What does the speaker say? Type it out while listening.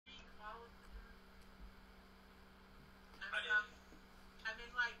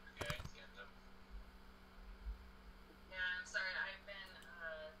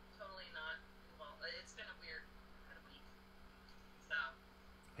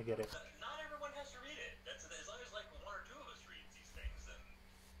I get it. Not everyone has to read it. That's as long as like one or two of us reads these things, then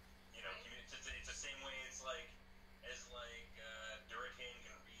you know, it's the same way. It's like as like Duratane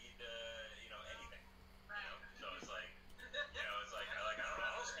can read, you know, anything. You know, so it's like, you know, it's like I don't know.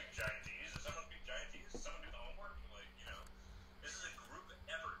 I don't speak Giantese. Does someone speak Giantese? Does someone do the homework? Like, you know, this is a group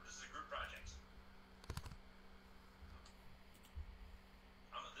effort. This is a group project.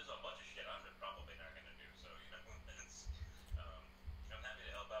 There's a bunch of shit I'm probably not going to do. So you know, it's, I'm happy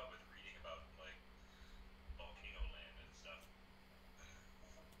to help out with reading about like volcano land and stuff.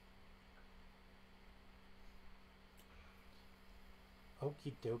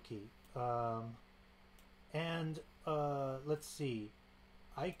 Okie dokie. And let's see.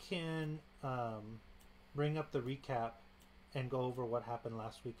 I can bring up the recap and go over what happened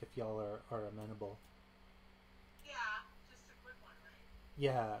last week if y'all are amenable. Yeah, just a quick one, right?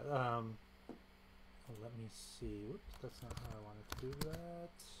 Yeah. Let me see. Whoops, that's not how I wanted to do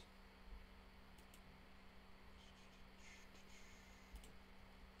that.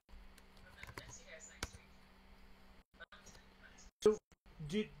 I'm gonna miss you guys next week. So,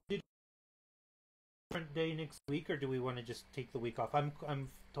 did different day next week, or do we want to just take the week off? I'm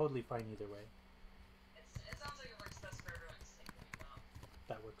totally fine either way. It sounds like it works best for everyone to take the week off.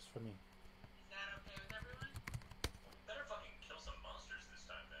 That works for me. Is that okay with everyone? Well, we better fucking kill some monsters this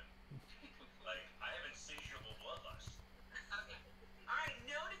time then. Like, I have insatiable bloodlust. Okay. Alright,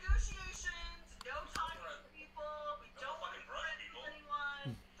 no negotiations, no talking to people, we No don't fucking want brunch, to people.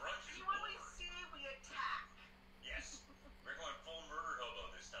 anyone. Brunch is Anyone we over. see, we attack. Yes, we're going full murder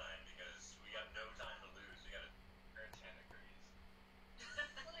hobo this time because we got no time to lose. We got to. Tan agrees.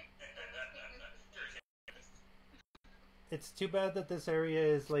 It's too bad that this area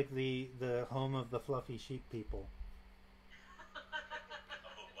is like the home of the fluffy sheep people. Of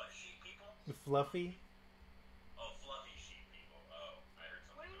the what sheep people? The fluffy? Oh, fluffy sheep people. Oh, I heard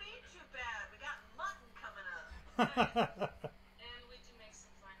What something. do you mean too bad? We got mutton coming up. And we can make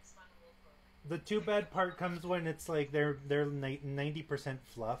some fine spun wool clothing. The too bad part comes when it's like they're 90%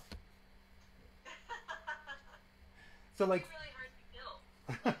 fluff. So like, It'd be really hard to kill.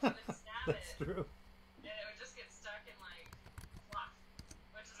 Like, you would stab that's it, true. and it would just get stuck in like fluff,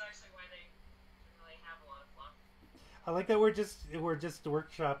 which is actually why they didn't really have a lot of fluff. I like that we're just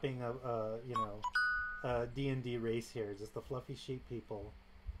workshopping a you know, D&D race here, just the fluffy sheep people,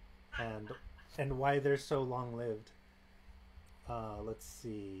 and why they're so long lived. Let's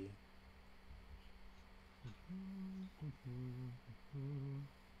see.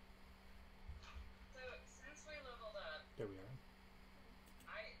 So since we leveled up, There we are.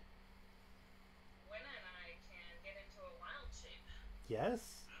 Winna and I can get into a wild shape.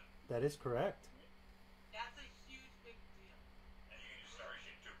 Yes, that is correct. That's a huge big deal. And you can do star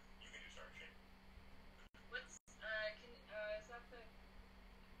shape too. You can do star shape. What's is that the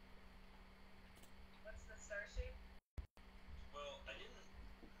what's the star shape? Well, I didn't.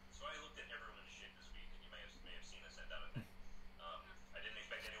 So I looked at everyone's shit this week, and you may have seen us send out a thing. I didn't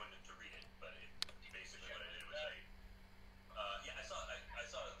expect anyone to read it, but basically what I did was yeah, I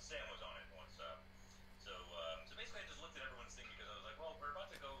saw Sam was on it once. So basically I just looked at everyone's thing because I was like, well, we're about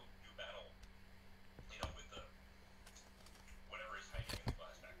to go do battle, you know, with the whatever is hiding in the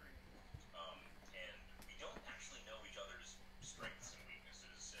glass factory, and we don't actually know each other's strengths and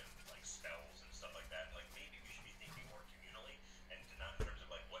weaknesses and like spells and stuff like that. Like maybe we should be thinking more communally and not in terms of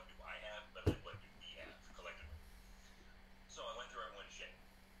like what do I have, but like what do we have collectively. So I went through everyone's shit.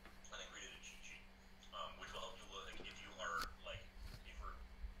 And I created a cheat sheet, which will help you look if you are like if we're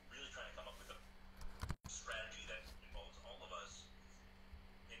really trying to come up with a strategy that involves all of us.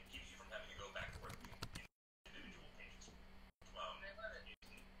 It keeps you from having to go back and forth in individual pages. I love it.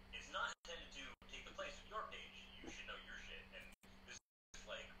 It's not intended to take the place of your page. You should know your shit, and this is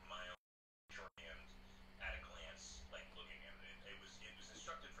like my own shorthand at a glance, like looking at it. It was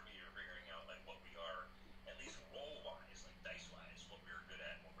instructive for me to figuring out like what we are, at least roll wise, like dice wise, what we're good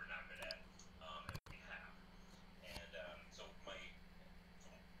at, what we're not good at, and what we have. And so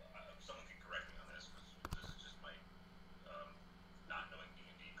someone can correct me on this because this is just my not knowing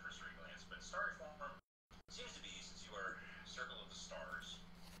D&D cursory glance, but starry form seems to be, since you are Circle of the Stars,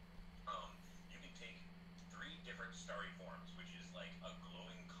 you can take 3 different starry forms, which is like a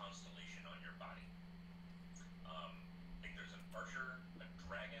glowing constellation on your body. I think there's an archer, a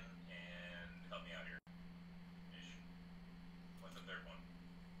dragon, and help me out here. Ish. What's the third one?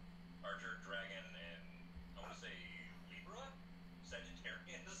 Archer, dragon, and I want to say Libra?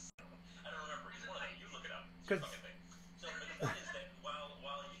 Sagittarius? I don't remember. It's one of them. You look it up. It's your fucking thing. So, but the point is that while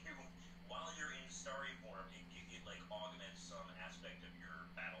you're in starry form, it like augments some aspect of your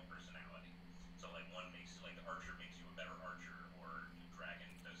battle personality. So like one makes like the archer makes you a better archer, or the dragon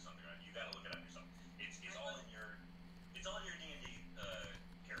does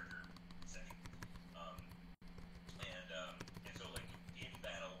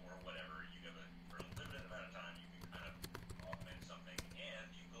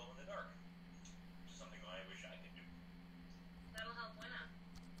buena.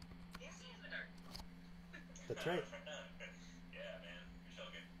 Yeah. See in the dark. That's right. Yeah, man. We shall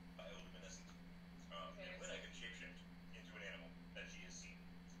get bioluminescent. Okay, And when so- I can shapeshift into an animal that she has seen.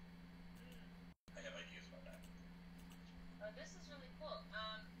 I have ideas about that. This is really cool.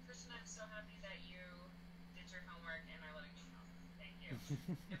 Christian, I'm so happy that you did your homework and are letting me know. Thank you.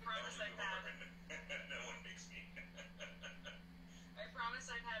 I promise I've had. No one makes me. I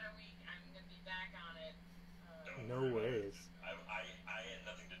promise I've had a week. I'm gonna be back on it. Don't No worry about it. worries. I had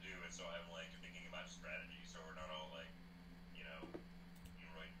nothing to do, and so I'm like thinking about strategy. So we're not all like, you know,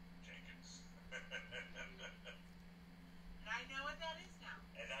 Leroy Jenkins. And I know what that is now.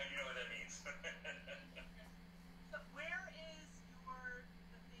 And now you know what that means. But where is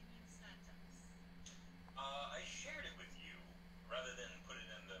the thing you sent us? I shared it with you rather than put it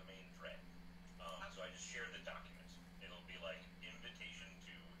in the main thread. So I just shared the document. It'll be like invitation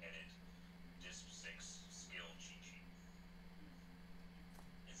to edit Disp 6 skill cheat sheet.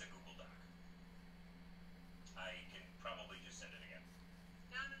 It's a Google Doc. I can probably just send it again.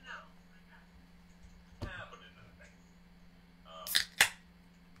 No. Put it in the thing.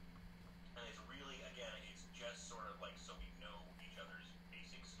 And it's really, again, it's just sort of like so we know each other's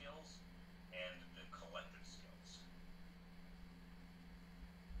basic skills and the collective skills.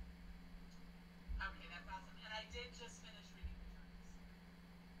 Okay, that's awesome. And I did just finish reading the journals.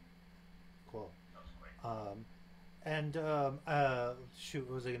 Cool. That was great. Shoot,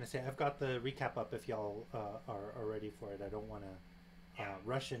 what was I gonna say? I've got the recap up if y'all are ready for it. I don't want to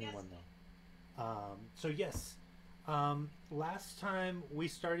rush anyone though. So yes, last time we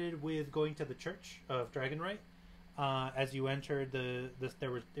started with going to the Church of Dragonright. As you entered,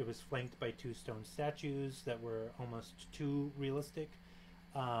 it was flanked by two stone statues that were almost too realistic.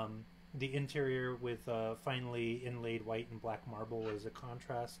 The interior with finely inlaid white and black marble was a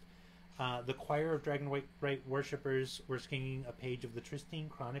contrast. The choir of Dragonright worshippers were singing a page of the Tristine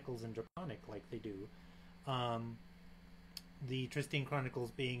Chronicles in Draconic, like they do. The Tristine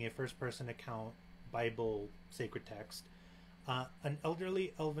Chronicles being a first-person account Bible sacred text. An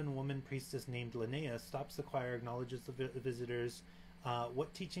elderly elven woman priestess named Linnea stops the choir, acknowledges the visitors.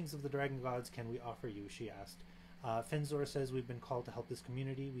 What teachings of the dragon gods can we offer you? She asked. Finzor says we've been called to help this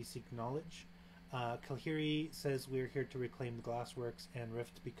community. We seek knowledge. Kalhiri says we're here to reclaim the glassworks, and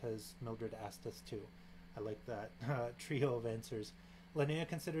Rift because Mildred asked us to. I like that trio of answers. Linnea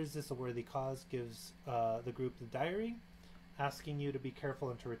considers this a worthy cause, gives the group the diary, asking you to be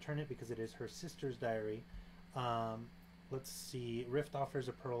careful and to return it because it is her sister's diary. Let's see. Rift offers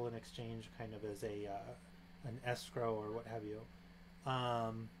a pearl in exchange, kind of as an escrow or what have you.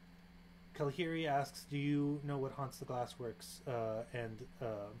 Kalhiri asks, do you know what haunts the glassworks? And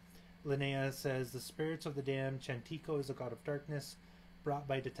Linnea says, the spirits of the damned. Chantico is a god of darkness, brought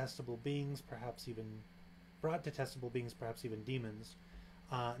detestable beings, perhaps even demons.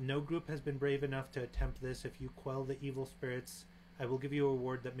 No group has been brave enough to attempt this. If you quell the evil spirits, I will give you a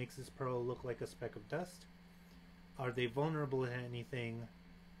reward that makes this pearl look like a speck of dust. Are they vulnerable to anything?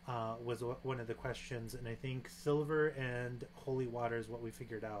 Was one of the questions, and I think silver and holy water is what we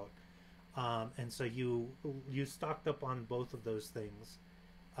figured out. And so you stocked up on both of those things.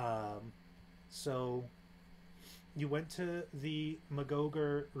 So you went to the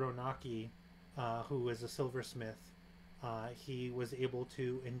Magoger Ronaki, who is a silversmith. He was able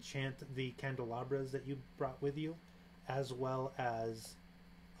to enchant the candelabras that you brought with you, as well as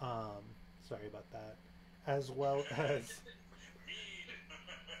sorry about that, as well as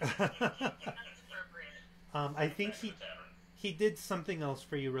I think he did something else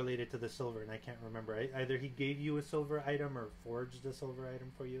for you related to the silver, and I can't remember. Either he gave you a silver item or forged a silver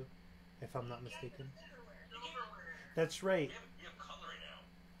item for you, if I'm not mistaken. That's right. We have cutlery now.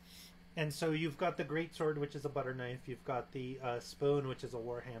 And so you've got the great sword, which is a butter knife. You've got the spoon, which is a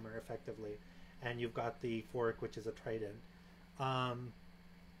warhammer, effectively, and you've got the fork, which is a trident.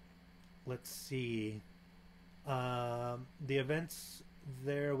 Let's see. The events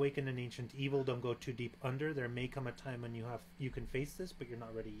there awaken an ancient evil. Don't go too deep under. There may come a time when you can face this, but you're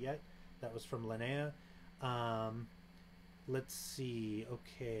not ready yet. That was from Linnea. Let's see.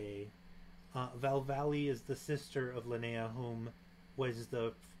 Okay. Valvali is the sister of Linnea, whom was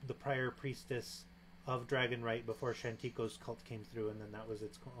the prior priestess of Dragonright before Shantico's cult came through, and then that was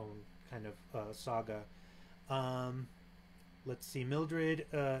its own kind of saga. Let's see. Mildred,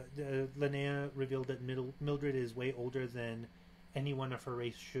 Linnea revealed that Mildred is way older than anyone of her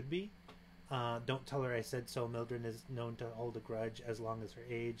race should be. Don't tell her I said so. Mildred is known to hold a grudge as long as her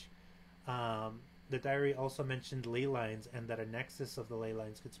age. The diary also mentioned ley lines, and that a nexus of the ley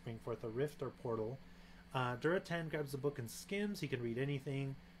lines could spring forth a rift or portal. Duratan grabs the book and skims. He can read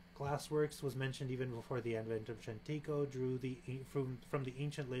anything. Glassworks was mentioned even before the advent of Shantiko, drew from the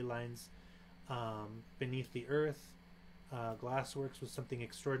ancient ley lines beneath the earth. Glassworks was something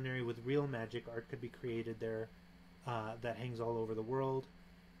extraordinary with real magic. Art could be created there that hangs all over the world.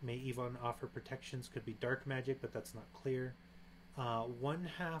 May even offer protections, could be dark magic, but that's not clear. One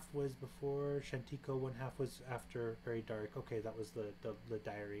half was before Shantiko, one half was after Very Dark. Okay, that was the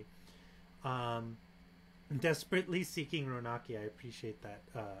diary. Desperately seeking Ronaki. I appreciate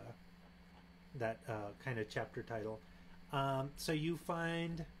that kind of chapter title. So you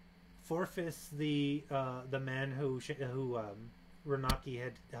find Forfis, the man who Ronaki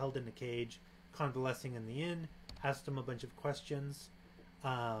had held in a cage, convalescing in the inn. Asked him a bunch of questions.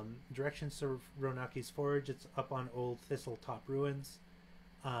 Directions to Ronaki's forge. It's up on old Thistletop ruins,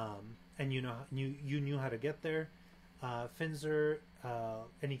 and you knew how to get there. Finzer,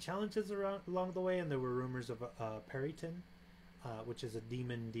 any challenges along the way, and there were rumors of Periton, which is a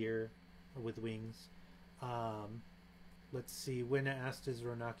demon deer with wings. Let's see. Winna asked, "Is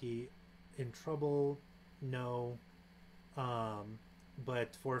Ronaki in trouble?" No.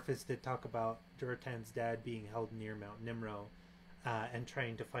 But Forfis did talk about Duratan's dad being held near Mount Nimro, and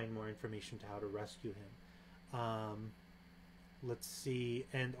trying to find more information to how to rescue him. Let's see.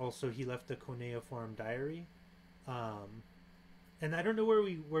 And also he left the cuneiform diary. And I don't know where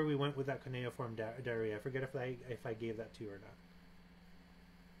we went with that cuneiform diary. I forget if I gave that to you or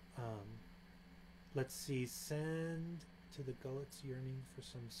not. Let's see. Send to the gullets yearning for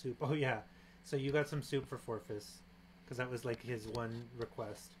some soup. Oh yeah, so you got some soup for Forfis, because that was like his one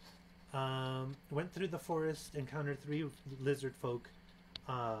request. Went through the forest, encountered 3 lizard folk.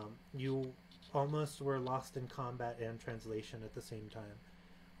 You almost were lost in combat and translation at the same time.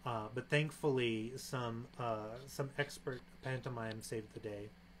 But thankfully, some expert pantomime saved the day.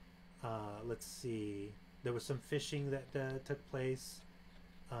 Let's see. There was some fishing that took place.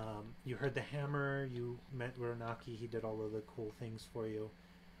 You heard the hammer. You met Ronaki. He did all of the cool things for you.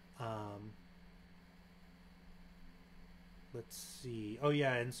 Let's see. Oh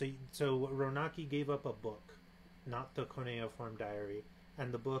yeah, and so Ronaki gave up a book, not the cuneiform diary,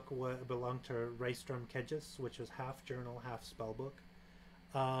 and the book belonged to Rystrom Kedgis, which was half journal, half spell book.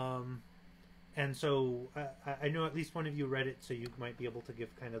 And so I know at least one of you read it, so you might be able to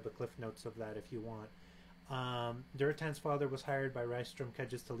give kind of the cliff notes of that if you want. Duratan's father was hired by Rystrom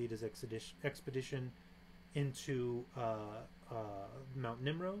Kedgis to lead his expedition into Mount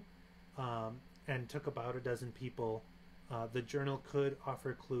Nimro, and took about a dozen people. The journal could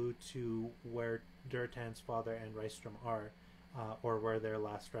offer a clue to where Duratan's father and Rystrom are, or where their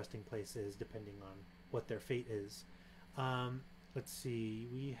last resting place is, depending on what their fate is. Let's see.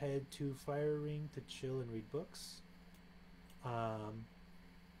 We head to Fire Ring to chill and read books.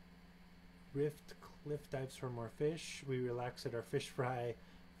 Rift Cliff dives for more fish. We relax at our fish fry.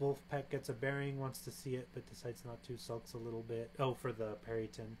 Wolfpack gets a bearing, wants to see it, but decides not to, sulks a little bit. Oh, for the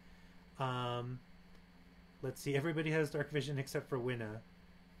Periton. Let's see. Everybody has dark vision except for Winna,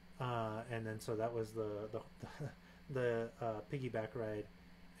 and then so that was the piggyback ride,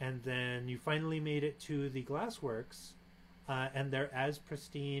 and then you finally made it to the Glassworks, and they're as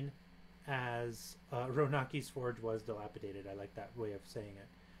pristine as Ronaki's forge was dilapidated. I like that way of saying it.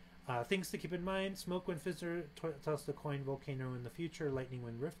 Things to keep in mind: smoke when Fizzer tossed a coin, volcano in the future, lightning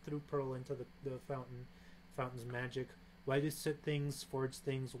when rift through pearl into the fountain. Fountain's magic. Why do things, forge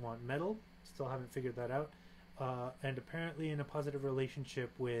things, want metal? Still haven't figured that out. And apparently in a positive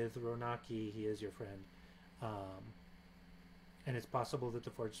relationship with Ronaki, he is your friend. And it's possible that the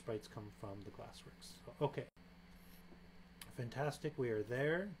forged sprites come from the Glassworks. So, okay. Fantastic, we are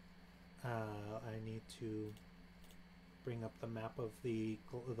there. I need to bring up the map of the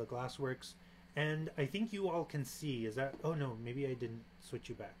Glassworks. And I think you all can see, is that... Oh no, maybe I didn't switch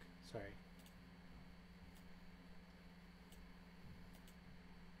you back. Sorry.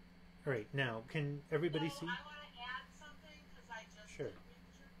 Alright, now, can everybody see? I want to add something, because I just Sure. did read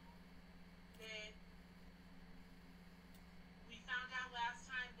the journal. That we found out last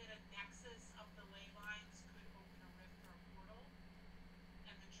time that a nexus of the ley lines could open a rift or a portal,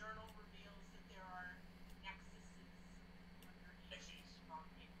 and the journal reveals that there are nexuses under each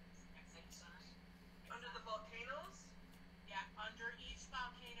volcanoes. Nexuses. Under the volcanoes? Yeah, under each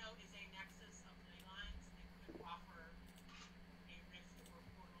volcano is a nexus of ley lines that could offer a rift or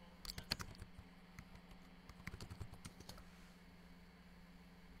portal.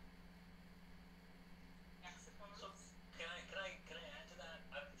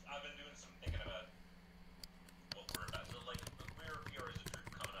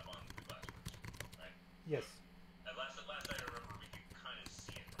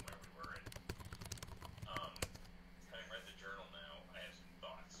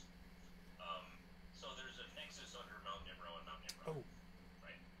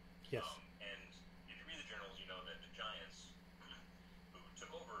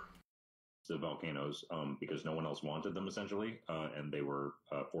 volcanoes because no one else wanted them, essentially, and they were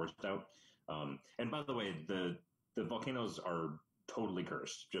forced out. And by the way, the volcanoes are totally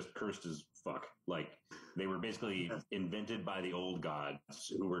cursed, just cursed as fuck. Like, they were basically invented by the old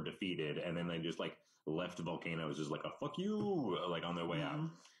gods who were defeated, and then they just, like, left volcanoes as, like, a fuck you, like, on their way out.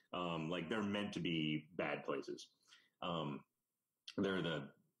 Like, they're meant to be bad places. They're the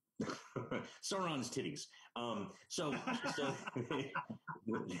Sauron's titties. So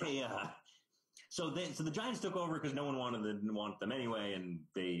the giants took over because no one didn't want them anyway, and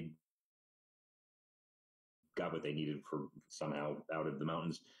they got what they needed for somehow out of the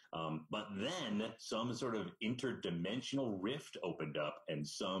mountains. But then some sort of interdimensional rift opened up, and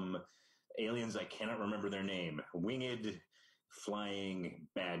some aliens, I cannot remember their name, winged, flying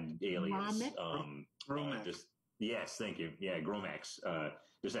bad aliens. Yes, thank you. Yeah, Gromax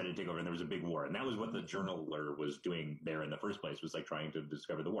decided to take over, and there was a big war, and that was what the journaler was doing there in the first place, was like trying to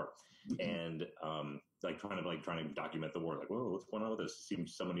discover the war, and trying to document the war. Like, whoa, what's going on with this? It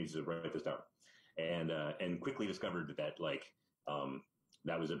seems someone needs to write this down, and quickly discovered that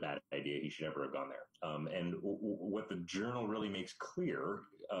that was a bad idea. He should never have gone there. And what the journal really makes clear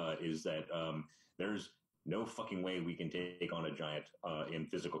is that there's no fucking way we can take on a giant in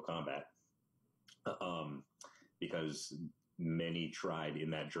physical combat. Because many tried in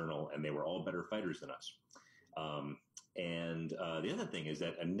that journal, and they were all better fighters than us. And the other thing is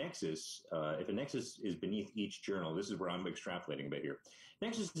that a nexus, if a nexus is beneath each journal, this is where I'm extrapolating a bit here.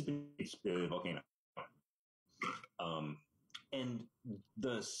 Nexus is beneath each volcano, and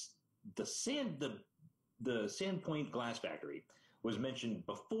the Sandpoint Glass Factory was mentioned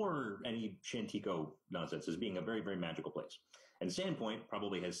before any Shantico nonsense as being a very, very magical place. And Sandpoint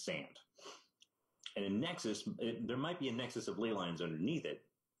probably has sand. And in Nexus, there might be a nexus of ley lines underneath it,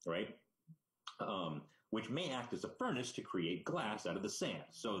 right? Which may act as a furnace to create glass out of the sand.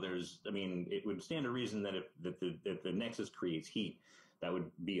 So it would stand to reason that if the nexus creates heat, that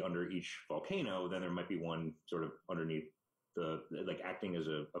would be under each volcano. Then there might be one sort of underneath acting as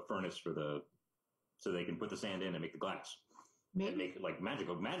a furnace so they can put the sand in and make the glass. And make it like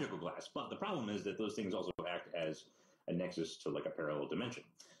magical glass. But the problem is that those things also act as a nexus to like a parallel dimension.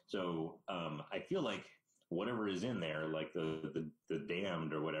 So I feel like whatever is in there, like the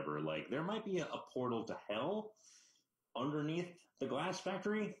damned or whatever, like there might be a portal to hell underneath the glass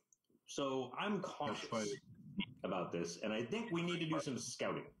factory. So I'm cautious about this, and I think we need to do some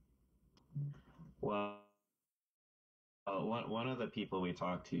scouting. Well, one of the people we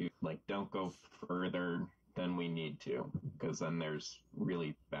talked to, like, don't go further than we need to, because then there's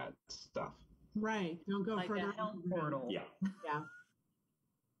really bad stuff. Right. Don't go like further. a hell portal. Yeah. Yeah.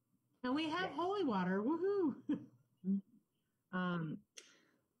 And we have holy water. Woohoo!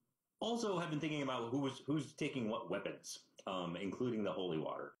 Also, have been thinking about who's taking what weapons, including the holy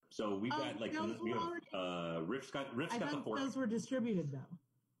water. So we've got Rift's got the fork. Those were distributed though.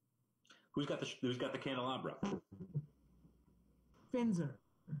 Who's got the candelabra? Finzer.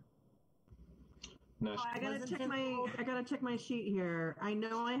 No, I gotta check my sheet here. I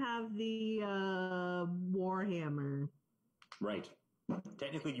know I have the Warhammer. Right.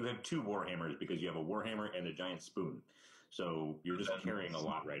 Technically, you have two Warhammers because you have a Warhammer and a giant spoon. So you're just carrying a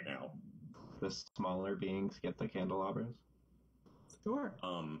lot right now. The smaller beings get the candelabras. Sure.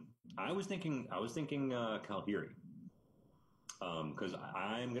 I was thinking Kalhiri. Because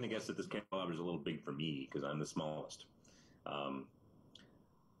I'm going to guess that this candelabra is a little big for me because I'm the smallest. I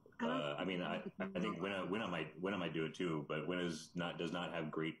think Winna might do it too, but Winna does not have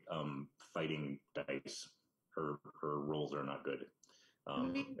great fighting dice. Her rolls are not good.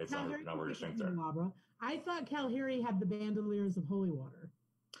 It's not where her strengths are. I thought Kalhiri had the bandoliers of holy water.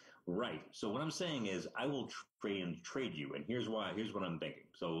 Right. So what I'm saying is I will trade you, and here's why. Here's what I'm thinking.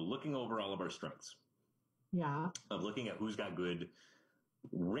 So looking over all of our strengths. Yeah. Of looking at who's got good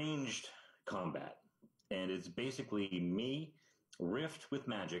ranged combat, and it's basically me, Rift with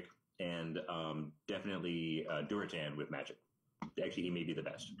magic, and definitely Duratan with magic. Actually, he may be the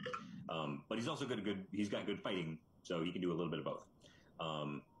best, but he's also he's got good fighting, so he can do a little bit of both.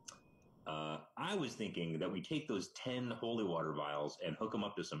 I was thinking that we take those 10 holy water vials and hook them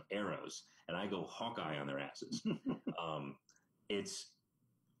up to some arrows, and I go Hawkeye on their asses.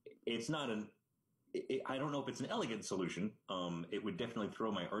 It's not I don't know if it's an elegant solution. It would definitely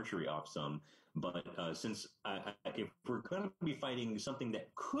throw my archery off some. But since if we're going to be fighting something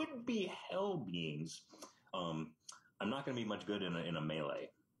that could be hell beings, I'm not going to be much good in a melee.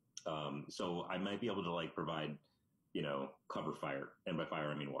 So I might be able to provide, cover fire, and by fire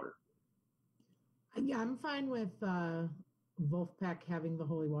I mean water. Yeah, I'm fine with Wolfpack having the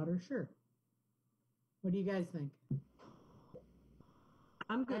holy water. Sure. What do you guys think?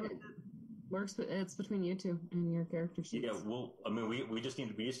 I'm good. Works, but it's between you two and your character sheets. Yeah, well, I mean, we just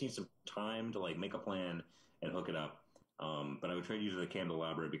need some time to like make a plan and hook it up. But I would trade you to the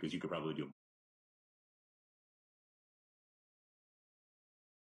candelabra because you could probably do.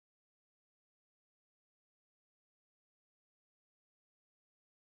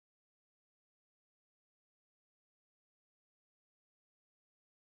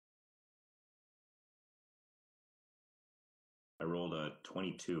 I rolled a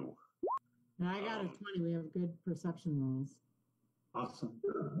 22. And I got a 20. We have good perception rolls. Awesome.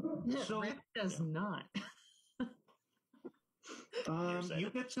 So Rick does not. you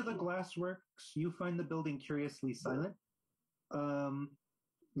get to the glassworks. You find the building curiously silent.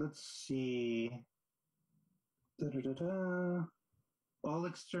 Let's see. Da-da-da-da. All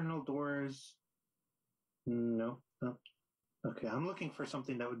external doors. No. Okay, I'm looking for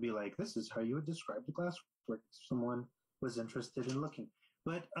something that would be like, this is how you would describe the glassworks if someone was interested in looking.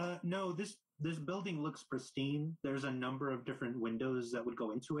 But no, this building looks pristine. There's a number of different windows that would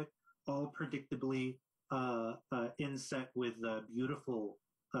go into it, all predictably inset with beautiful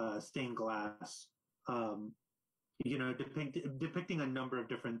stained glass. Depicting a number of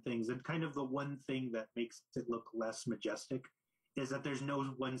different things. And kind of the one thing that makes it look less majestic is that there's no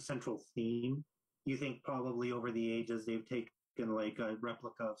one central theme. You think probably over the ages they've taken like a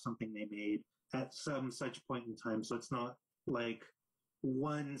replica of something they made at some such point in time. So it's not like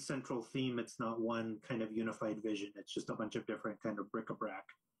one central theme. It's not one kind of unified vision. It's just a bunch of different kind of bric-a-brac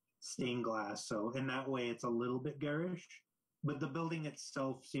stained glass. So in that way, it's a little bit garish. But the building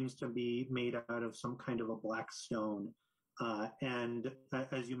itself seems to be made out of some kind of a black stone. And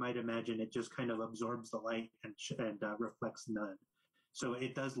as you might imagine, it just kind of absorbs the light and reflects none. So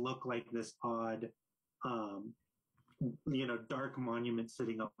it does look like this odd, dark monument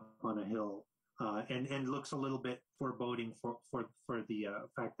sitting up on a hill, and looks a little bit foreboding for the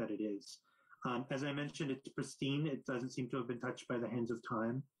fact that it is. As I mentioned, it's pristine. It doesn't seem to have been touched by the hands of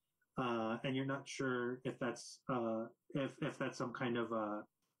time. And you're not sure if that's if that's some kind of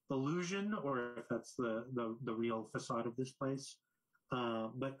illusion or if that's the real facade of this place.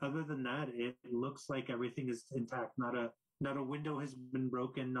 But other than that, it looks like everything is intact. Not a window has been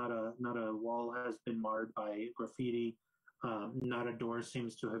broken. Not a wall has been marred by graffiti. Not a door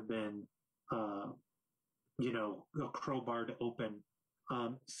seems to have been crowbarred open.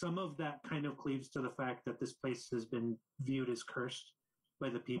 Some of that kind of cleaves to the fact that this place has been viewed as cursed by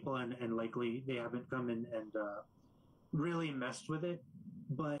the people, and likely they haven't come in and really messed with it.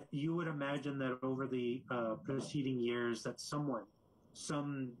 But you would imagine that over the preceding years that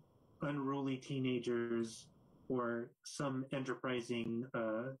some unruly teenagers or some enterprising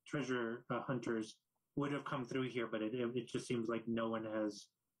treasure hunters would have come through here, but it just seems like no one has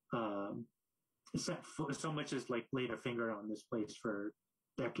so much as like laid a finger on this place for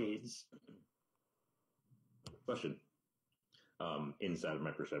decades. Question. Inside of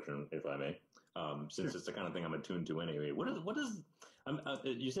my perception, if I may, since Sure. it's the kind of thing I'm attuned to anyway. What is?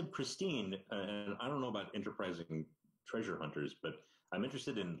 You said pristine, and I don't know about enterprising treasure hunters, but I'm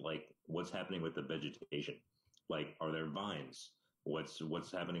interested in like what's happening with the vegetation. Like, are there vines?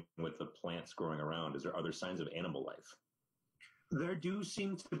 What's happening with the plants growing around? Are there signs of animal life? There do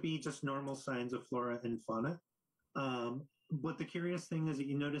seem to be just normal signs of flora and fauna. But the curious thing is that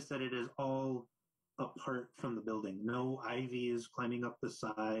you notice that it is all apart from the building. No ivy is climbing up the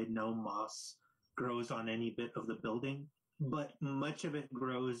side. No moss grows on any bit of the building, but much of it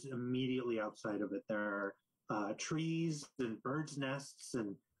grows immediately outside of it. There are trees and birds' nests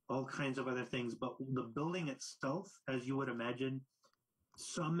and all kinds of other things. But the building itself, as you would imagine,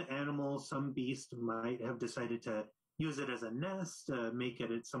 some animal, some beast might have decided to use it as a nest, make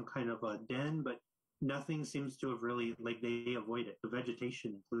it some kind of a den, but nothing seems to have really, like, they avoid it, the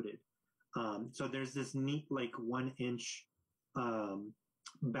vegetation included. So there's this neat, like, 1-inch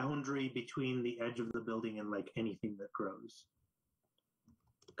boundary between the edge of the building and, like, anything that grows.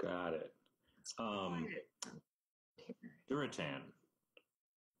 Got it. Duratan.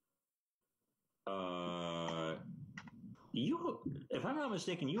 If I'm not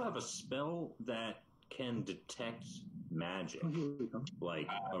mistaken, you have a spell that can detect magic, like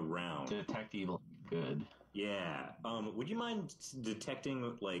around. Detect evil. Good. Yeah. Would you mind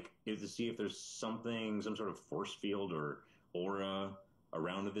detecting, like, to see if there's some sort of force field or aura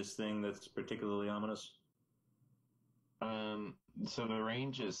around this thing that's particularly ominous? So the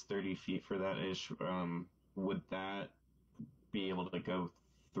range is 30 feet for that ish. Would that be able to go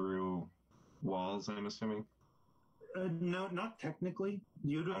through walls, I'm assuming? No, not technically.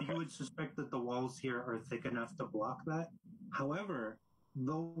 You Okay. would suspect that the walls here are thick enough to block that. However,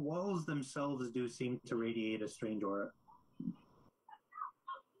 the walls themselves do seem to radiate a strange aura.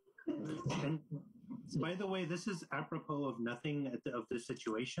 And by the way, this is apropos of nothing of the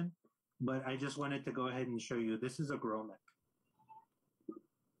situation, but I just wanted to go ahead and show you. This is a Gromec.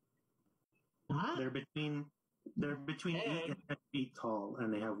 Ah, They're between 8 and 10 feet tall,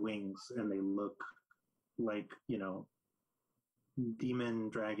 and they have wings, and they look like demon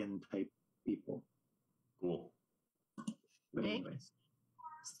dragon type people. Cool. But Hey. anyways,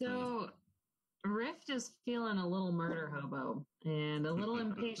 So Rift is feeling a little murder hobo and a little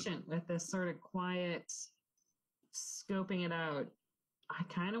impatient with this sort of quiet scoping it out. I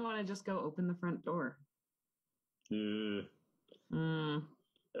kind of want to just go open the front door. I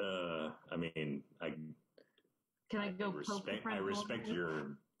mean, Can I go poke the front I door? respect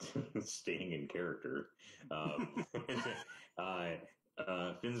your staying in character.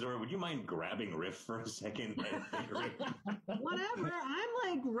 Finzor, would you mind grabbing Riff for a second? Whatever. I'm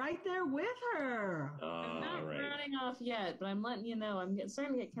like right there with her. I'm not Right. running off yet, but I'm letting you know I'm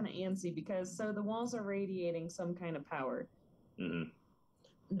starting to get kind of antsy because the walls are radiating some kind of power. Mm-hmm.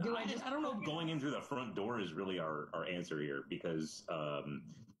 I I don't know if going in through the front door is really our answer here because,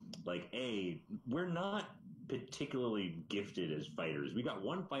 we're not particularly gifted as fighters. We got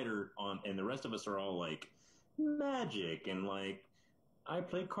one fighter on, and the rest of us are all like magic and like I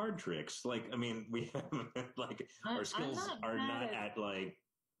play card tricks. Like, I mean, we have our skills are not at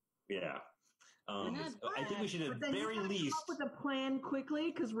yeah. I think we should at But then very you gotta least come up with a plan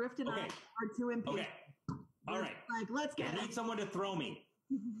quickly because Rift and I Okay. are too impatient. Okay. All right. Like, let's get I need someone to throw me.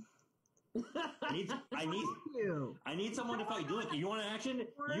 I need someone to fight. Look, you want an action?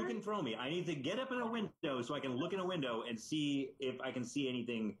 You can throw me. I need to get up in a window so I can look in a window and see if I can see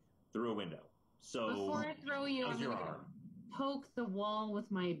anything through a window. So Before I throw you, how's I'm your gonna arm? poke the wall with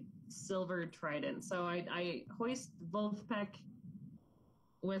my silver trident. So I hoist Wolfpeck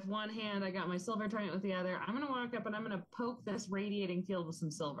with one hand. I got my silver trident with the other. I'm gonna walk up and I'm gonna poke this radiating field with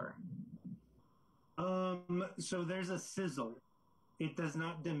some silver. So there's a sizzle. It does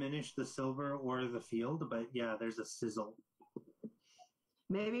not diminish the silver or the field, but yeah, there's a sizzle.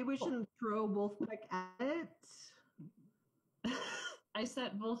 Maybe we shouldn't throw Wolfpack at it. I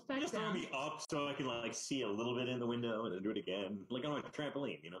set Wolfpack Just throw down. me up so I can see a little bit in the window and then do it again, like on a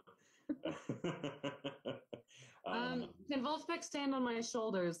trampoline, you know. Can Wolfpack stand on my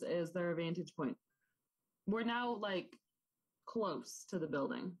shoulders? Is their vantage point? We're now close to the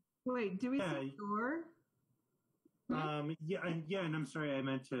building. Wait, do we see Yeah. the door? And I'm sorry, I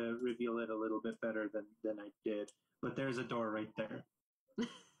meant to reveal it a little bit better than I did. But there's a door right there.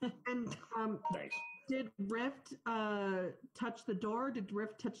 And Thanks. did Rift touch the door? Did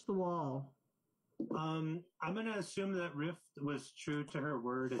Rift touch the wall? I'm gonna assume that Rift was true to her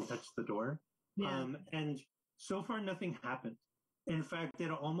word and touched the door. Yeah. And so far nothing happened. In fact, it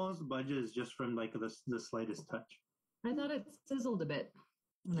almost budges just from the slightest touch. I thought it sizzled a bit.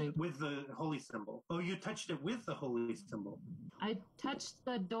 With the holy symbol. Oh, you touched it with the holy symbol. I touched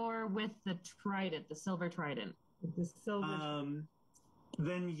the door with the trident, the silver trident. The silver.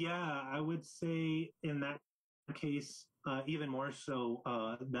 Then yeah, I would say in that case, even more so,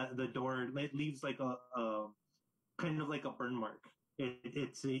 that the door it leaves a kind of like a burn mark.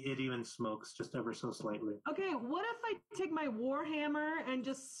 It even smokes just ever so slightly. Okay, what if I take my warhammer and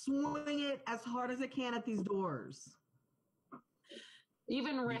just swing it as hard as I can at these doors?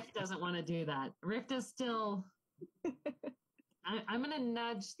 Even Rift doesn't want to do that. Rift is still. I'm gonna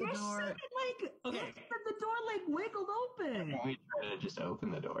nudge the door. Okay. The door wiggled open. We try to just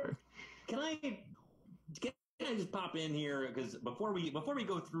open the door. Can I just pop in here because before we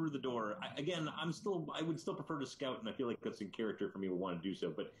go through the door, I would still prefer to scout, and I feel like that's in character for me. We want to do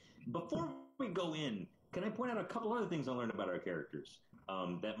so, but before we go in, can I point out a couple other things I learned about our characters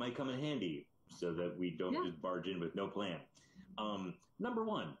that might come in handy so that we don't just barge in with no plan. Number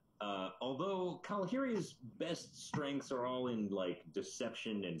one, although Kalhiri's best strengths are all in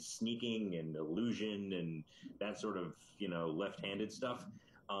deception and sneaking and illusion and that sort of left-handed stuff,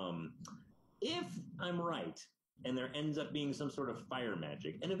 if I'm right and there ends up being some sort of fire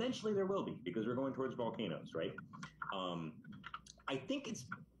magic, and eventually there will be because we're going towards volcanoes, right? I think it's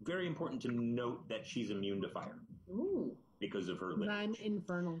very important to note that she's immune to fire. Ooh. Because of her lineage. I'm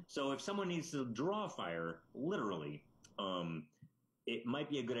infernal. So if someone needs to draw fire, literally, it might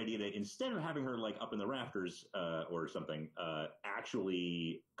be a good idea to, instead of having her up in the rafters or something,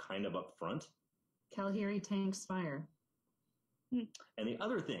 actually kind of up front. Kalhiri tanks fire. And the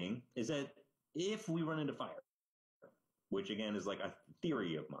other thing is that if we run into fire, which again is a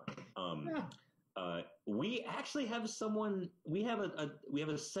theory of mine, we actually have someone. We have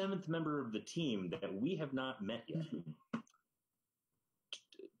a seventh member of the team that we have not met yet.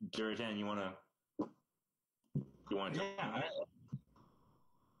 Jeritan, you want to? Yeah.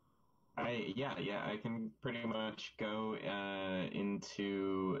 I can pretty much go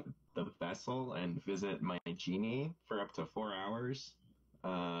into the vessel and visit my genie for up to 4 hours.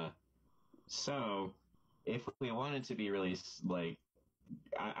 Uh, so if we wanted to be really like,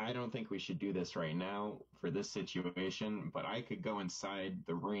 I don't think we should do this right now for this situation, but I could go inside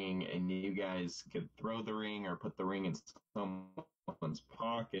the ring and you guys could throw the ring or put the ring in someone's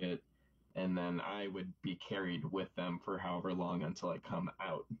pocket, and then I would be carried with them for however long until I come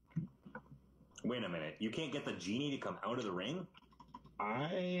out. Wait a minute. You can't get the genie to come out of the ring?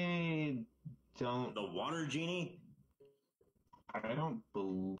 I don't. The water genie? I don't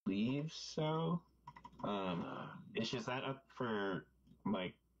believe so. Is just that up for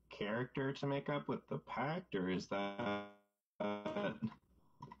my character to make up with the pact, or is that is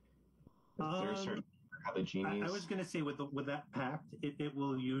there a certain how the genies? I was going to say with that pact, it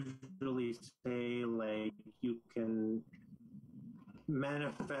will usually say like you can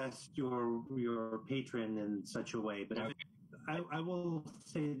manifest your patron in such a way, but if I will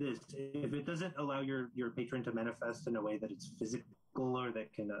say this: if it doesn't allow your patron to manifest in a way that it's physical or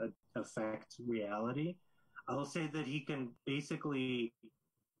that can affect reality, I'll say that he can basically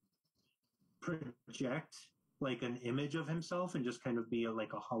project like an image of himself and just kind of be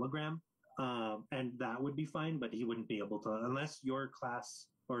like a hologram, and that would be fine. But he wouldn't be able to unless your class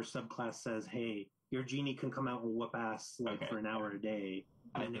or subclass says, "Hey, your genie can come out and whoop ass like for an hour a day."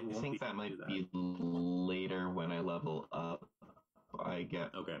 I think that might be later when I level up. I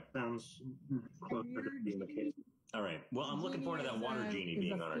get sounds closer to being the case. All right. Well, I'm looking forward to that water genie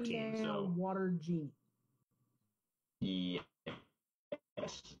being on our team. So water genie.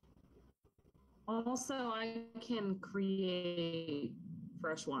 Yes. Also, I can create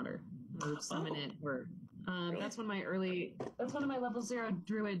fresh water or summon it. Or that's one of my level 0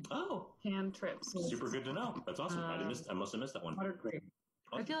 druid cantrips. Super good to know. That's awesome. I must have missed that one. Water create.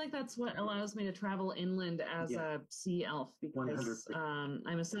 I feel like that's what allows me to travel inland as a sea elf because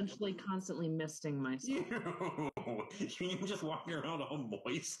I'm essentially constantly misting myself. You're just walking around all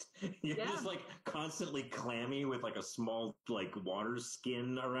moist. You're just like constantly clammy with like a small like water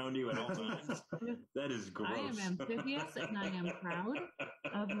skin around you at all times. That is gross. I am amphibious and I am proud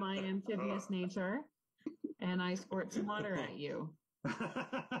of my amphibious nature, and I squirt some water at you.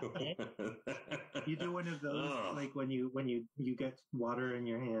 You do one of those like when you get water in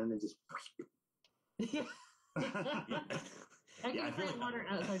your hand and just I can create water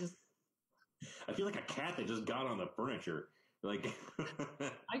out, so I feel like a cat that just got on the furniture. Like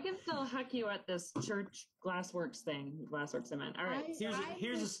I can still heck you at this church glassworks cement. All right,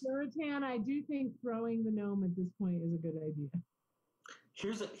 here's a Puritan. I do think throwing the gnome at this point is a good idea.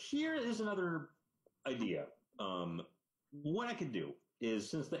 Here is another idea. What I could do is,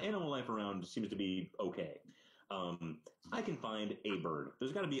 since the animal life around seems to be okay, I can find a bird.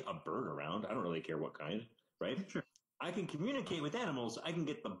 There's got to be a bird around. I don't really care what kind, right? Sure. I can communicate with animals. I can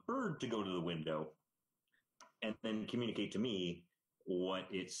get the bird to go to the window and then communicate to me what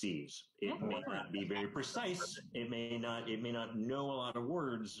it sees. It may not be very precise. It may not know a lot of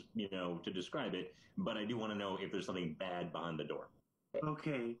words, to describe it, but I do want to know if there's something bad behind the door.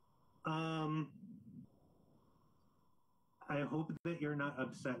 Okay. I hope that you're not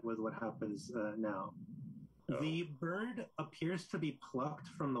upset with what happens now. Oh. The bird appears to be plucked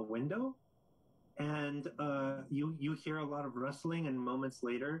from the window, and you hear a lot of rustling, and moments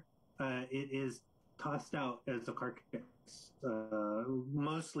later, it is tossed out as a carcass,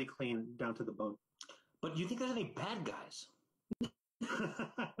 mostly clean down to the bone. But do you think there's any bad guys?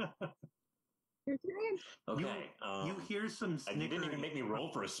 Okay. You hear some snickering. You didn't even make me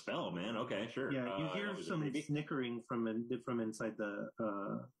roll for a spell, man. Okay, sure. Yeah, you hear some snickering from inside the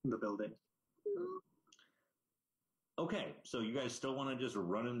building. Okay, so you guys still want to just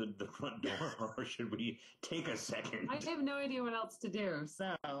run in the front door, or should we take a second? I have no idea what else to do,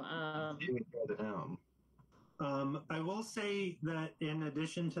 so... I will say that in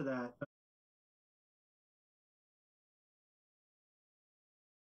addition to that...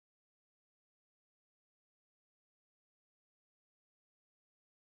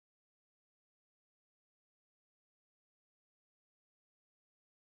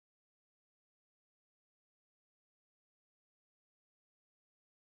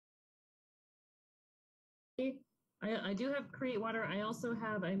 I do have create water. I also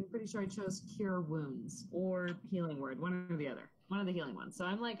have, I'm pretty sure I chose cure wounds or healing word, one or the other, one of the healing ones. So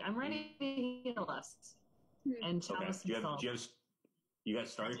I'm ready to heal us. And chalice you got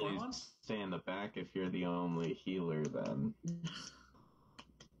started? Stay in the back if you're the only healer then.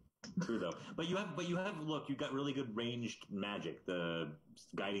 True though, but you have look, you got really good ranged magic, the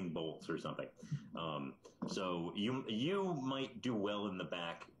guiding bolts or something. So you might do well in the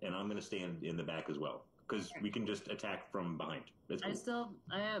back, and I'm going to stay in the back as well because we can just attack from behind. It's cool.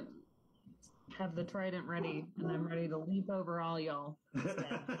 I have the trident ready, and I'm ready to leap over all y'all.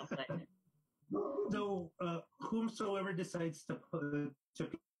 So, whomsoever decides to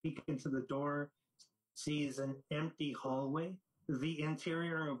peek into the door sees an empty hallway, the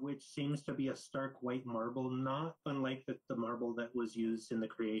interior of which seems to be a stark white marble, not unlike the marble that was used in the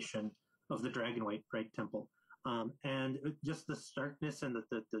creation of the Dragonwhite Bright Temple. And just the starkness and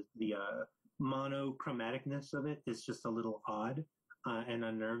the monochromaticness of it is just a little odd and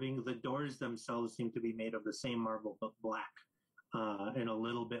unnerving. The doors themselves seem to be made of the same marble but black, and a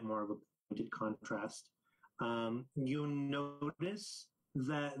little bit more of a pointed contrast. You notice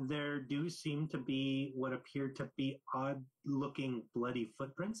that there do seem to be what appear to be odd-looking bloody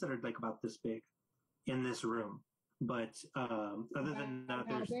footprints that are like about this big in this room. But other than that,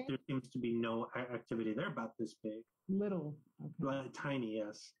 there seems to be no activity. They're about this big. Little. Okay. Tiny,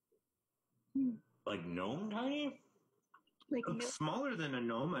 yes. Like gnome tiny? Like Smaller than a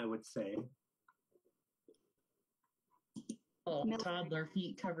gnome, I would say. Oh, toddler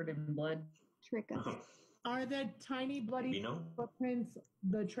feet covered in blood. Trick us. Are the tiny bloody footprints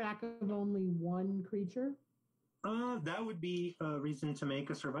the track of only one creature? That would be a reason to make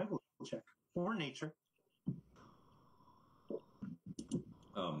a survival check or nature.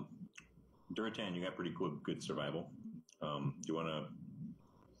 Duratan, you got pretty good survival. Do you want to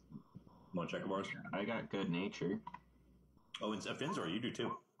check of ours? I got good nature. Oh, and Finzor, you do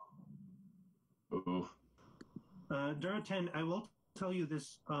too. Ooh. Duratan, I will tell you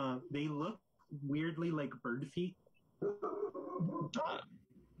this. They look weirdly like bird feet.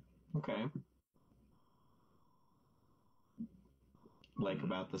 Okay. Like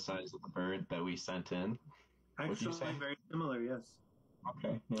about the size of the bird that we sent in. Actually, very similar. Yes.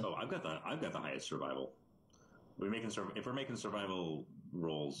 Okay. Yeah. Oh, I've got the highest survival. If we're making survival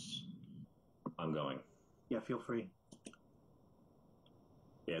rolls, I'm going. Yeah, feel free.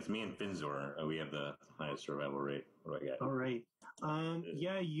 Yeah, it's me and Finzor. We have the highest survival rate. What do I get? All right.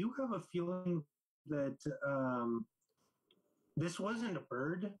 Yeah, you have a feeling that this wasn't a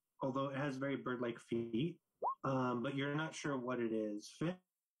bird, although it has very bird-like feet. But you're not sure what it is.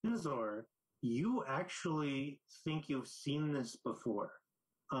 Finzor, you actually think you've seen this before.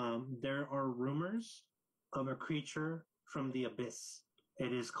 There are rumors of a creature from the abyss.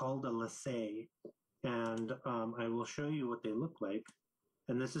 It is called a Lasay, and I will show you what they look like.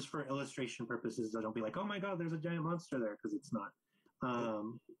 And this is for illustration purposes. So don't be like, oh my god, there's a giant monster there, because it's not.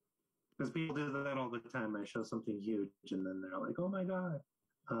 Because people do that all the time. I show something huge, and then they're like, oh my god.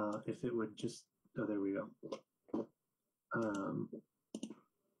 If it would just... Oh, there we go.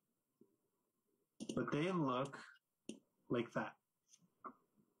 But they look like that.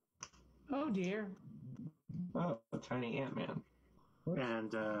 Oh dear. Oh, a tiny Ant-Man.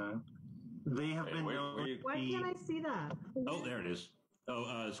 And they have been known. Why can't I see that? Oh, there it is.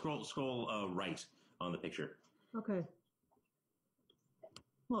 Oh, scroll right on the picture. Okay.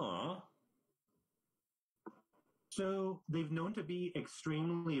 Aww. So they've known to be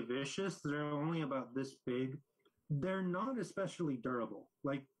extremely vicious. They're only about this big. They're not especially durable.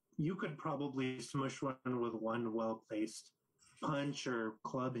 Like, you could probably smush one with one well-placed punch or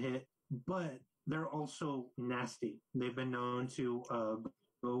club hit, but they're also nasty. They've been known to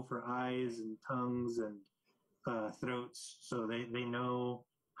go for eyes and tongues and throats, so they know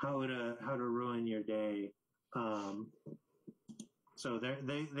how to ruin your day. So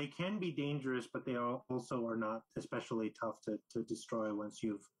they can be dangerous, but they also are not especially tough to destroy once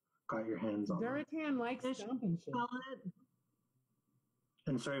you've got your hands on them. Duratan likes stomping shit.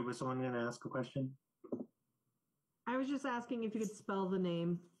 And sorry, was someone going to ask a question? I was just asking if you could spell the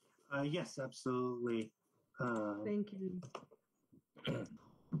name. Yes, absolutely. Thank you.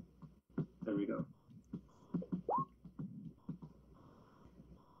 There we go.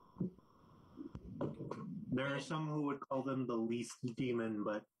 There are some who would call them the least demon,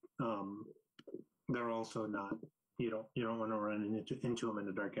 but they're also not. You don't want to run into them in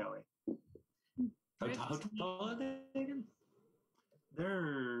a dark alley. How tall are they again?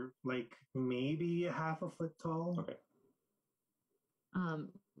 They're like maybe half a foot tall. Okay.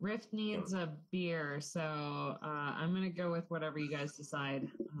 Rift needs a beer, so I'm gonna go with whatever you guys decide.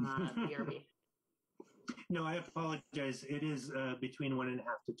 BRB. No, I apologize. It is between 1.5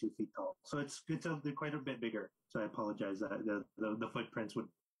 to 2 feet tall, so it's quite a bit bigger. So I apologize that the footprints would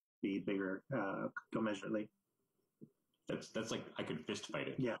be bigger commensurately. That's like I could fist fight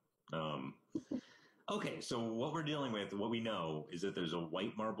it. Yeah. Okay, so what we're dealing with, what we know, is that there's a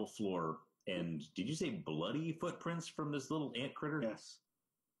white marble floor, and did you say bloody footprints from this little ant critter? Yes.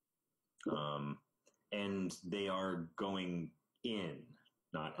 And they are going in,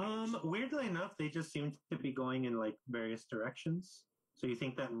 not out. Weirdly enough, they just seem to be going in like various directions. So you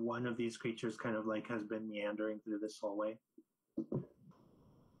think that one of these creatures kind of like has been meandering through this hallway?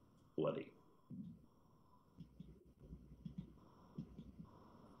 Bloody.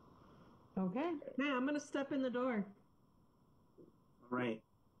 Okay. Hey, I'm gonna step in the door. Right.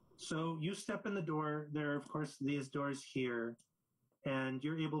 So you step in the door. There are, of course, these doors here, and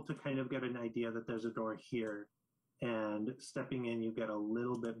you're able to kind of get an idea that there's a door here. And stepping in, you get a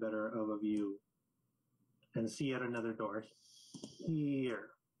little bit better of a view and see yet another door here.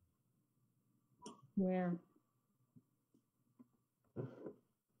 Where? I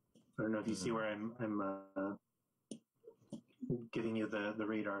don't know if you see where I'm giving you the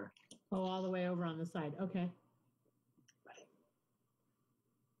radar. Oh, all the way over on the side. Okay.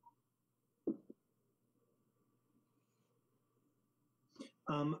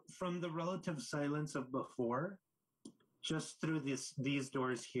 From the relative silence of before, just through these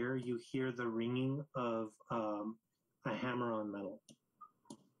doors here, you hear the ringing of a hammer on metal.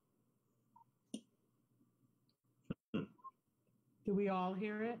 Do we all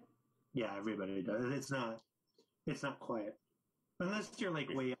hear it? Yeah, everybody does. It's not quiet. Unless you're like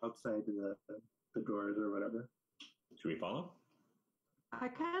way outside the doors or whatever. Should we follow? I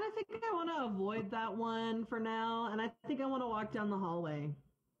kind of think I want to avoid that one for now, and I think I want to walk down the hallway.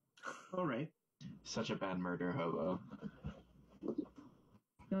 All right. Such a bad murder hobo.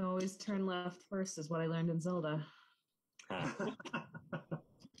 You always turn left first, is what I learned in Zelda.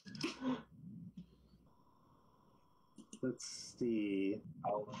 Let's see.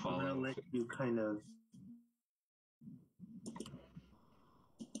 I'll I'm follow. gonna let you kind of.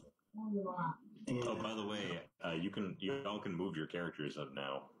 Oh, by the way, you all can move your characters up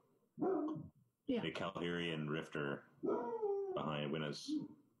now. Yeah. The Kalhiri and Rift are behind when us.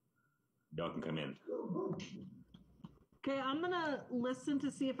 Y'all can come in. Okay, I'm gonna listen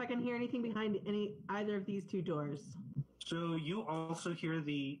to see if I can hear anything behind either of these two doors. So you also hear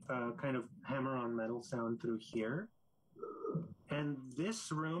the kind of hammer on metal sound through here. And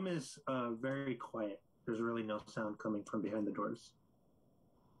this room is very quiet. There's really no sound coming from behind the doors.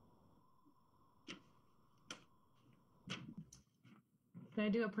 Can I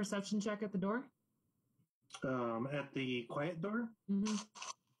do a perception check at the door? At the quiet door? Mm-hmm.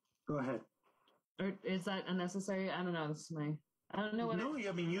 Go ahead. Or is that unnecessary? I don't know. This is my. I don't know what. No,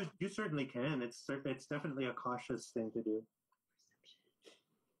 I mean you certainly can. It's definitely a cautious thing to do.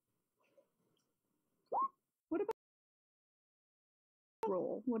 What about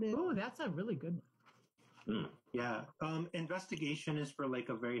roll? What is? Oh, that's a really good one. Yeah. Investigation is for like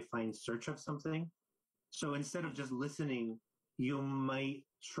a very fine search of something. So instead of just listening, you might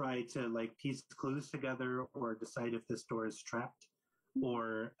try to like piece clues together or decide if this door is trapped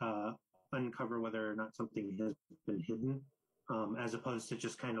or uncover whether or not something has been hidden, as opposed to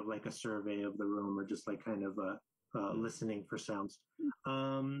just kind of like a survey of the room or just like kind of listening for sounds.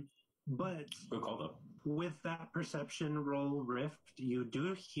 But Good call, though. with that perception roll, Rift, you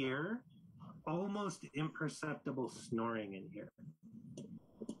do hear almost imperceptible snoring in here.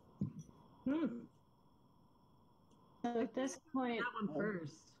 So at this point, That one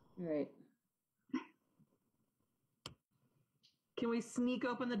first. right? Can we sneak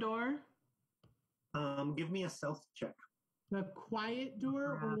open the door? Give me a stealth check. The quiet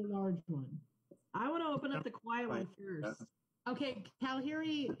door or the large one? I want to open up the quiet one first. Okay,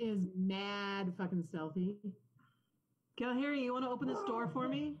 Kalhiri is mad fucking stealthy. Kalhiri, you want to open this door for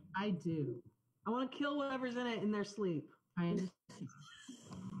me? I do. I want to kill whatever's in it in their sleep. I understand.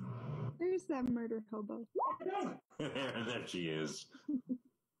 There's that murder hobo. There she is.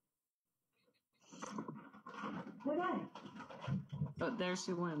 But there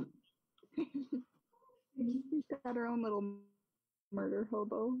she went. She's got her own little murder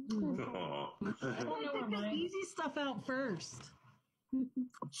hobo. Aw. I don't know where Take the mine. easy stuff out first.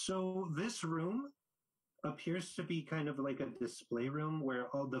 So this room appears to be kind of like a display room where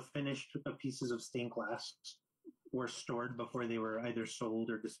all the finished pieces of stained glass were stored before they were either sold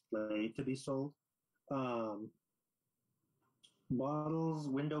or displayed to be sold. Bottles,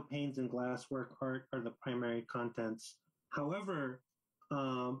 window panes, and glasswork art are the primary contents. However,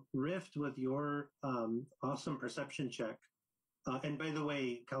 Rift, with your awesome perception check, and by the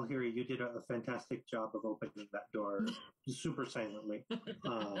way, Kalhiri, you did a fantastic job of opening that door super silently.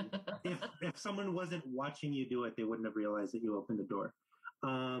 If someone wasn't watching you do it, they wouldn't have realized that you opened the door.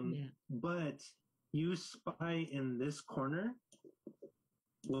 Yeah. But you spy in this corner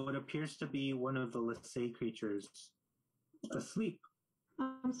what appears to be one of the Lissay creatures asleep.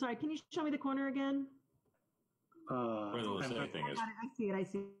 I'm sorry. Can you show me the corner again? Where the Lissay thing is. I see it. I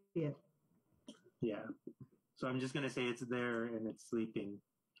see it. Yeah. So I'm just going to say it's there and it's sleeping.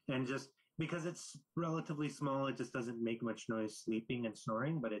 And just because it's relatively small, it just doesn't make much noise sleeping and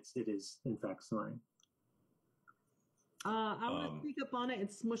snoring, but it is in fact snoring. I want to sneak up on it and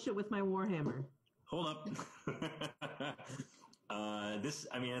smush it with my warhammer. Hold up. I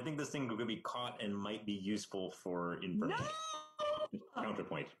think this thing could be caught and might be useful for information. No!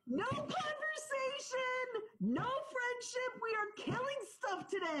 Counterpoint. No conversation! No friendship! We are killing stuff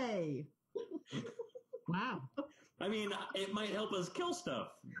today! Wow. I mean, it might help us kill stuff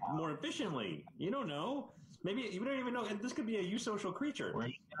more efficiently. You don't know. Maybe you don't even know. This could be a eusocial creature.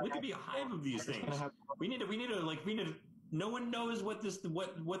 It could be a hive of these things. We need to. No one knows what this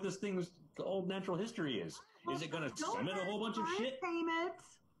thing's old natural history is. Is it going to summon a whole bunch of shit? Tame it.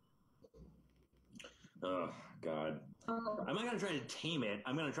 Oh God. I'm not going to try to tame it.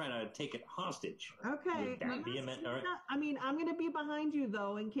 I'm going to try to take it hostage. Okay. Would that be all right? I mean, I'm going to be behind you,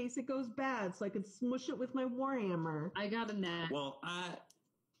 though, in case it goes bad, so I can smush it with my warhammer. I got a net. Well,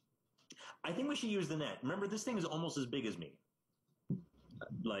 I think we should use the net. Remember, this thing is almost as big as me.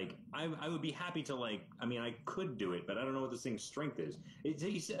 Like, I would be happy to, I could do it, but I don't know what this thing's strength is.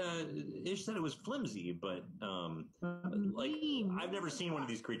 Ish said it was flimsy, but, I've never seen one of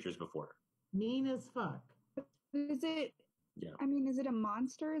these creatures before. Mean as fuck. Is it? Yeah. I mean, is it a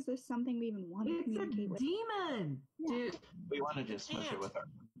monster? Is this something we even want to It's a communicate with? demon! Yeah. Dude, We want to just smush it with our.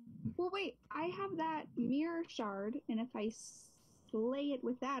 Well, wait. I have that mirror shard, and if I slay it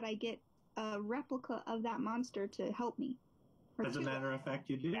with that, I get a replica of that monster to help me. Or As a two. matter of fact,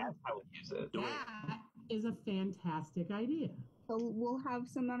 you do. That's how we use it. Do it. That is a fantastic idea. So we'll have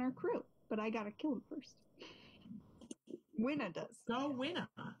some on our crew, but I gotta kill him first. Winna does. Go winner.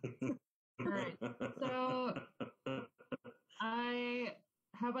 all right. So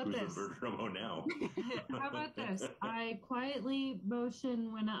how about Who's this? the Bergamo now? How about this? I quietly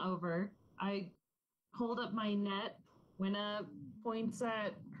motion Winna over. I hold up my net. Winna points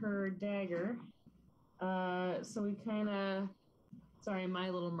at her dagger. So we kind of, sorry, my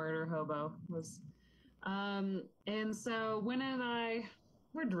little murder hobo was, and so Winna and I,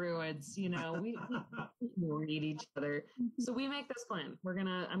 we're druids, we read each other. So we make this plan.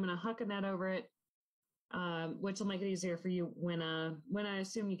 I'm gonna huck a net over it, which will make it easier for you when I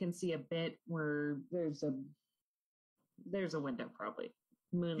assume you can see a bit where there's a window probably.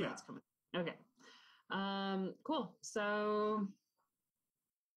 Moonlight's coming. Okay. Cool. So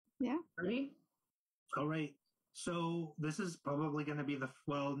Yeah. ready? All right. So this is probably going to be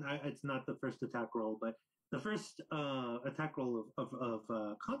it's not the first attack roll, but the first attack roll of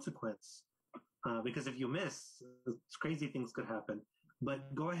consequence. Because if you miss, crazy things could happen.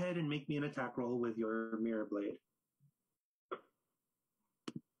 But go ahead and make me an attack roll with your mirror blade.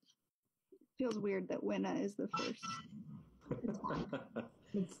 Feels weird that Winna is the first.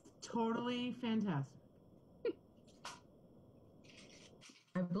 It's totally fantastic.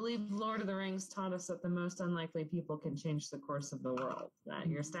 I believe Lord of the Rings taught us that the most unlikely people can change the course of the world. That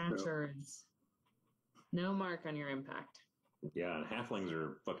your stature is no mark on your impact. Yeah, and halflings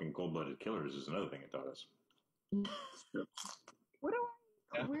are fucking cold-blooded killers is another thing it taught us. What do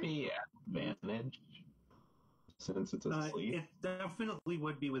I? That'd be advantage since it's asleep. It definitely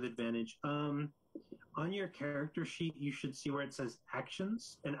would be with advantage. On your character sheet, you should see where it says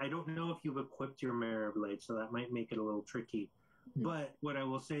actions, and I don't know if you've equipped your mirror blade, so that might make it a little tricky. But what I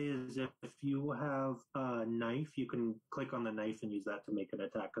will say is if you have a knife, you can click on the knife and use that to make an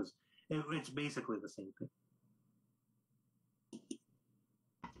attack, because it's basically the same thing.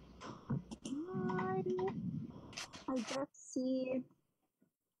 I just see.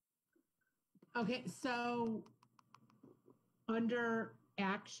 Okay, so under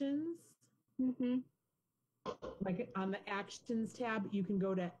actions, Mm-hmm. like on the actions tab, you can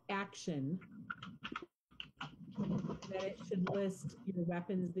go to action. Then it should list your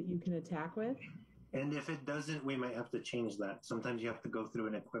weapons that you can attack with. And if it doesn't, we might have to change that. Sometimes you have to go through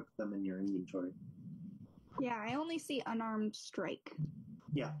and equip them in your inventory. Yeah, I only see unarmed strike.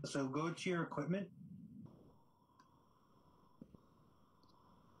 Yeah, so go to your equipment.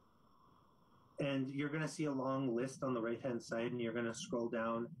 And you're going to see a long list on the right-hand side, and you're going to scroll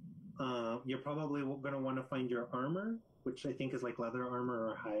down. You're probably going to want to find your armor, which I think is like leather armor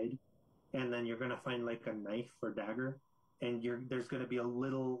or hide. And then you're going to find like a knife or dagger. And there's going to be a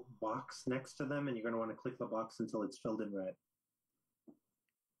little box next to them, and you're going to want to click the box until it's filled in red.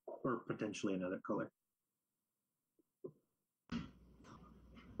 Or potentially another color.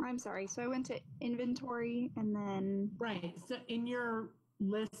 I'm sorry. So I went to inventory and then. Right. So in your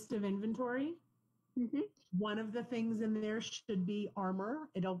list of inventory. Mm-hmm. One of the things in there should be armor.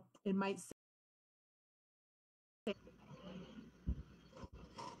 It might say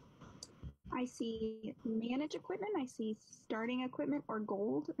I see manage equipment, I see starting equipment or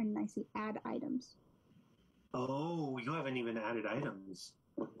gold, and I see add items. Oh, you haven't even added items.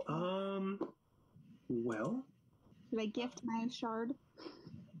 Well, Did I gift my shard?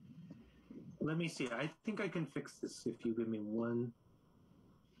 let me see. I think I can fix this if you give me one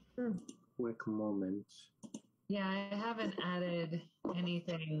quick moment. Yeah, I haven't added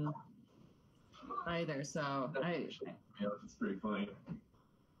anything either, so Yeah, that's pretty funny.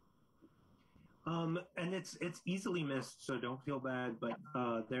 And it's easily missed, so don't feel bad. But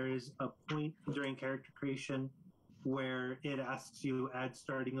there is a point during character creation where it asks you add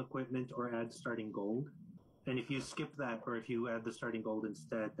starting equipment or add starting gold, and if you skip that or if you add the starting gold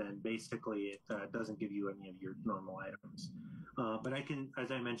instead, then basically it doesn't give you any of your normal items. But I can,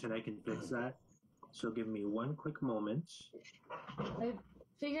 as I mentioned, I can fix that. So give me one quick moment. I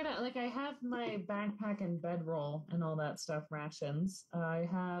figured out, like, I have my backpack and bedroll and all that stuff rations. I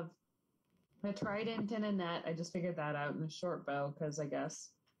have a trident and a net. I just figured that out, in a short bow, because I guess.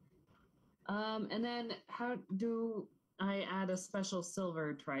 And then how do I add a special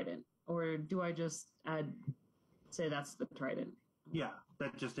silver trident? Or do I just say that's the trident? Yeah,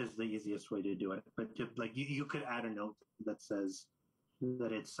 that just is the easiest way to do it. But like you could add a note that says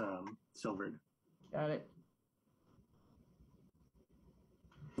that it's silvered. Got it.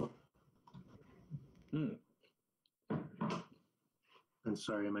 I'm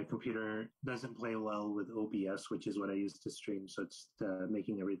sorry, my computer doesn't play well with OBS, which is what I use to stream, so it's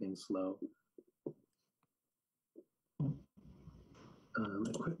making everything slow.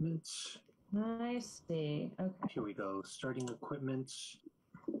 Equipment. I see. Okay. Here we go. Starting equipment.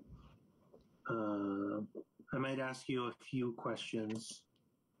 I might ask you a few questions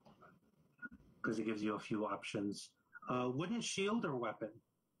because it gives you a few options. Wooden shield or weapon?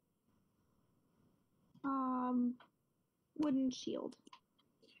 Wooden shield.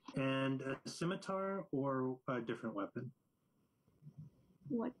 And a scimitar or a different weapon?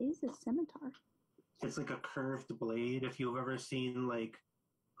 What is a scimitar? It's like a curved blade. If you've ever seen like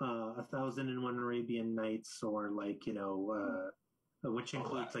 1001 Arabian Nights or like, which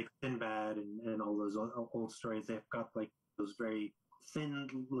includes like Sinbad and all those old stories, they've got like those very thin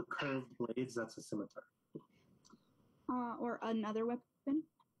curved blades. That's a scimitar. Or another weapon?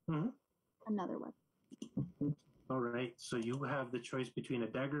 Mm-hmm. Another weapon. All right, so you have the choice between a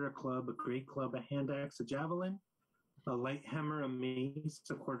dagger, a club, a great club, a hand axe, a javelin, a light hammer, a mace,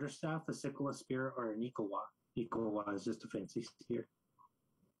 a quarterstaff, a sickle, a spear, or an ikawa. Ikawa is just a fancy spear.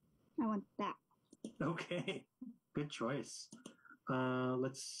 I want that. Okay, good choice.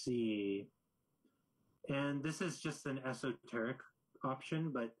 Let's see. And this is just an esoteric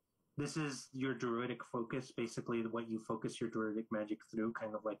option, but this is your druidic focus, basically what you focus your druidic magic through,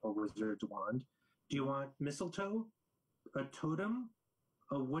 kind of like a wizard's wand. Do you want mistletoe, a totem,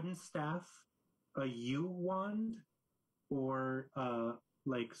 a wooden staff, a yew wand, or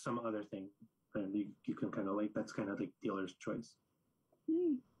like some other thing? And you can kind of like, that's kind of like dealer's choice.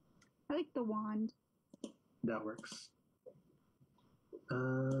 I like the wand. That works.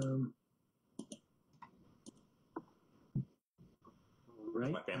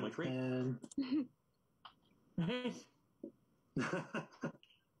 Right. My family tree. And...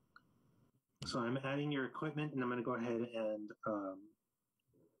 So I'm adding your equipment, and I'm going to go ahead and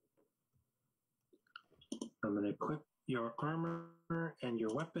I'm going to equip your armor and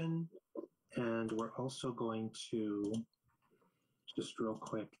your weapon, and we're also going to just real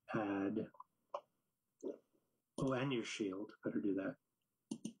quick add, oh, and your shield. Better do that.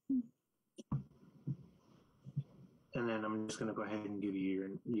 And then I'm just going to go ahead and give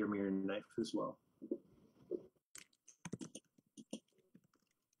you your mirror knife as well.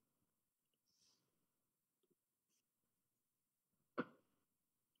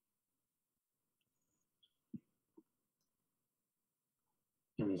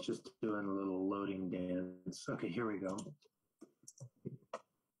 And it's just doing a little loading dance. Okay, here we go.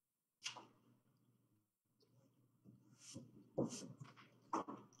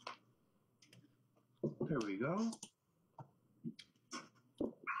 There we go.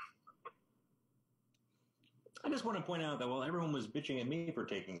 I just want to point out that while everyone was bitching at me for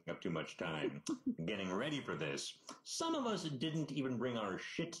taking up too much time getting ready for this, some of us didn't even bring our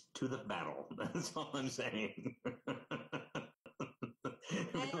shit to the battle. That's all I'm saying.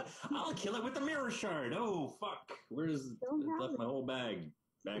 I'll kill it with the mirror shard. Oh, fuck. Where's left my whole bag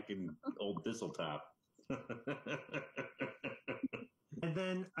back in old Thistletop? And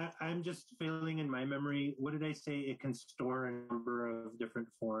then I'm just failing in my memory. What did I say? It can store a number of different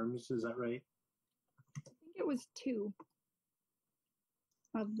forms. Is that right? I think it was 2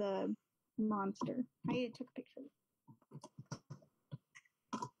 of the monster. I took a picture.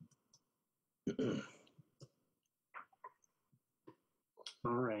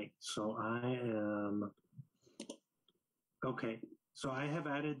 All right. So I am. Okay. So I have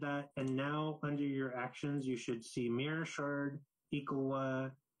added that. And now under your actions, you should see Mirror Shard,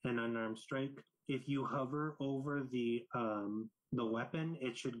 Ikawa, and Unarmed Strike. If you hover over the weapon,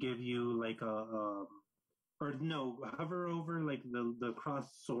 it should give you like or no, hover over like the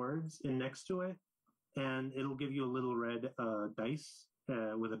crossed swords and next to it, and it'll give you a little red dice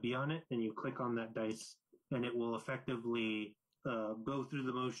with a B on it, and you click on that dice, and it will effectively go through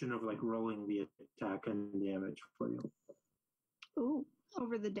the motion of like rolling the attack and damage for you. Ooh,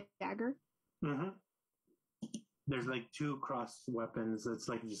 over the dagger. Mm-hmm. There's like 2 cross weapons. It's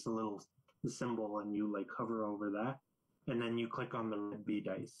like just a little symbol, and you like hover over that, and then you click on the red B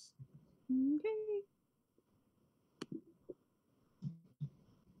dice. Okay.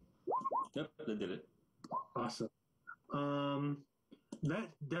 Yep, that did it. Awesome. That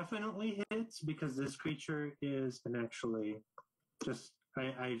definitely hits because this creature is, and actually, just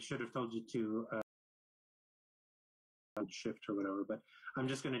I should have told you to shift or whatever, but I'm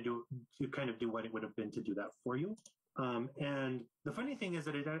just going to kind of do what it would have been to do that for you. And the funny thing is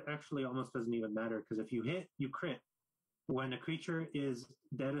that it actually almost doesn't even matter because if you hit, you crit. When a creature is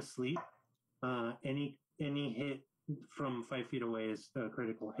dead asleep, any hit from 5 feet away is a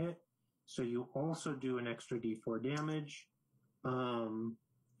critical hit. So you also do an extra D4 damage. And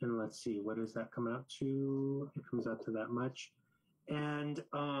let's see, what does that come out to? It comes out to that much. And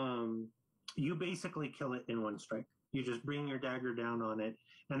you basically kill it in 1 strike. You just bring your dagger down on it,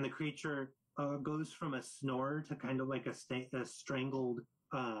 and the creature goes from a snore to kind of like a strangled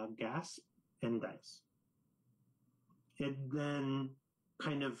gasp and dies. It then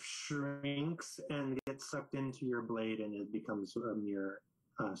kind of shrinks and gets sucked into your blade, and it becomes a mere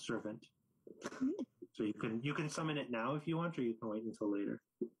servant. So you can summon it now if you want, or you can wait until later.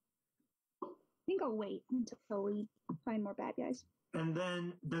 I think I'll wait until we find more bad guys. And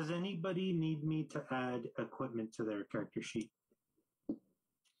then, does anybody need me to add equipment to their character sheet?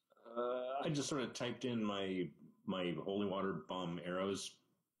 I just sort of typed in my holy water bomb arrows.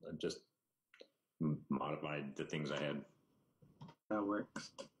 I just modified the things I had. That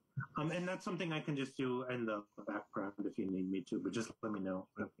works. And that's something I can just do in the background if you need me to, but just let me know.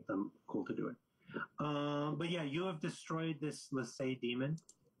 I'm cool to do it. But yeah, you have destroyed this Lasay demon.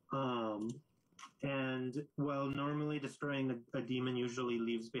 And well, normally destroying a demon usually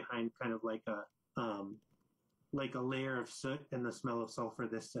leaves behind kind of like a layer of soot and the smell of sulfur.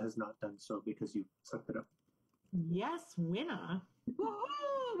 This has not done so because you sucked it up. Yes, winner.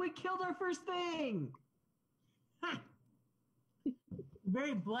 Woohoo! We killed our first thing. Ha!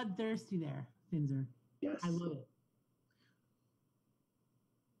 Very bloodthirsty there, Finzer. Yes. I love it.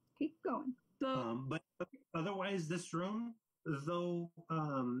 Keep going. But otherwise, this room, though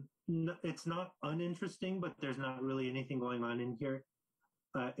it's not uninteresting, but there's not really anything going on in here.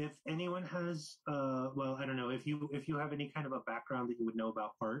 If anyone has, well, I don't know, if you have any kind of a background that you would know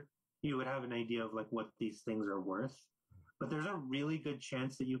about art, you would have an idea of like what these things are worth. But there's a really good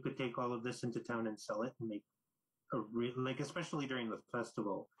chance that you could take all of this into town and sell it and make especially during the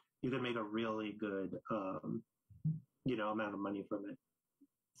festival, you could make a really good, amount of money from it.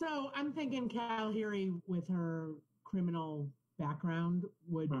 So I'm thinking Kalhiri, with her criminal background,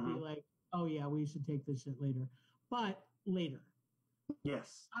 would be like, oh yeah, we should take this shit later. But later.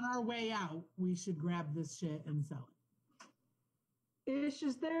 Yes. On our way out, we should grab this shit and sell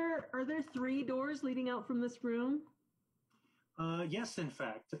it. Are there 3 doors leading out from this room? Yes, in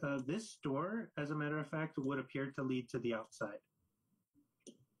fact. This door, as a matter of fact, would appear to lead to the outside.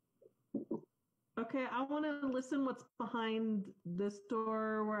 Okay, I want to listen what's behind this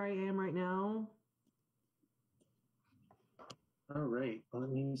door where I am right now. All right, let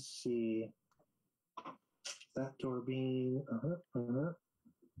me see. That door being...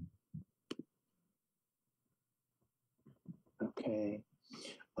 Okay.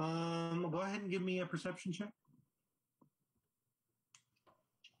 Go ahead and give me a perception check.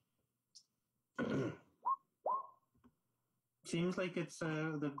 Seems like it's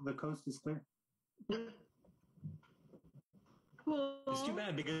the coast is clear. Cool. It's too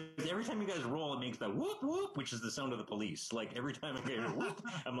bad because every time you guys roll, it makes that whoop whoop, which is the sound of the police. Like every time I hear whoop,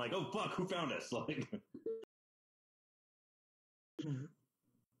 I'm like, oh fuck, who found us? Like.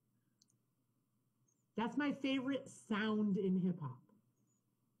 That's my favorite sound in hip hop.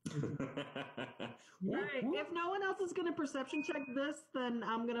 All right. If no one else is going to perception check this, then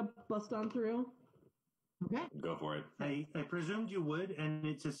I'm going to bust on through. Okay. Go for it. I presumed you would, and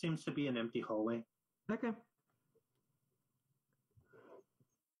it just seems to be an empty hallway. Okay.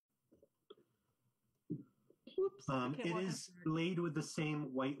 Whoops. It is laid with the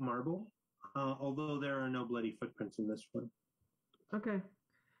same white marble, although there are no bloody footprints in this one. Okay.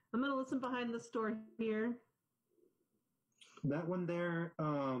 I'm going to listen behind this door here. That one there,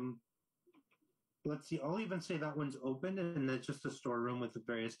 let's see, I'll even say that one's open, and it's just a storeroom with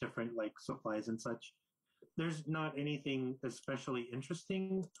various different like supplies and such. There's not anything especially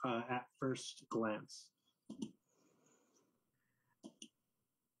interesting at first glance.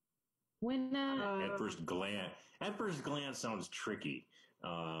 When At first glance sounds tricky.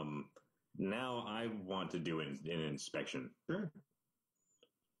 Now I want to do an inspection. Sure.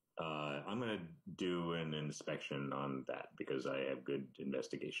 I'm going to do an inspection on that because I have good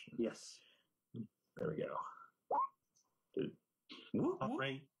investigation. Yes. There we go. All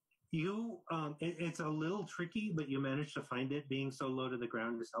right. You, it's a little tricky, but you managed to find it. Being so low to the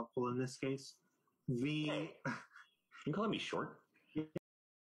ground is helpful in this case. Hey, you calling me short?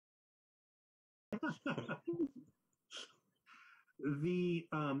 The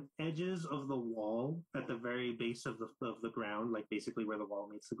edges of the wall at the very base of the ground, like basically where the wall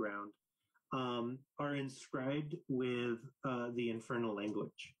meets the ground, are inscribed with the infernal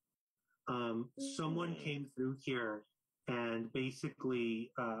language. Someone came through here and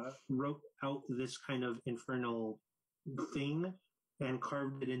basically wrote out this kind of infernal thing and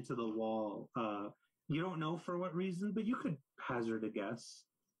carved it into the wall. You don't know for what reason, but you could hazard a guess.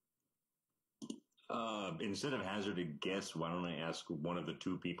 Instead of hazard a guess, why don't I ask one of the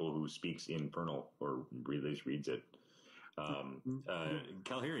two people who speaks infernal or at least reads it?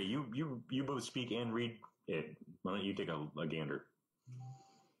 Kalhiri, you both speak and read it. Why don't you take a gander?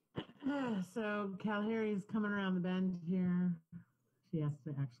 So Kalhiri's coming around the bend here. She has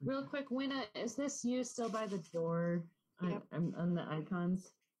to actually. real quick, Winna, is this you still by the door? Yep. I'm on the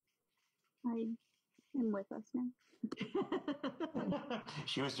icons. I am with us now.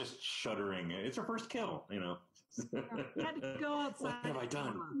 She was just shuddering. It's her first kill, you know. You had to go outside. What have I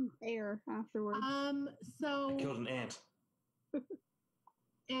done? Air afterwards. So I killed an ant.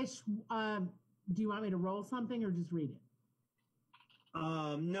 Ish, do you want me to roll something or just read it?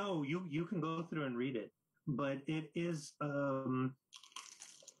 No, you can go through and read it, but it is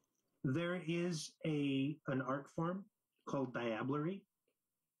there is an art form called diablerie,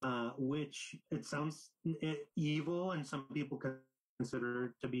 which it sounds evil, and some people consider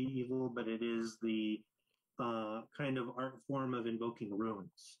it to be evil, but it is the kind of art form of invoking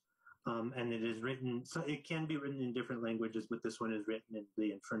runes. And it is written, so it can be written in different languages, but this one is written in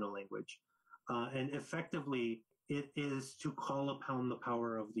the infernal language. And effectively, it is to call upon the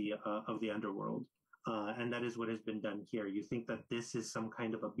power of the underworld. And that is what has been done here. You think that this is some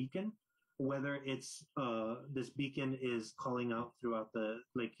kind of a beacon, whether it's this beacon is calling out throughout the,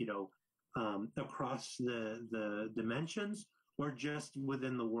 like, across the dimensions, or just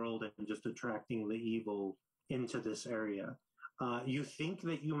within the world and just attracting the evil into this area. You think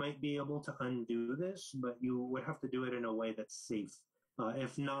that you might be able to undo this, but you would have to do it in a way that's safe.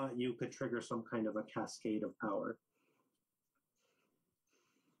 If not, you could trigger some kind of a cascade of power.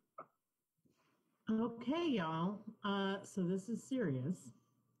 Okay, y'all. So this is serious.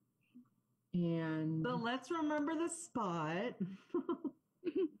 And So let's remember the spot.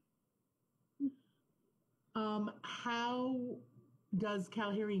 how does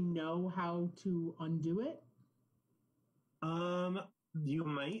Kalhiri know how to undo it? You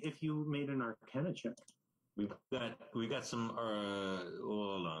might if you made an Arcana check. We got some.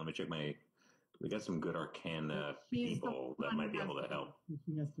 Hold on, let me check my. We got some good Arcana She's the people that one might who be has able to help.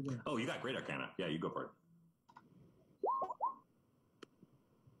 She has to do it. Oh, you got great Arcana. Yeah, you go for it.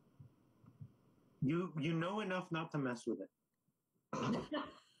 You know enough not to mess with it.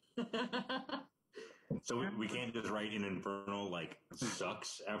 So we can't just write an infernal like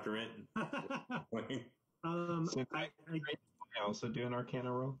sucks after it. Since I also do an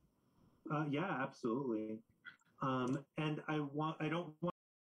Arcana roll. Yeah, absolutely. And I don't want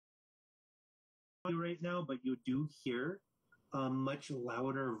you right now, but you do hear a much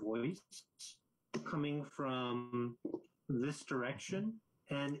louder voice coming from this direction,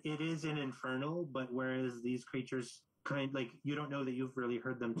 and it is an infernal. But whereas these creatures you don't know that you've really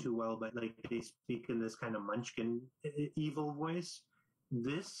heard them too well, but like they speak in this kind of munchkin evil voice.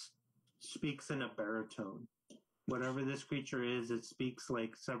 This speaks in a baritone. Whatever this creature is, it speaks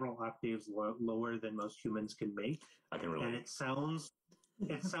like several octaves lower than most humans can make. I can relate. And it sounds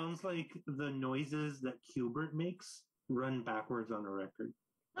like the noises that Qbert makes run backwards on a record.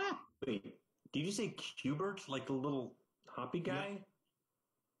 Wait, Did you say Cubert, like the little hoppy guy? Yeah.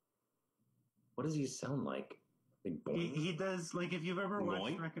 What does he sound like? Like He does, like, if you've ever watched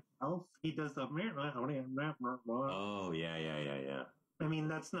Boing? Wreck-It Ralph, he does the... Oh, yeah. I mean,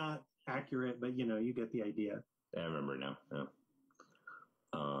 that's not accurate, but, you get the idea. I remember now. Yeah.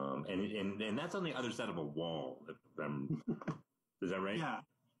 And that's on the other side of a wall. Is that right? Yeah.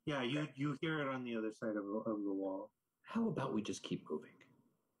 Yeah, you hear it on the other side of the wall. How about we just keep moving?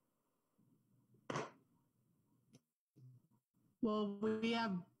 Well, we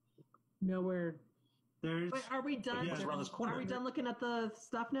have nowhere. There's... Wait, are we done? Just around this corner. Are we done looking at the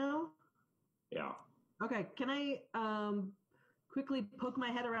stuff now? Yeah. Okay, can I quickly poke my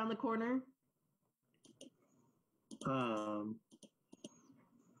head around the corner?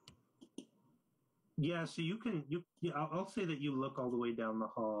 Yeah, so you can... I'll say that you look all the way down the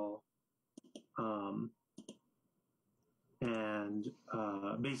hall and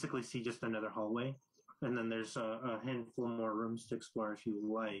basically see just another hallway. And then there's a handful more rooms to explore if you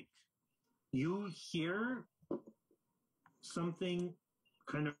like. You hear something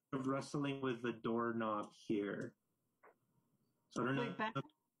kind of wrestling with the doorknob here. So I don't know. Wait, back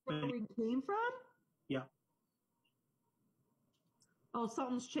where we came from? Yeah. Oh,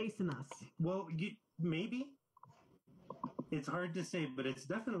 something's chasing us. Well, maybe. It's hard to say, but it's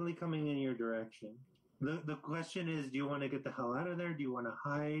definitely coming in your direction. The question is, do you want to get the hell out of there? Do you want to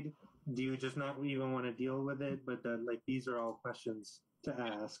hide? Do you just not even want to deal with it? But these are all questions to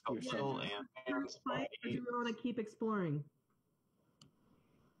ask yourself. Or do we want to keep exploring?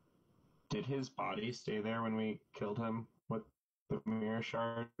 Did his body stay there when we killed him with the mirror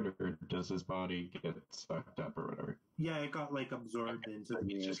shard, or does his body get sucked up or whatever? Yeah, it got absorbed into the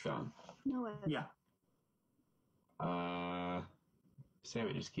He's mirror just gone. No. Yeah. Say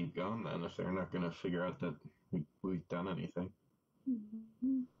we just keep going then if they're not going to figure out that we've done anything.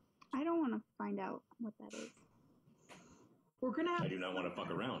 Mm-hmm. I don't want to find out what that is. We're gonna have I do not want to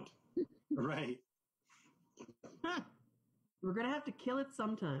fuck around. Right. We're gonna have to kill it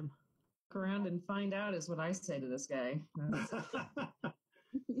sometime. Look around and find out is what I say to this guy.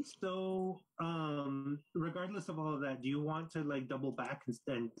 So, regardless of all of that, do you want to double back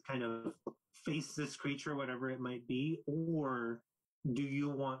and kind of face this creature, whatever it might be, or do you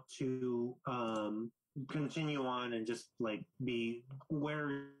want to continue on and just be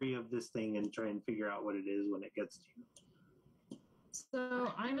wary of this thing and try and figure out what it is when it gets to you?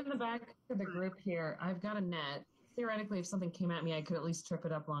 So I'm in the back of the group here. I've got a net. Theoretically, if something came at me, I could at least trip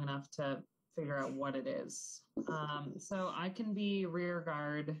it up long enough to figure out what it is. So I can be rear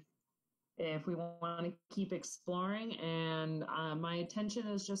guard if we want to keep exploring, and my attention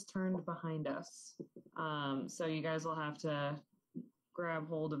is just turned behind us. So you guys will have to grab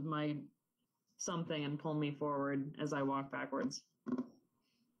hold of my something and pull me forward as I walk backwards.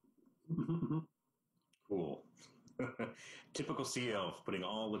 Cool. Typical sea elf, putting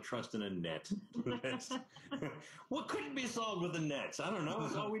all the trust in a net. What couldn't be solved with a net? I don't know.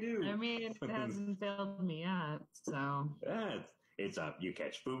 That's all we do. I mean, it hasn't failed me yet, so. Yeah, it's up. You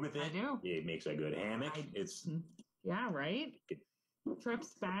catch food with it. I do. It makes a good hammock. Yeah, right?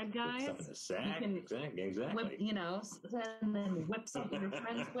 Trips bad guys. Stuff in the sack. Exactly. Whip, and then whip some of your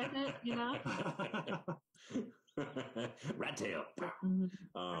friends with it, Rat tail.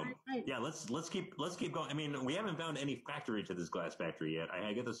 Yeah, let's keep going. I mean, we haven't found any factory to this glass factory yet.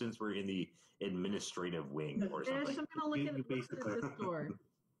 I get the sense we're in the administrative wing or something. I'm gonna look at this door.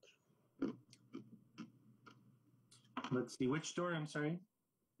 Let's see, which door? I'm sorry.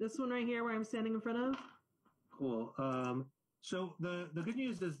 This one right here, where I'm standing in front of. Cool. So the good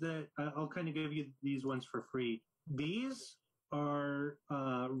news is that I'll kind of give you these ones for free. These are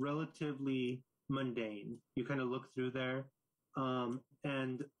relatively mundane. You kind of look through there,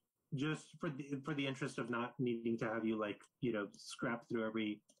 and just for the interest of not needing to have you scrap through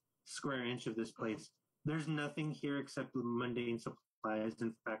every square inch of this place, there's nothing here except mundane supplies.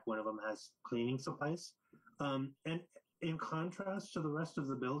 In fact, one of them has cleaning supplies. And in contrast to the rest of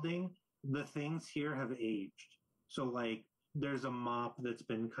the building, the things here have aged. So there's a mop that's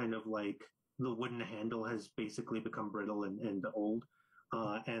been kind of the wooden handle has basically become brittle and old.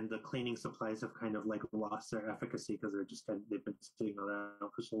 And the cleaning supplies have kind of lost their efficacy because they've been sitting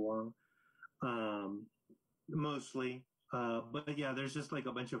around for so long. Mostly. But yeah, there's just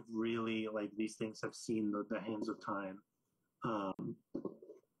a bunch of really these things have seen the hands of time.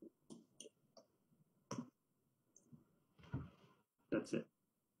 That's it.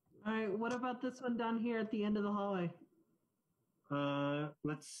 All right, what about this one down here at the end of the hallway?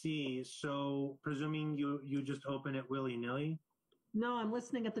 Let's see. So, presuming you just open it willy-nilly? No, I'm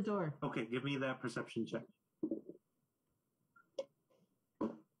listening at the door. Okay, give me that perception check.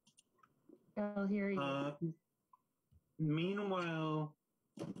 Calhiri. Meanwhile,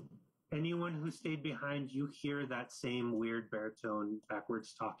 anyone who stayed behind, you hear that same weird baritone,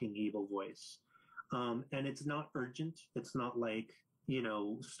 backwards talking evil voice. And it's not urgent. It's not like,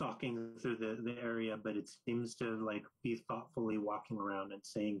 stalking through the area, but it seems to like be thoughtfully walking around and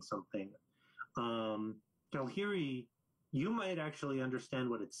saying something. Kalhiri, you might actually understand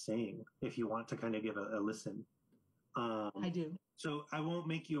what it's saying if you want to kind of give a listen. I do. So I won't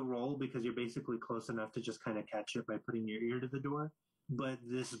make you roll because you're basically close enough to just kind of catch it by putting your ear to the door. But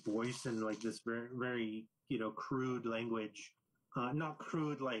this voice and like this very, very, crude language, not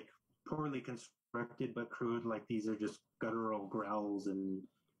crude like poorly constructed, but crude like these are just guttural growls and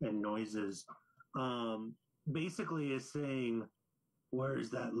noises. Basically is saying, "Where's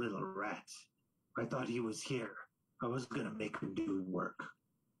that little rat? I thought he was here. I was going to make him do work."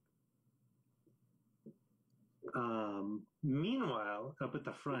 Meanwhile, up at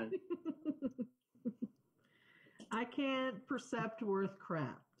the front, I can't percept worth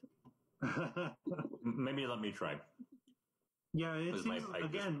crap. Maybe let me try. Yeah, it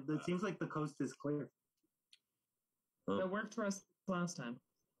seems like the coast is clear. That worked for us last time.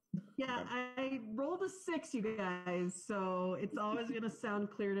 Yeah, I rolled a 6, you guys, so it's always going to sound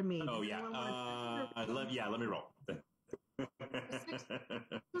clear to me. Oh, yeah. Let me roll.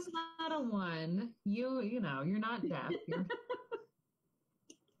 It's not a 1. You're not deaf.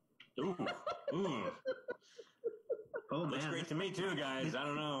 Ooh. Oh, looks man. great to me too, guys. I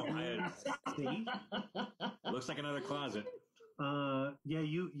don't know. See? Looks like another closet. Yeah,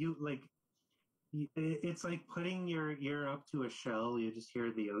 you like. It's like putting your ear up to a shell. You just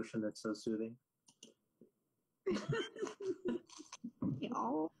hear the ocean. That's so soothing.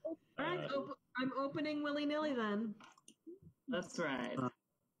 All right, I'm opening willy-nilly then. That's right.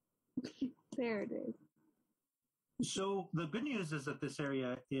 There it is. So the good news is that this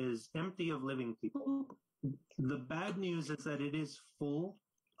area is empty of living people. The bad news is that it is full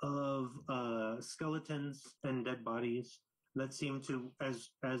of skeletons and dead bodies that seem to, as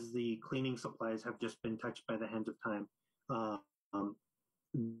the cleaning supplies have just been touched by the hands of time.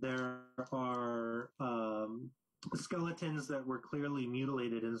 There are skeletons that were clearly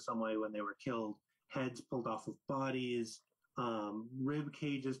mutilated in some way when they were killed, heads pulled off of bodies, rib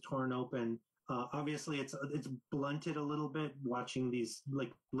cages torn open. Obviously, it's blunted a little bit watching these,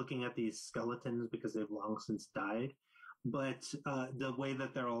 like looking at these skeletons because they've long since died. But the way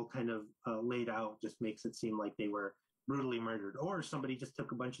that they're all kind of laid out just makes it seem like they were brutally murdered, or somebody just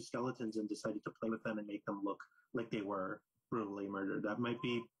took a bunch of skeletons and decided to play with them and make them look like they were brutally murdered. That might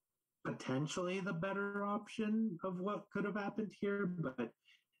be potentially the better option of what could have happened here, but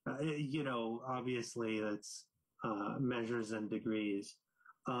obviously it's measures and degrees.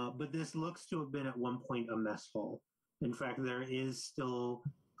 But this looks to have been at one point a mess hall. In fact, there is still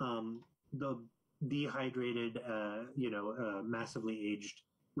the dehydrated, massively aged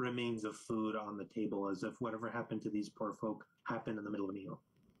remains of food on the table, as if whatever happened to these poor folk happened in the middle of a meal.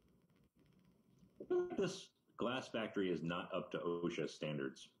 This glass factory is not up to OSHA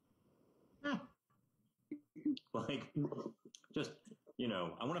standards. Like, just,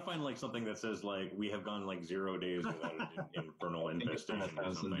 I want to find like something that says like we have gone like 0 days without an infernal infestation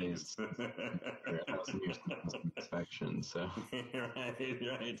or something. Days. 1,000 years inspection. So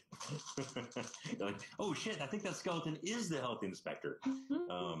right. Like, oh shit! I think that skeleton is the health inspector.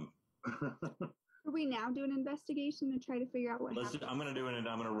 Are we now do an investigation to try to figure out what happened? I'm going to do it, and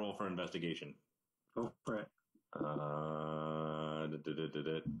I'm going to roll for investigation. Go for it.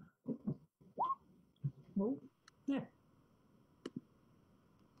 Oh, yeah.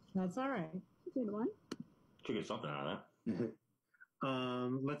 That's all right. Good one. Should get something out of that.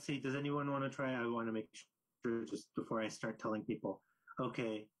 Let's see. Does anyone want to try? I want to make sure just before I start telling people.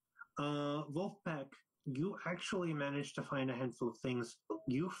 Okay. Wolfpack, you actually managed to find a handful of things.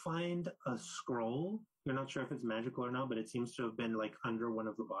 You find a scroll. You're not sure if it's magical or not, but it seems to have been like under one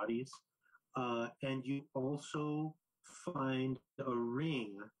of the bodies. And you also find a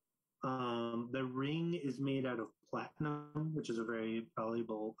ring. The ring is made out of platinum, which is a very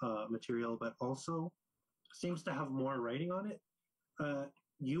valuable material, but also seems to have more writing on it.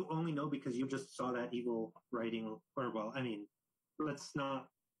 You only know because you just saw that evil writing, let's not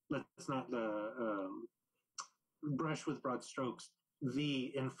brush with broad strokes.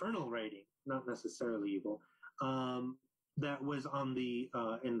 The infernal writing, not necessarily evil, that was on the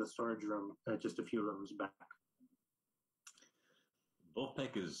in the storage room just a few rooms back.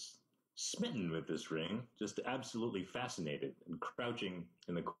 Wolfpack is smitten with this ring, just absolutely fascinated, and crouching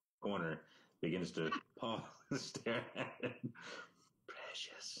in the corner, begins to stare at it.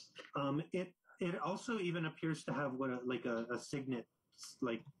 Precious. It also even appears to have what a signet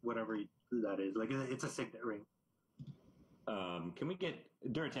like whatever that is. Like it's a signet ring. Can we get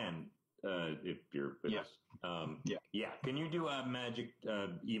Duratan, if you're with us? Yeah. Can you do a magic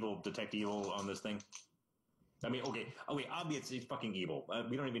detect evil on this thing? I mean, okay, obviously it's fucking evil.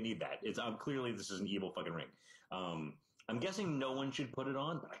 We don't even need that. It's clearly this is an evil fucking ring. I'm guessing no one should put it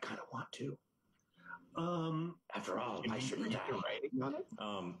on, but I kind of want to. After all, I shouldn't die.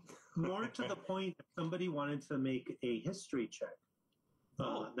 More to the point, if somebody wanted to make a history check,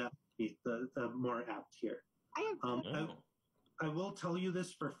 that would be the more apt here. I will tell you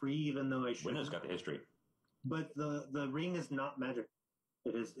this for free, even though I should. Window's got the history. But the ring is not magic.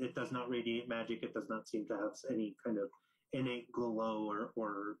 It does not radiate magic. It does not seem to have any kind of innate glow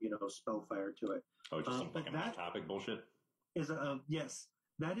or spellfire to it. Oh, just some fucking hot topic bullshit. Yes,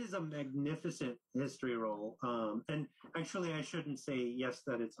 that is a magnificent history roll. And actually, I shouldn't say yes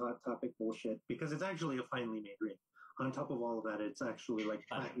that it's hot topic bullshit because it's actually a finely made ring. On top of all of that, it's actually like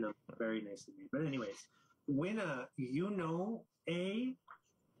platinum, very nicely made. But anyways, Winna,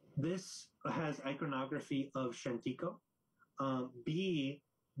 this has iconography of Shantiko. B,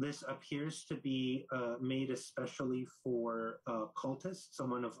 this appears to be made especially for cultists,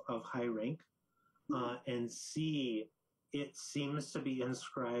 someone of high rank. And C, it seems to be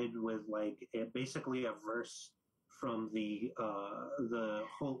inscribed with basically a verse from the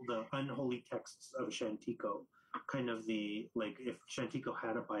unholy texts of Shantiko, kind of if Shantiko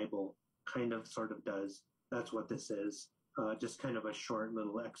had a Bible, kind of sort of does. That's what this is. Just kind of a short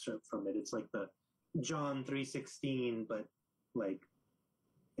little excerpt from it. It's like the John 3:16, but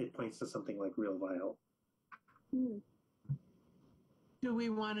it points to something like real vile. Do we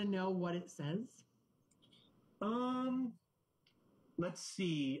want to know what it says? Let's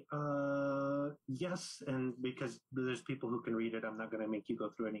see. Yes, and because there's people who can read it, I'm not going to make you go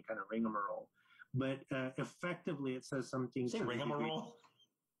through any kind of rigmarole. But effectively, it says something. Say rigmarole?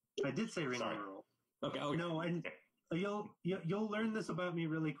 I did say rigmarole. Okay. No, and you'll learn this about me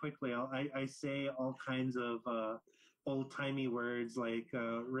really quickly. I say all kinds of old timey words like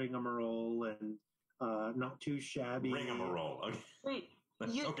rigmarole and not too shabby. Rigmarole. Okay. Wait,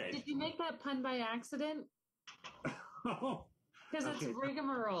 okay. Did you make that pun by accident? Because it's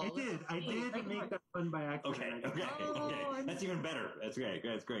rigmarole. I did make that pun by accident. Okay. That's even better. That's great.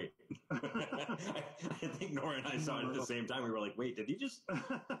 That's great. I think Nora and I saw it at the same time. We were like, wait, did he just...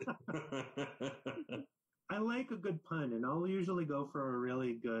 I like a good pun, and I'll usually go for a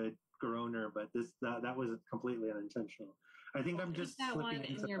really good groaner, but that was completely unintentional. I think I'm just keep that one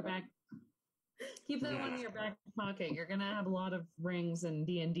in your back. Keep that one in your back pocket. You're gonna have a lot of rings and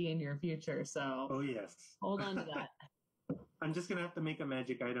D&D in your future, so oh yes, hold on to that. I'm just gonna have to make a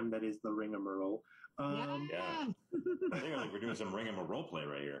magic item that is the rigmarole. Yeah, I think we're doing some rigmarole play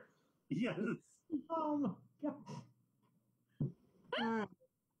right here. Yes. Oh my god! All right.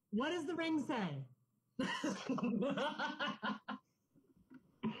 What does the ring say?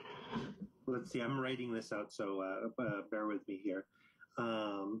 Let's see. I'm writing this out, so bear with me here.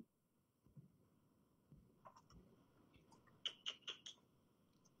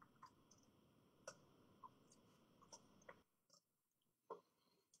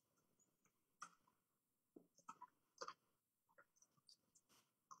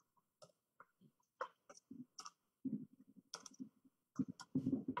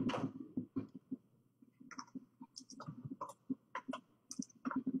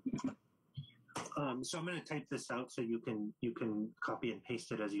 So I'm going to type this out so you can copy and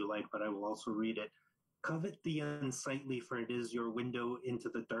paste it as you like, but I will also read it. Covet the unsightly, for it is your window into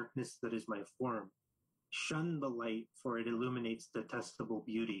the darkness that is my form. Shun the light, for it illuminates detestable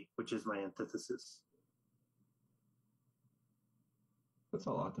beauty, which is my antithesis. That's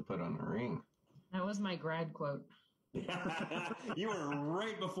a lot to put on a ring. That was my grad quote. You were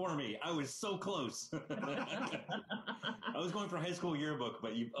right before me. I was so close. I was going for high school yearbook,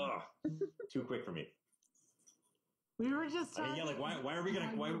 but too quick for me. We were just I mean, why are we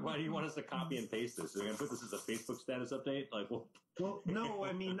gonna? Why do you want us to copy and paste this? Are we gonna put this as a Facebook status update? Well, no.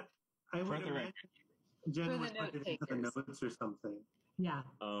 I mean, I would imagine Jen would put it into the notes or something. Yeah.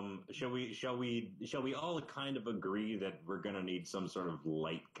 Shall we all kind of agree that we're gonna need some sort of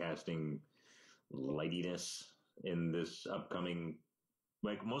light casting lightiness in this upcoming?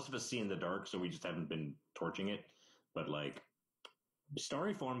 Most of us see in the dark, so we just haven't been torching it. But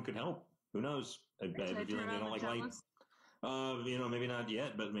starry form could help. Who knows? I have a feeling they don't like light. Maybe not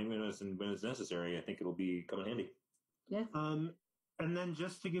yet, but maybe when it's necessary, I think it'll be come in handy. Yeah. And then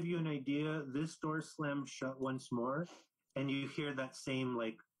just to give you an idea, this door slams shut once more, and you hear that same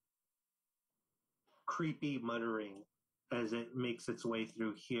creepy muttering as it makes its way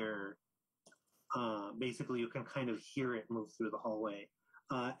through here. Basically, you can kind of hear it move through the hallway.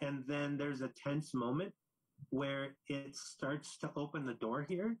 And then there's a tense moment where it starts to open the door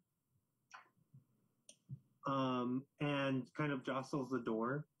here and kind of jostles the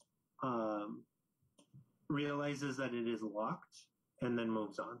door, realizes that it is locked, and then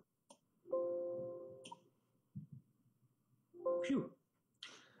moves on. Phew.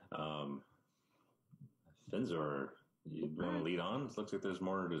 Finzor, you want to lead on? It looks like there's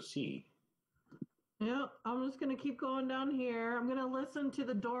more to see. Yep, I'm just going to keep going down here. I'm going to listen to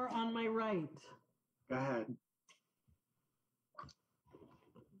the door on my right. Go ahead.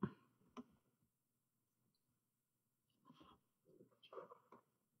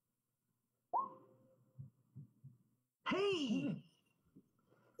 Hey!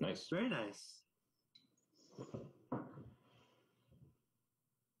 Nice. Very nice.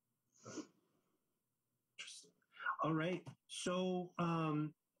 All right. So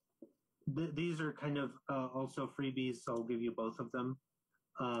these are kind of also freebies, so I'll give you both of them.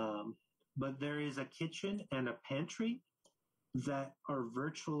 But there is a kitchen and a pantry that are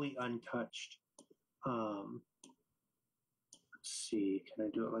virtually untouched. Let's see, can I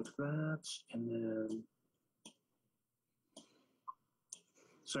do it like that? And then,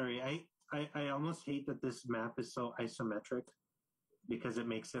 sorry, I almost hate that this map is so isometric because it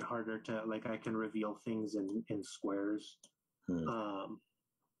makes it harder to, like, I can reveal things in squares.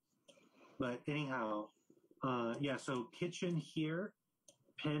 But anyhow, yeah, so kitchen here,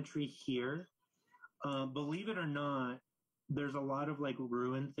 pantry here. Believe it or not, there's a lot of like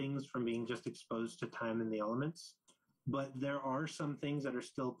ruined things from being just exposed to time and the elements. But there are some things that are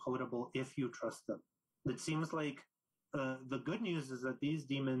still potable if you trust them. It seems like the good news is that these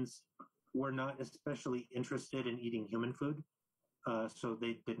demons were not especially interested in eating human food, so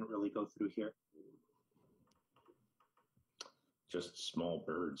they didn't really go through here. Just small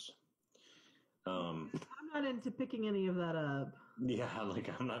birds. I'm not into picking any of that up. Yeah, like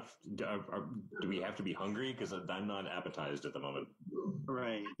I'm not. Do we have to be hungry? Because I'm not appetized at the moment.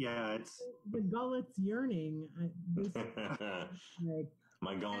 Right. Yeah. It's the gullet's yearning.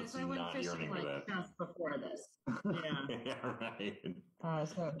 My gullet's not yearning for that. Just before this. Yeah. Yeah. Right.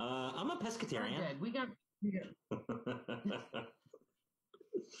 I'm a pescatarian. We got.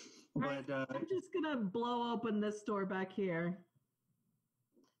 But I'm just gonna blow open this door back here.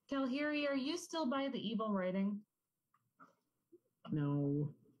 Kalhiri, are you still by the evil writing?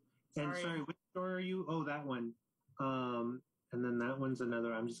 No. And sorry, which door are you? Oh, that one. And then that one's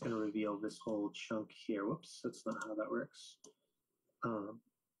another. I'm just going to reveal this whole chunk here. Whoops, that's not how that works.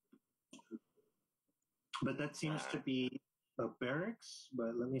 But that seems to be a barracks.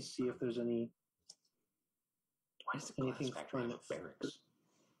 But let me see if there's any. Why is the anything kind of barracks?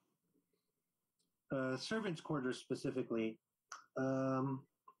 Servants' quarters specifically.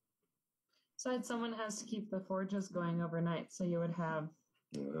 Said someone has to keep the forges going overnight, so you would have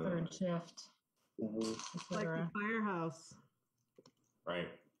third shift. Like the firehouse. Right.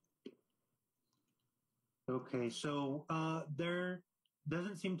 Okay, so there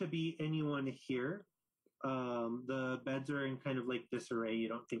doesn't seem to be anyone here. The beds are in kind of like disarray. You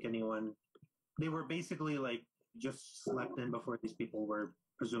don't think anyone. They were basically like just slept in before these people were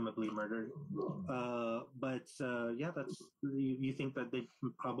presumably murdered. But yeah, that's you think that they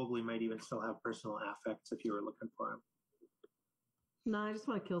probably might even still have personal affects if you were looking for them. No, I just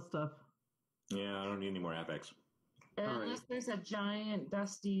want to kill stuff. Yeah, I don't need any more affects. Unless there's a giant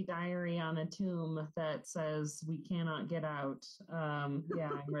dusty diary on a tomb that says we cannot get out. Yeah,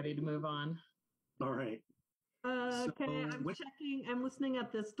 I'm ready to move on. All right. Okay, I'm checking. I'm listening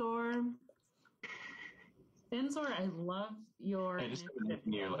at this door. Finzor, I love your. I just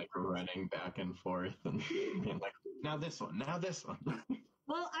imagine you like running back and forth and being like, now this one, now this one.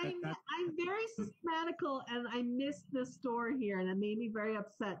 Well, I'm very systematical, and I missed this door here, and it made me very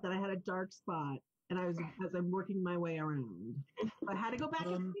upset that I had a dark spot, and as I'm working my way around. I had to go back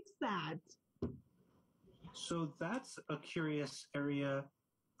and fix that. So that's a curious area.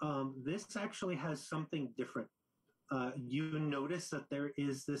 This actually has something different. You notice that there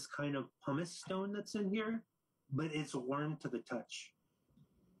is this kind of pumice stone that's in here, but it's warm to the touch.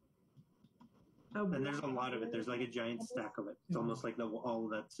 And there's a lot of it. There's like a giant stack of it. It's almost like all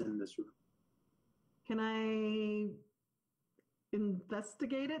that's in this room. Can I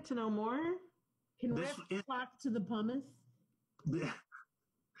investigate it to know more? Can Riff talk to the pumice?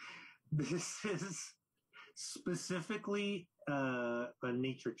 This is specifically a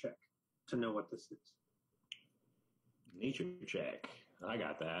nature check to know what this is. Nature check. I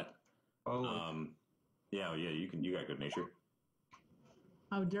got that. Oh. Yeah. You got good nature.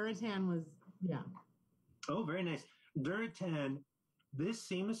 Oh, Duratan was, yeah. Oh, very nice. Duratan, this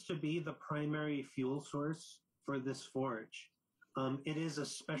seems to be the primary fuel source for this forge. It is a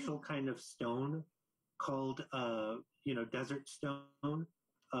special kind of stone called, desert stone.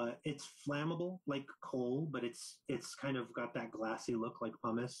 It's flammable like coal, but it's kind of got that glassy look like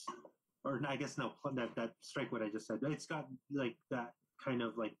pumice. Or I guess no, that strike what I just said. It's got like that kind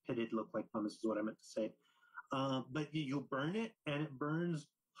of like pitted look like pumice is what I meant to say. But you burn it, and it burns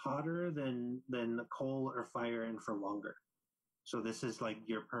hotter than coal or fire, and for longer. So this is like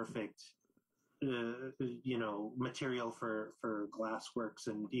your perfect, material for glassworks,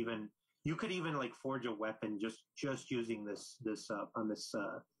 and even you could even like forge a weapon just using this pumice,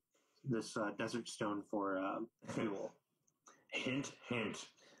 this desert stone for fuel. Hint, hint.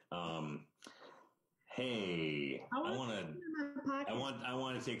 Hey, I want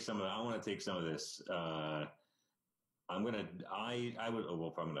to take some of this. I'm gonna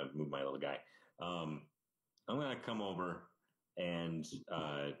move my little guy. I'm gonna come over and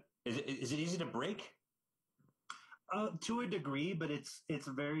is it easy to break? To a degree, but it's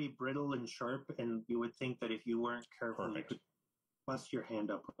very brittle and sharp, and you would think that if you weren't careful, Perfect. you could bust your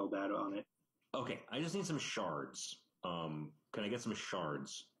hand up real bad on it. Okay, I just need some shards. Can I get some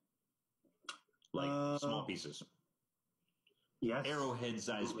shards? Like small pieces. Yes.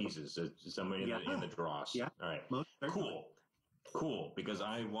 Arrowhead-sized pieces. Somewhere in the dross. Yeah. All right. Cool. Because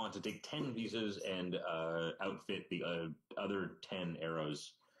I want to take 10 pieces and outfit the other 10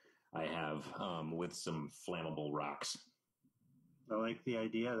 arrows I have with some flammable rocks. I like the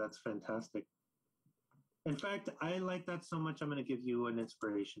idea. That's fantastic. In fact, I like that so much, I'm going to give you an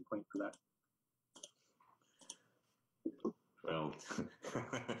inspiration point for that. Well,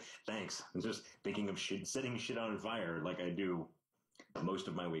 thanks. I'm just thinking of setting shit on fire like I do most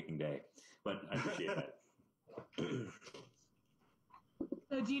of my waking day. But I appreciate that.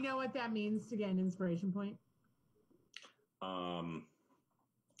 So do you know what that means to get an inspiration point?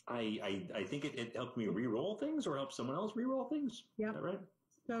 I think it helped me re-roll things or help someone else re-roll things. Yep. Is that right?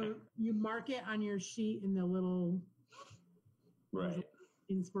 So you mark it on your sheet in the little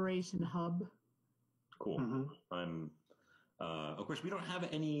inspiration hub. Cool. Mm-hmm. Of course, we don't have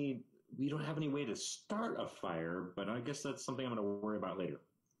any way to start a fire, but I guess that's something I'm going to worry about later.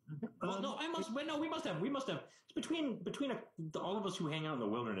 Okay. Well, we must have. It's between all of us who hang out in the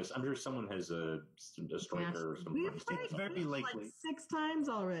wilderness. I'm sure someone has a striker or something. We've tried It's very likely. like 6 times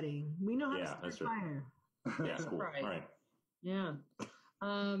already. We know how to start that's right. fire. Yeah, cool. Right. All right. Yeah.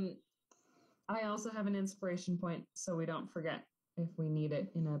 I also have an inspiration point, so we don't forget if we need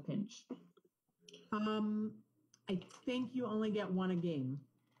it in a pinch. I think you only get one a game.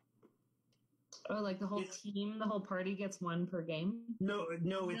 Oh, like the whole team, the whole party gets one per game? No, it's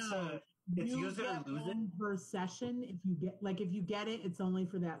You use it or get lose it. one per session. If you get it, it's only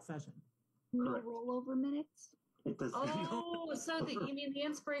for that session. No Correct. rollover minutes. It does. Oh, so you mean the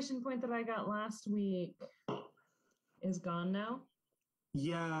inspiration point that I got last week is gone now?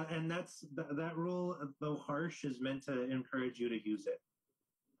 Yeah, and that's that rule, though harsh, is meant to encourage you to use it.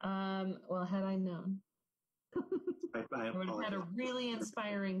 Well, had I known, I I would have had a apologize. really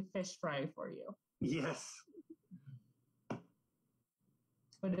inspiring fish fry for you. Yes.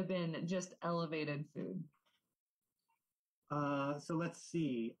 Would have been just elevated food. So let's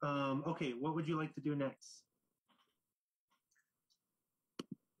see. Okay, what would you like to do next?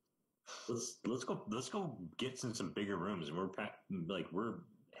 Let's go get in some bigger rooms. And we're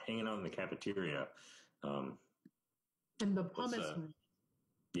hanging out in the cafeteria. And the pumice room.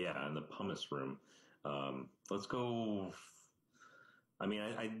 Yeah, in the pumice room. Let's go. I mean,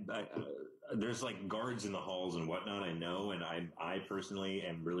 I there's like guards in the halls and whatnot. I know, and I personally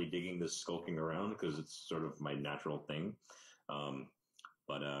am really digging this skulking around because it's sort of my natural thing.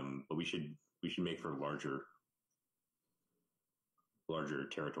 But we should make for larger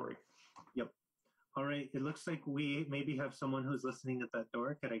territory. Yep. All right. It looks like we maybe have someone who's listening at that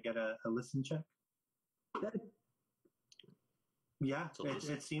door. Could I get a listen check? Yeah,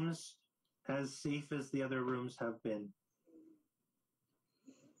 it seems as safe as the other rooms have been.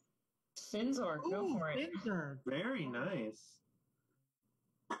 Finzor, go for it. Finzor. Very nice.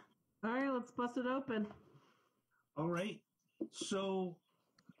 All right, let's bust it open. All right. So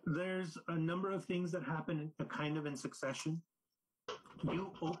there's a number of things that happen kind of in succession.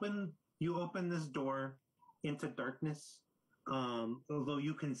 You open this door into darkness, although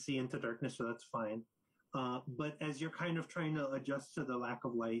you can see into darkness, so that's fine. But as you're kind of trying to adjust to the lack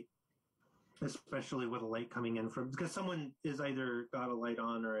of light, especially with a light coming in from, because someone is either got a light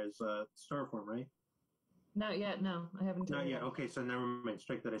on or is a star form, right? Not yet. No, I haven't. Not yet. Okay, so never mind.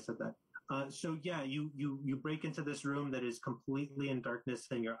 Strike that I said that. So yeah, you break into this room that is completely in darkness,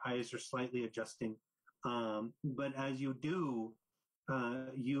 and your eyes are slightly adjusting. But as you do,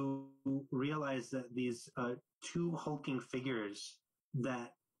 you realize that these two hulking figures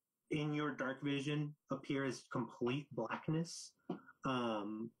that in your dark vision appear as complete blackness,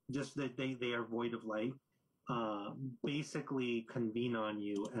 just that they are void of light, basically convene on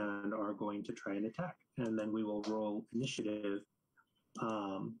you and are going to try and attack. And then we will roll initiative,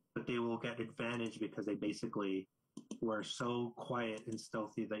 but they will get advantage because they basically were so quiet and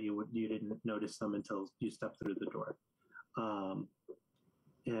stealthy that you didn't notice them until you stepped through the door.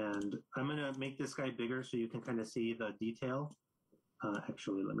 And I'm gonna make this guy bigger so you can kind of see the detail.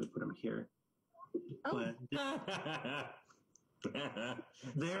 Actually, let me put him here. Oh. But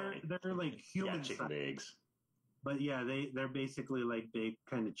they're like human chicken size. eggs. But yeah, they're basically like big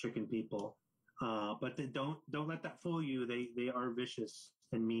kind of chicken people. But they don't let that fool you. They are vicious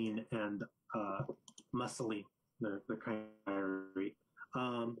and mean and muscly. They're kind of fiery.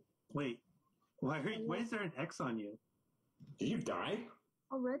 Wait, why is there an X on you? Did you die?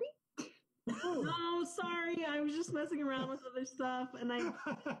 Already? Oh, sorry. I was just messing around with other stuff, and I can't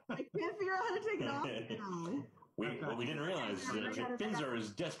figure out how to take it off now. What we didn't realize is that Finzor is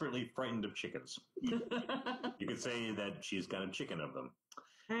desperately frightened of chickens. You could say that she's got a chicken of them.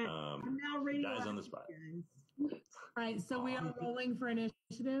 I'm now ready. Dies on the spot. All right, so we are rolling for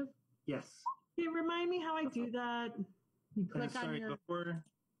initiative. Yes. Can you remind me how I do that? You click on your. Before.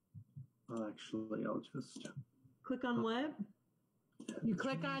 Well, actually, I'll just click on what? You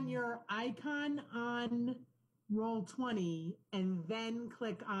click on your icon on Roll20, and then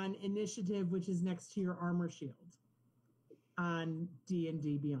click on Initiative, which is next to your armor shield on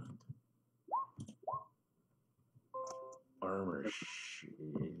D&D Beyond. Armor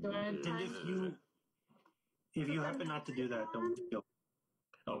shield. And if you happen not to do that, don't feel.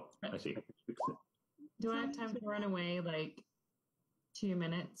 Oh, I see. Do I have time to run away like 2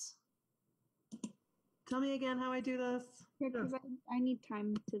 minutes? Tell me again how I do this. Yeah, because I need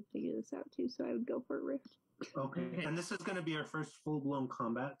time to figure this out too, so I would go for a rift. Okay, and this is going to be our first full-blown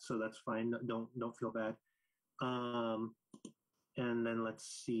combat, so that's fine. Don't feel bad. And then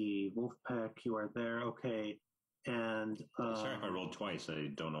let's see, Wolfpack, you are there. Okay, and sorry if I rolled twice. I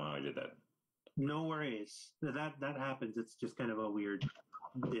don't know how I did that. No worries. That happens. It's just kind of a weird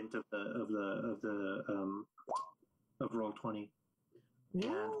dint of Roll20.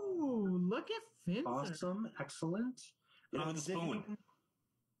 Ooh, look at Finzer. Awesome, excellent. Hit him with a spoon.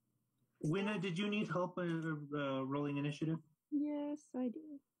 Winna, did you need help rolling initiative? Yes, I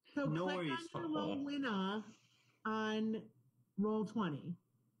do. So no click worries. on your little Winna on Roll20.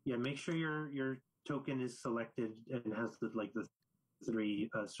 Yeah, make sure your token is selected and has the three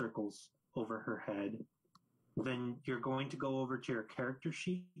circles over her head. Then you're going to go over to your character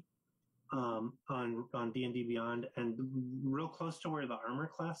sheet on D&D Beyond, and real close to where the armor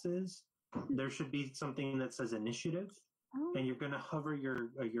class is, there should be something that says initiative. Oh. And you're going to hover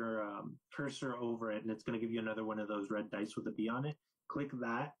your cursor over it, and it's going to give you another one of those red dice with a B on it. Click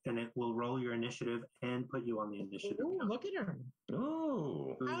that, and it will roll your initiative and put you on the initiative. Ooh, look at her.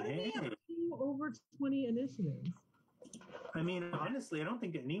 Oh. How do we have over 20 initiatives? I mean, honestly, I don't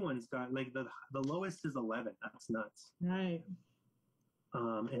think anyone's got, like, the lowest is 11. That's nuts. Right.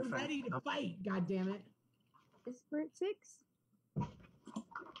 We're ready to fight, goddammit. Is we're at 6?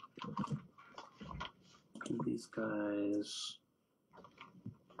 These guys.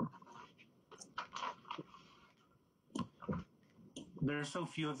 There's so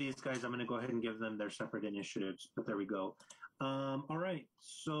few of these guys, I'm going to go ahead and give them their separate initiatives, but there we go. All right,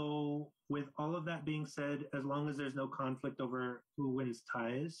 so with all of that being said, as long as there's no conflict over who wins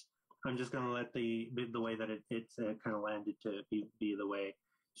ties, I'm just going to let the way that it's kind of landed to be the way.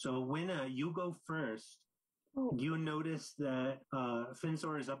 So Winna, you go first. Oh. You notice that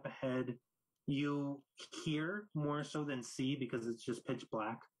Finzor is up ahead. You hear more so than see because it's just pitch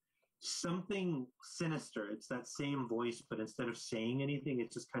black. Something sinister. It's that same voice, but instead of saying anything,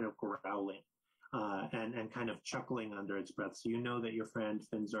 it's just kind of growling and kind of chuckling under its breath. So you know that your friend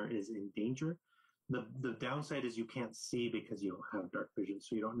Finzor is in danger. The downside is you can't see because you don't have dark vision,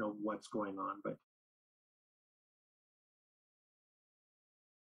 so you don't know what's going on. But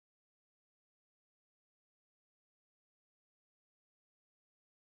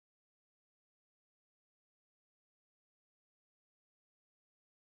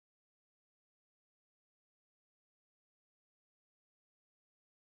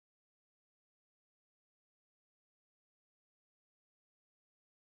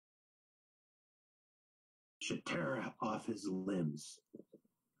should tear off his limbs.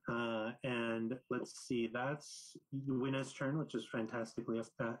 And let's see, that's Winna's turn, which is fantastically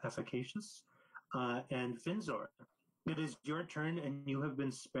efficacious. And Finzor, it is your turn, and you have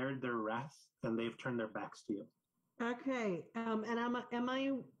been spared their wrath, and they've turned their backs to you. Okay. And am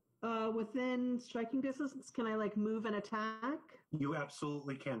I within striking distance? Can I like move and attack? You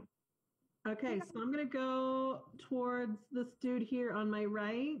absolutely can. Okay, so I'm gonna go towards this dude here on my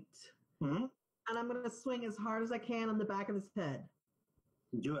right, Mm-hmm. and I'm gonna swing as hard as I can on the back of his head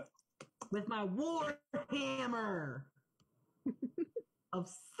Do it. with my war hammer of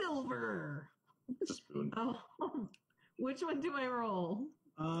silver. It's a spoon. Oh, which one do I roll?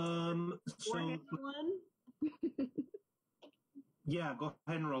 So Warhammer one. yeah, go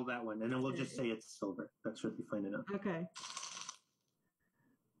ahead and roll that one, and then we'll just say it's silver. That should be fine enough. Okay.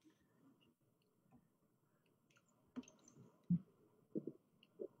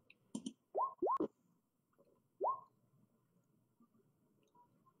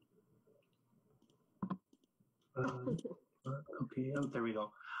 Okay, oh, there we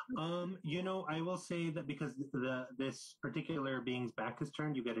go. I will say that because this particular being's back is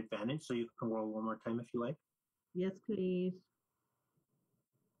turned, you get advantage, so you can roll one more time if you like. Yes, please.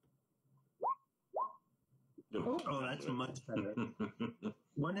 Oh, that's much better.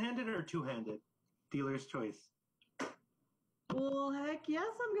 One-handed or two-handed? Dealer's choice. Well, heck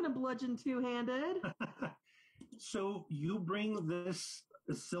yes, I'm gonna bludgeon two-handed. So you bring this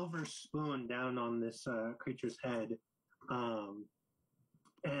silver spoon down on this creature's head, and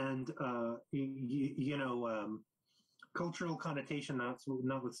cultural connotation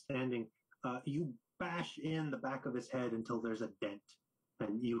notwithstanding, you bash in the back of his head until there's a dent,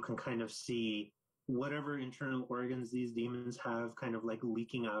 and you can kind of see whatever internal organs these demons have kind of like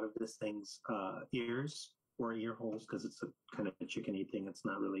leaking out of this thing's ears or ear holes, because it's a kind of a chickeny thing. It's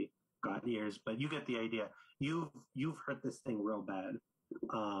not really got ears, but you get the idea. You've hurt this thing real bad.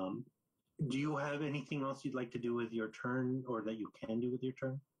 Do you have anything else you'd like to do with your turn, or that you can do with your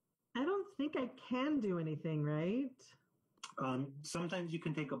turn? I don't think I can do anything, right? Sometimes you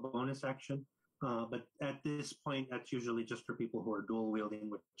can take a bonus action, but at this point, that's usually just for people who are dual wielding,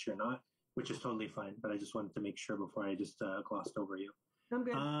 which you're not, which is totally fine. But I just wanted to make sure before I just glossed over you. I'm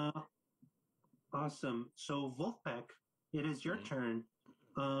good. Awesome. So Wolfpack, it is your turn.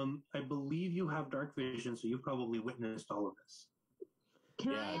 I believe you have dark vision, so you've probably witnessed all of this.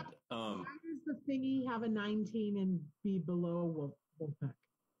 Can I ask, why does the thingy have a 19 and be below Wolfpack?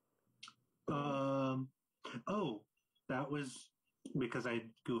 Oh, that was because I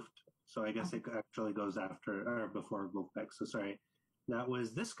goofed. So I guess it actually goes after or before Wolfpack. So sorry. That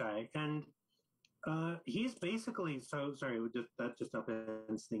was this guy. And he's basically, so sorry, that just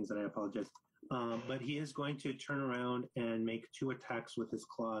upends things, and I apologize. But he is going to turn around and make 2 attacks with his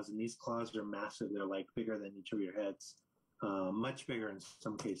claws. And these claws are massive. They're like bigger than each of your heads. Much bigger in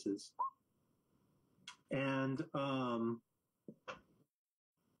some cases. And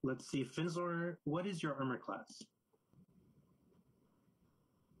let's see, Finzor, what is your armor class?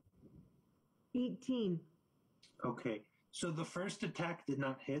 18. Okay, so the first attack did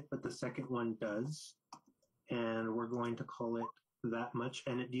not hit, but the second one does. And we're going to call it that much,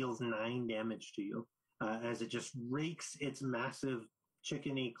 and it deals 9 damage to you as it just rakes its massive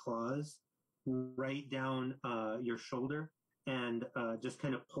chickeny claws right down your shoulder and just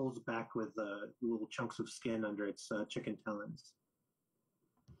kind of pulls back with little chunks of skin under its chicken talons.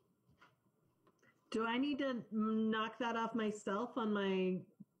 Do I need to knock that off myself on my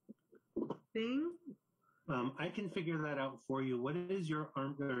thing? I can figure that out for you. What is your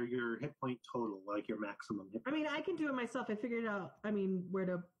arm or your hit point total, like your maximum hit I mean, I can do it myself. I figured out, where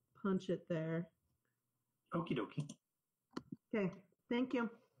to punch it there. Okie dokie. Okay, thank you.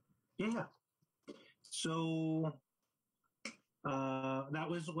 Yeah. So that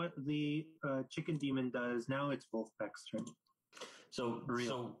was what the chicken demon does. Now it's Wolfpack's turn. So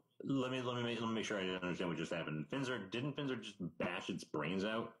let me make sure I understand what just happened. Didn't Finzer just bash its brains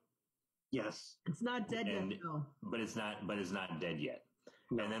out? Yes. It's not dead yet, no. But it's not dead yet.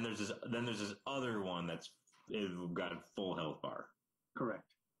 No. And then there's this other one that's got a full health bar. Correct.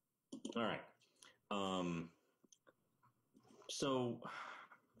 All right. So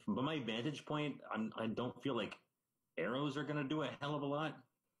from my vantage point, I don't feel like arrows are going to do a hell of a lot.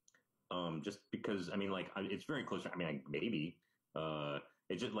 Just because it's very close. Maybe.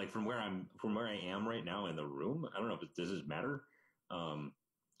 It's just like from where I am right now in the room. I don't know if does this matter.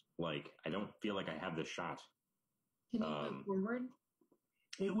 I don't feel like I have the shot. Can you move forward?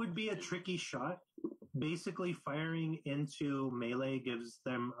 It would be a tricky shot. Basically, firing into melee gives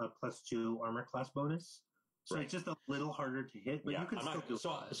them a +2 armor class bonus. So Right. it's just a little harder to hit, but you can still do it.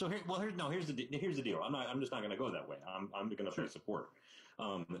 Here's the deal. I'm just not going to go that way. I'm going to play support.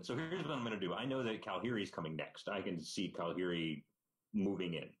 So here's what I'm going to do. I know that Kalhiri's coming next. I can see Kalhiri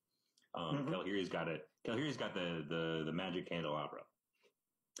moving in. Kalhiri's got the magic candelabra.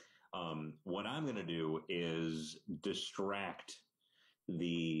 What I'm going to do is distract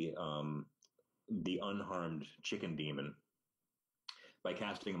the unharmed chicken demon by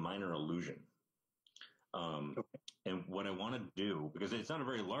casting a minor illusion. And what I want to do, because it's not a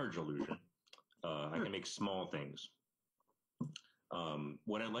very large illusion, I can make small things.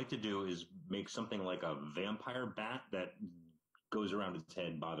 What I'd like to do is make something like a vampire bat that goes around its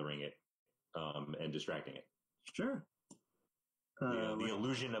head, bothering it, and distracting it. Sure. The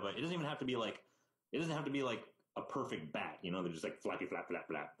illusion of it doesn't even have to be like, a perfect bat, they're just like flappy, flap, flap,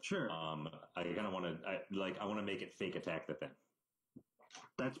 flap. Sure. I kind of want to, I want to make it fake attack the thing.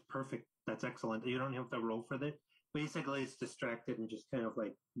 That's perfect. That's excellent. You don't have to roll for that. Basically, it's distracted and just kind of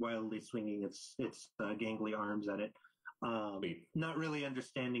like wildly swinging its gangly arms at it, not really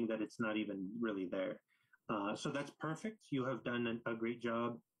understanding that it's not even really there. So that's perfect. You have done a great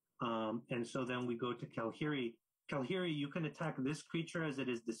job. And so then we go to Kalhiri. Kalhiri, you can attack this creature as it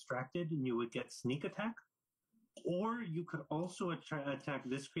is distracted, and you would get sneak attack. Or you could also attack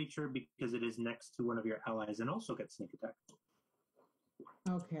this creature because it is next to one of your allies and also get sneak attack.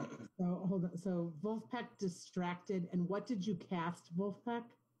 Okay, so hold on. So Wolfpack distracted, and what did you cast, Wolfpack?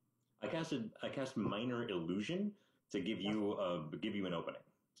 I cast minor illusion to give you an opening.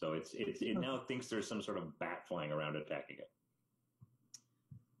 So it now thinks there's some sort of bat flying around attacking it.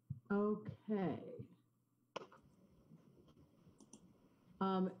 Okay.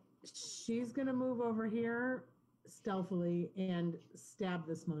 She's gonna move over here stealthily and stab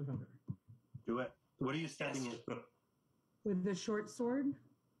this motherfucker. Do it. What are you stabbing it? With the short sword?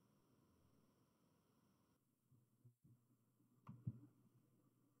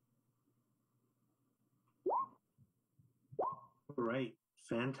 Right.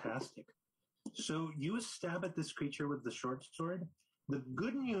 Fantastic. So you stab at this creature with the short sword. The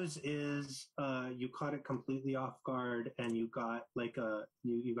good news is you caught it completely off guard, and you got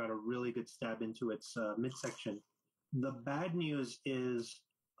you got a really good stab into its midsection. The bad news is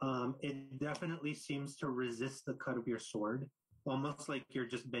it definitely seems to resist the cut of your sword, almost like you're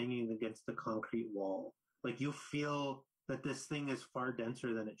just banging against the concrete wall. Like you feel that this thing is far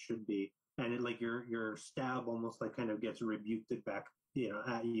denser than it should be, and it like your stab almost like kind of gets rebuked it back,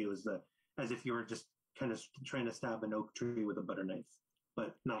 at you as if you were just kind of trying to stab an oak tree with a butter knife,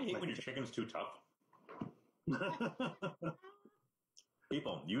 but not. I hate when your chicken's too tough.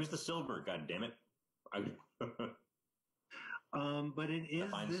 People, use the silver. God damn it! But it is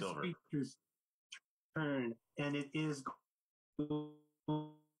this silver. creature's turn, and it is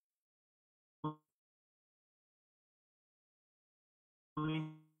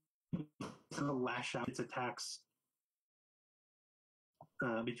going to lash out its attacks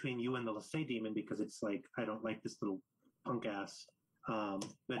between you and the Lasay demon, because it's like, I don't like this little punk ass. But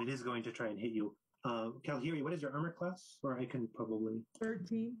it is going to try and hit you. Kalhiri, what is your armor class? Or I can probably...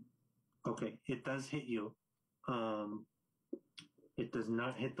 13. Okay, it does hit you. It does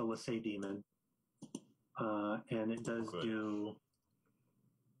not hit the Lasay demon. And it does do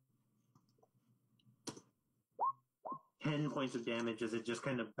 10 points of damage as it just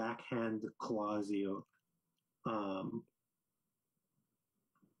kind of backhand claws you.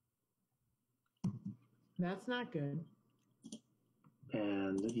 That's not good.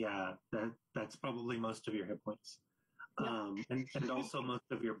 And yeah, that's probably most of your hit points. And also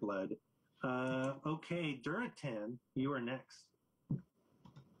most of your blood. Okay, Duratan, you are next.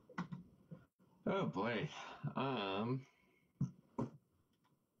 Oh boy.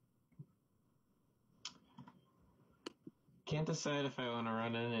 Can't decide if I want to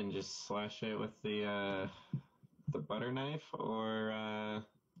run in and just slash it with the butter knife or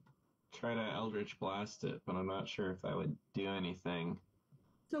try to Eldritch Blast it, but I'm not sure if that would do anything.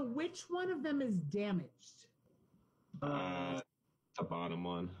 So which one of them is damaged? The bottom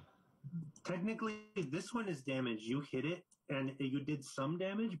one. Technically, this one is damaged. You hit it, and you did some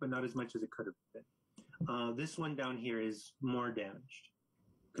damage, but not as much as it could have been. This one down here is more damaged.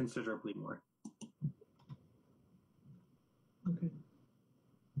 Considerably more. Okay.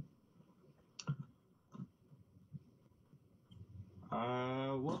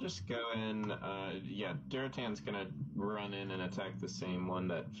 We'll just go in. Yeah, Duratan's gonna run in and attack the same one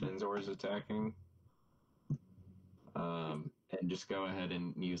that Finzor is attacking. And just go ahead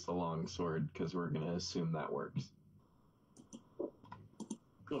and use the long sword because we're gonna assume that works.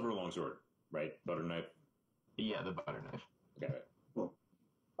 Silver longsword, right? Butter knife. Yeah, the butter knife. Got it. Cool.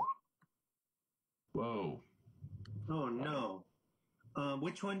 Whoa. Oh no.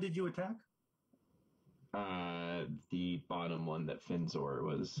 Which one did you attack? The bottom one that Finzor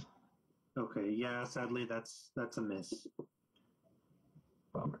was. Okay, yeah, sadly that's a miss.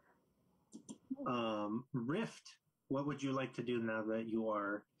 Bummer. Rift, what would you like to do now that you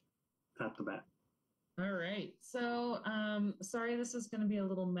are at the bat. All right. So, sorry, this is going to be a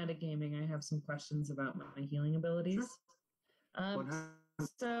little metagaming. I have some questions about my healing abilities. Sure.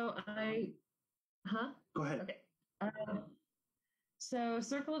 So huh? Go ahead. Okay. So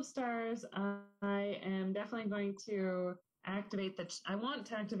Circle of Stars, I am definitely going to activate I want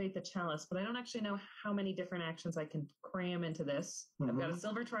to activate the chalice, but I don't actually know how many different actions I can cram into this. I've got a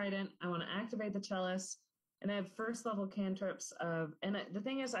silver trident. I want to activate the chalice, and I have first level cantrips of, and the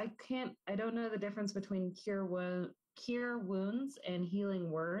thing is, I don't know the difference between cure wounds and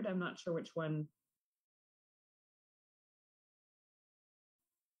healing word. I'm not sure which one.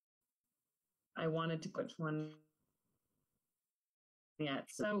 I wanted to which one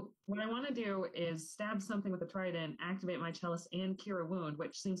yet. So what I want to do is stab something with a trident, activate my chalice, and cure a wound,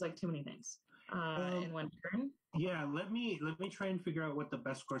 which seems like too many things in one turn. Yeah, let me try and figure out what the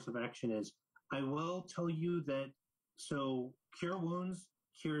best course of action is. I will tell you that cure wounds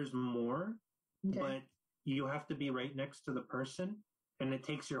cures more, but you have to be right next to the person, and it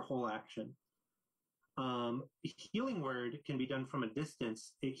takes your whole action. Healing word can be done from a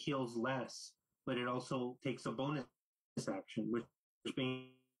distance. It heals less, but it also takes a bonus action, which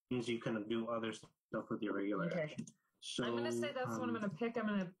means you can do other stuff with your regular action. So I'm going to say that's what I'm going to pick.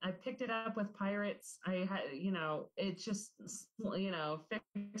 I picked it up with pirates. I had, it just,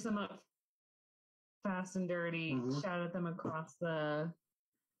 fix them up fast and dirty, shout at them across the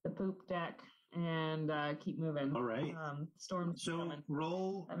poop deck, and keep moving. All right. Storm. So coming.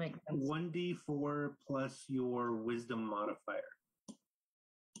 roll that makes sense. 1d4 plus your wisdom modifier.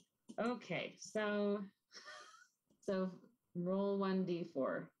 Okay, so roll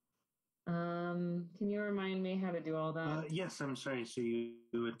 1d4. Can you remind me how to do all that? Yes, I'm sorry. So you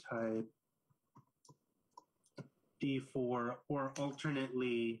would type d4, or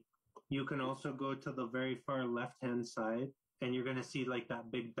alternately, you can also go to the very far left-hand side, and you're going to see like that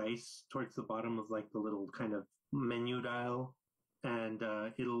big dice towards the bottom of like the little kind of menu dial, and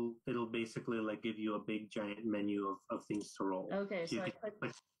it'll basically like give you a big giant menu of things to roll. Okay, so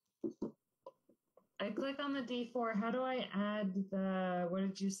I click on the D4. How do I add what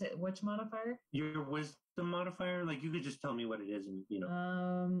did you say? Which modifier? Your wisdom modifier. Like you could just tell me what it is, and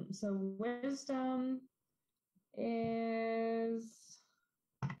So wisdom is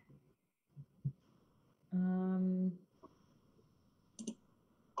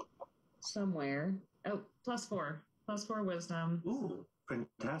somewhere. Oh, +4 wisdom. Ooh,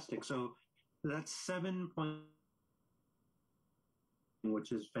 fantastic. So that's 7 points,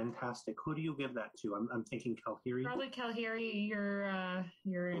 which is fantastic. Who do you give that to? I'm thinking Kalhiri. Probably Kalhiri.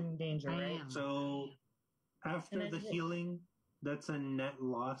 You're in danger, right? So after the healing, that's a net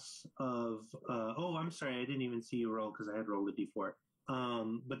loss of. I'm sorry, I didn't even see you roll because I had rolled a d4.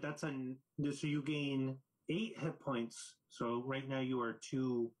 But so you gain 8 hit points. So right now you are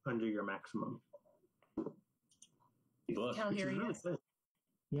 2 under your maximum. Kalhiri. Really good.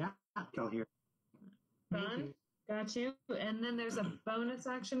 Yeah. Kalhiri. Fun. Got you. And then there's a bonus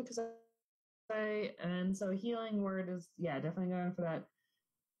action so healing word is definitely going for that.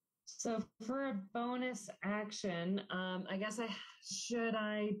 So for a bonus action, I guess should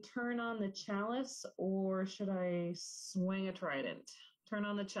I turn on the chalice or should I swing a trident? Turn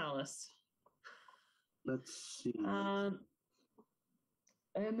on the chalice. Let's see. And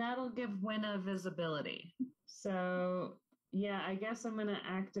that'll give Winna visibility. So I guess I'm gonna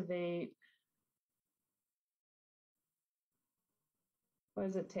activate. What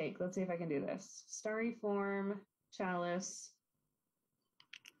does it take? Let's see if I can do this. Starry form, chalice.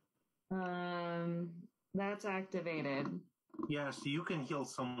 That's activated. Yeah, so you can heal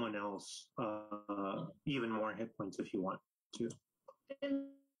someone else even more hit points if you want to.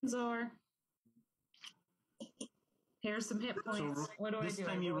 Zor. Here's some hit points. So what do I do? This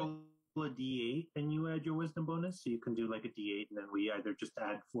time you roll a d8 and you add your wisdom bonus. So you can do like a d8 and then we either just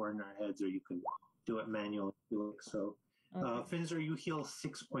add 4 in our heads or you can do it manually. So Finzer, you heal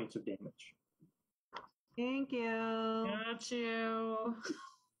 6 points of damage. Thank you. Got you.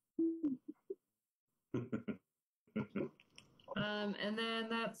 And then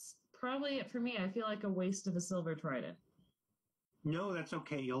that's probably it for me. I feel like a waste of a silver trident. No, that's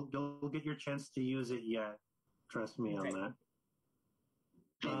okay. You'll get your chance to use it yet. Trust me on that.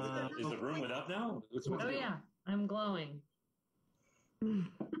 Is the room lit up now? Yeah, I'm glowing.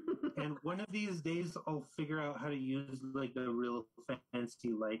 And one of these days, I'll figure out how to use like the real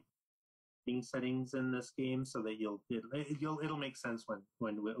fancy lighting settings in this game, so that it'll make sense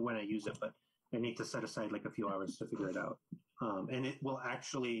when I use it. But I need to set aside like a few hours to figure it out, and it will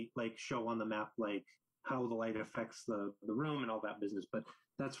actually like show on the map like how the light affects the room and all that business. But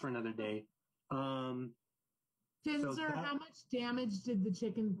that's for another day. Finzer, how much damage did the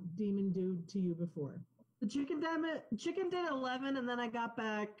chicken demon do to you before? The chicken did 11, and then I got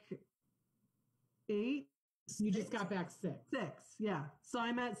back 8. You just got back 6. 6, yeah. So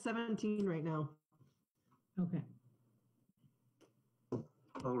I'm at 17 right now. Okay.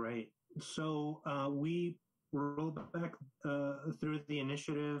 All right. So we roll back through the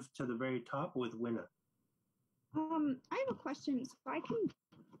initiative to the very top with Winna. I have a question. So I'm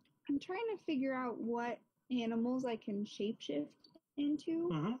trying to figure out what animals I can shapeshift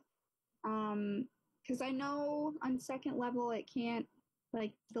into. Because I know on second level it can't,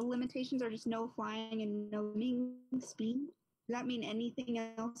 like, the limitations are just no flying and no moving speed. Does that mean anything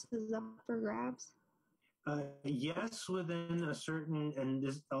else is up for grabs? Yes, within a certain, and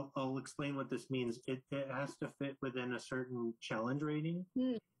this I'll explain what this means. It has to fit within a certain challenge rating.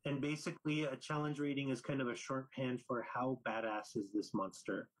 And basically, a challenge rating is kind of a shorthand for how badass is this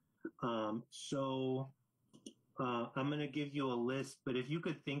monster. So I'm going to give you a list, but if you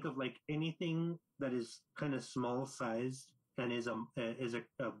could think of like anything that is kind of small sized and is a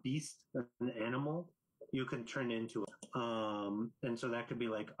beast, an animal, you can turn into it. And so that could be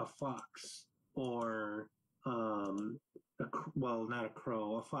like a fox or not a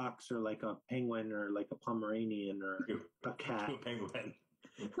crow, a fox, or like a penguin, or like a Pomeranian, or a cat. A penguin.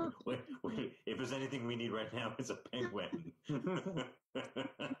 Wait, if there's anything we need right now, it's a penguin.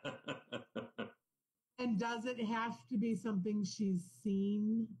 And does it have to be something she's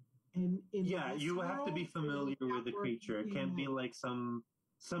seen? Yeah, you have to be familiar with the creature. It can't be like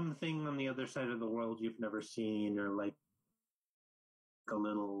something on the other side of the world you've never seen, or like a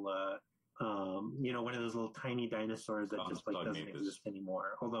little, one of those little tiny dinosaurs that just like doesn't exist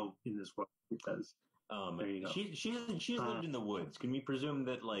anymore. Although in this world it does. There you go. She's lived in the woods. Can we presume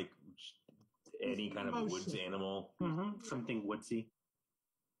that like any kind of woods animal, something woodsy?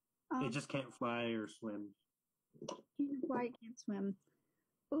 It just can't fly or swim. Can't fly, can't swim.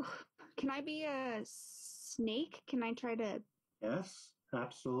 Ooh, can I be a snake? Can I try to? Yes,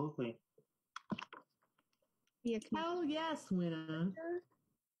 absolutely. Hell yes, Winna.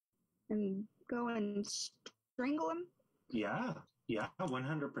 And go and strangle him? Yeah,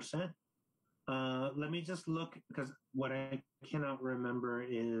 100%. Let me just look, because what I cannot remember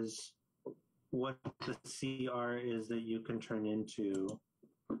is what the CR is that you can turn into.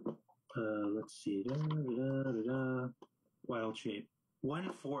 Let's see. Wild shape.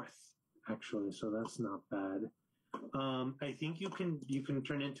 1/4, actually, so that's not bad. I think you can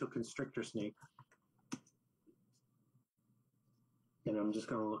turn into a constrictor snake. And I'm just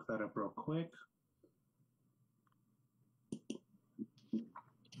going to look that up real quick.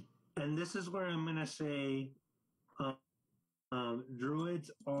 And this is where I'm going to say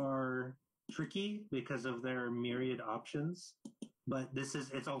druids are tricky because of their myriad options, but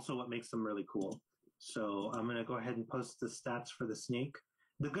it's also what makes them really cool. So I'm going to go ahead and post the stats for the snake.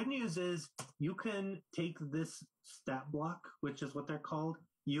 The good news is you can take this stat block, which is what they're called.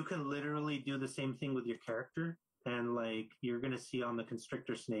 You can literally do the same thing with your character. And like, you're going to see on the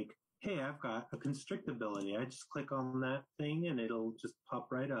constrictor snake, hey, I've got a constrict ability. I just click on that thing and it'll just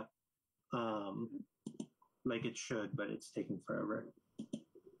pop right up. Like it should, but it's taking forever.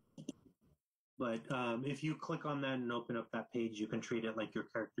 But if you click on that and open up that page, you can treat it like your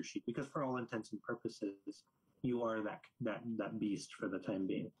character sheet, because for all intents and purposes, you are that beast for the time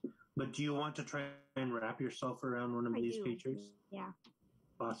being. But do you want to try and wrap yourself around one of these creatures? Yeah.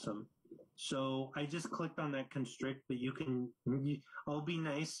 Awesome. So I just clicked on that constrict, but I'll be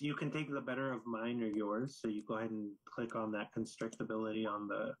nice. You can take the better of mine or yours. So you go ahead and click on that constrict ability on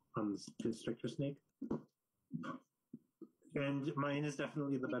the constrictor snake. And mine is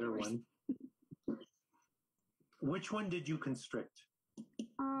definitely the better one. Which one did you constrict?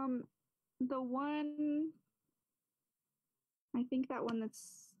 The one, I think that one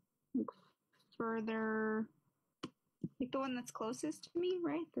that's further, like the one that's closest to me,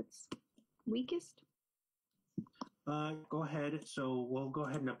 right? That's weakest. Go ahead. So we'll go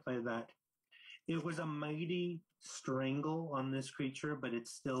ahead and apply that. It was a mighty strangle on this creature, but it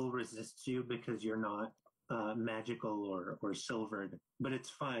still resists you because you're not magical or silvered. But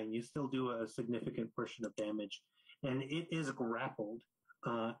it's fine. You still do a significant portion of damage. And it is grappled.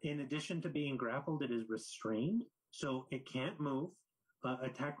 In addition to being grappled, it is restrained. So it can't move.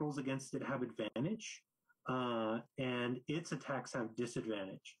 Attack rolls against it have advantage. And its attacks have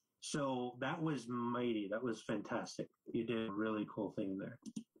disadvantage. So that was mighty. That was fantastic. You did a really cool thing there.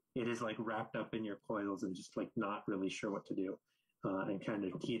 It is like wrapped up in your coils and just like not really sure what to do, and kind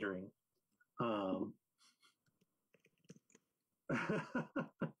of teetering.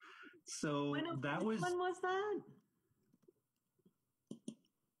 So that was. When was that?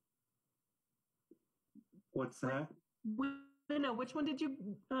 What's that? No, which one did you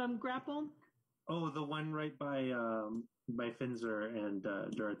grapple? Oh, the one right by Finzer and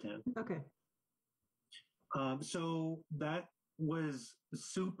Duratan. Okay. So that was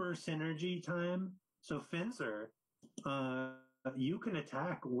super synergy time. So Finzer, you can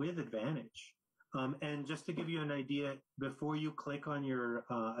attack with advantage. And just to give you an idea, before you click on your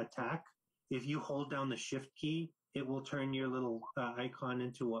attack, if you hold down the shift key, it will turn your little icon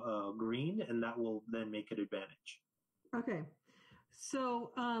into a green, and that will then make it advantage. Okay.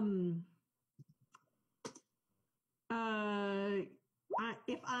 So,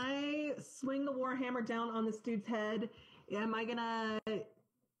 if I swing the warhammer down on this dude's head, am I gonna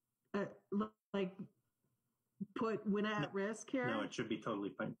like put Winna at risk here? No, it should be totally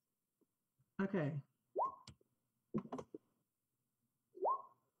fine. Okay.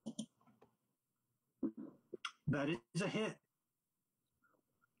 That is a hit.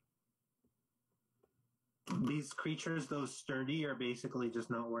 These creatures, though sturdy, are basically just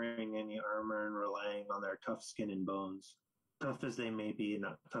not wearing any armor and relying on their tough skin and bones. Tough as they may be,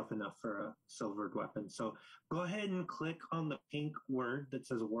 not tough enough for a silvered weapon. So go ahead and click on the pink word that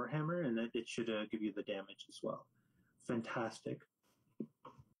says Warhammer, and it should give you the damage as well. Fantastic.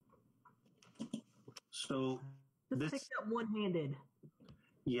 So Let's take that one-handed.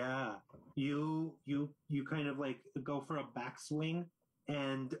 Yeah, you kind of like go for a backswing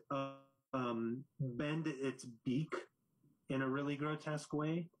and bend its beak in a really grotesque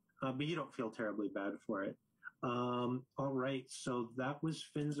way, but you don't feel terribly bad for it. All right, so that was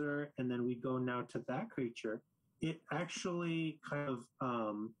Finzer, and then we go now to that creature. It actually kind of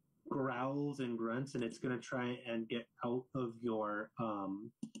growls and grunts, and it's going to try and get out of your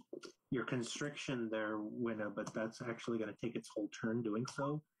constriction there, Winna, but that's actually going to take its whole turn doing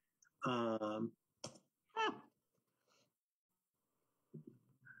so.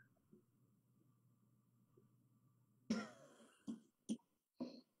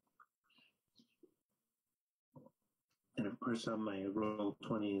 And of course, on my roll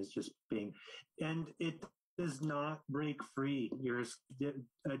 20 is just being, and it does not break free. Your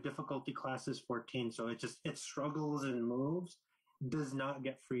difficulty class is 14, so it struggles and moves, does not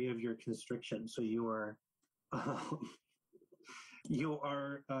get free of your constriction. So you are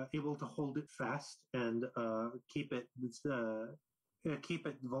able to hold it fast and keep it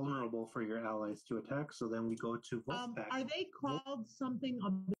vulnerable for your allies to attack. So then we go to Wolfpack. Are they called something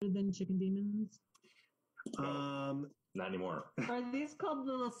other than chicken demons? Not anymore. Are these called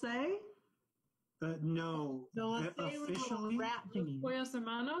the Lassie? No. The Lassie was a little rat thingy. Pollos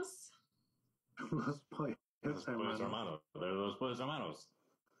hermanos? Los pollos Pollos hermanos. They're those pollos hermanos.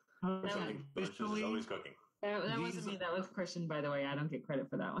 Okay. Something delicious is always cooking. That wasn't me. That was Christian, by the way. I don't get credit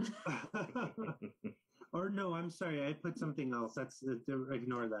for that one. Or no, I'm sorry. I put something else. That's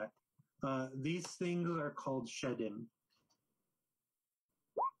ignore that. These things are called shedim.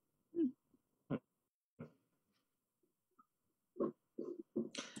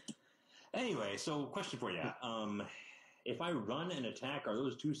 Anyway, so question for you. If I run and attack, are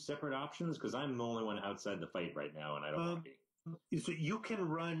those two separate options? Because I'm the only one outside the fight right now, and I don't want to be. So you can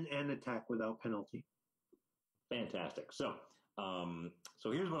run and attack without penalty. Fantastic. So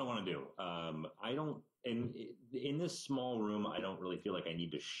here's what I want to do. I don't in this small room. I don't really feel like I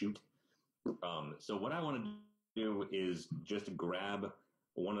need to shoot. So what I want to do is just grab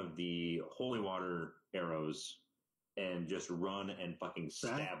one of the holy water arrows and just run and fucking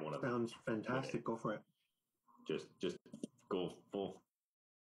stab one of them. Sounds fantastic. Go for it. Just go full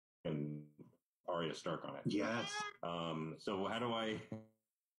and Arya Stark on it. Yes. So how do I?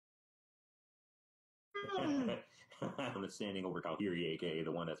 I'm standing over Kalhiri, aka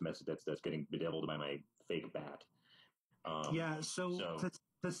the one that's getting bedeviled by my fake bat. So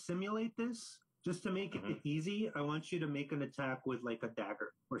to simulate this, just to make it easy, I want you to make an attack with like a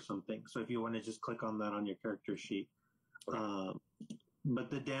dagger or something. So if you want to just click on that on your character sheet. Okay.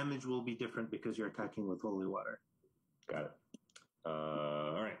 But the damage will be different because you're attacking with holy water. Got it.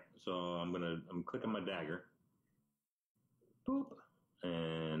 All right. So I'm clicking my dagger. Boop.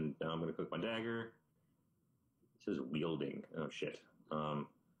 And now I'm gonna click my dagger. It says wielding. Oh shit. How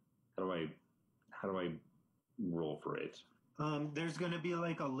do I roll for it? There's gonna be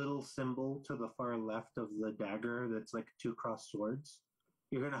like a little symbol to the far left of the dagger that's like two crossed swords.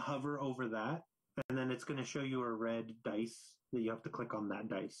 You're gonna hover over that, and then it's gonna show you a red dice that you have to click on that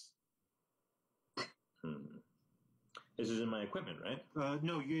dice. This is in my equipment, right?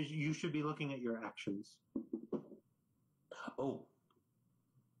 No, you should be looking at your actions. Oh,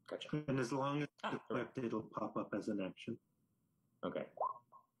 gotcha. And as long as it's equipped, it'll pop up as an action. Okay.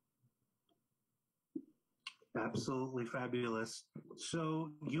 Absolutely fabulous.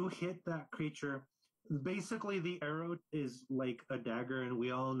 So you hit that creature. Basically, the arrow is like a dagger, and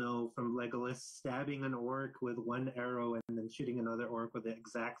we all know from Legolas stabbing an orc with one arrow and then shooting another orc with the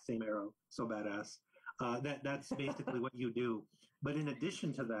exact same arrow. So badass. That's basically what you do. But in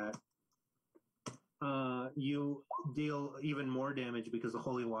addition to that, you deal even more damage because the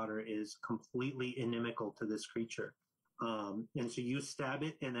holy water is completely inimical to this creature. And so you stab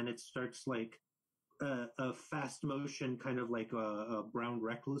it, and then it starts like a fast motion, kind of like a brown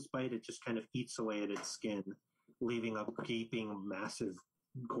recluse bite. It just kind of eats away at its skin, leaving a gaping, massive,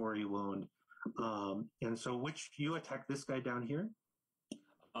 gory wound. And so, which you attack this guy down here?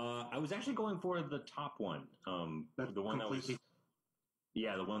 I was actually going for the top one. That's The one that was. completely.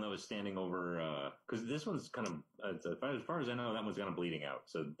 Yeah, the one that was standing over. Because this one's kind of, as far as I know, that one's kind of bleeding out.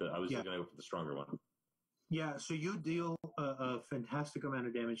 So I was going to go for the stronger one. Yeah, so you deal a fantastic amount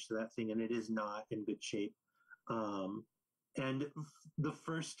of damage to that thing, and it is not in good shape. And the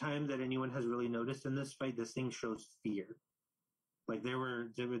first time that anyone has really noticed in this fight, this thing shows fear. Like they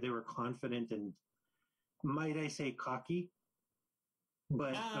were confident and, might I say, cocky.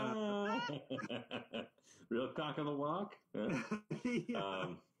 But real cock of the walk. yeah.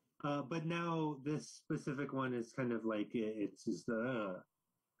 But now this specific one is kind of like it's just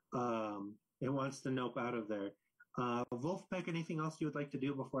it wants to nope out of there. Wolfpack, anything else you would like to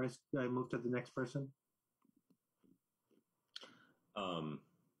do before I move to the next person?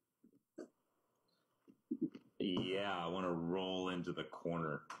 Yeah, I want to roll into the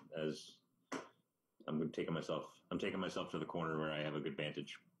corner as I'm taking myself to the corner where I have a good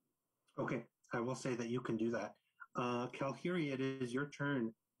vantage. Okay, I will say that you can do that. Kalhiri, it is your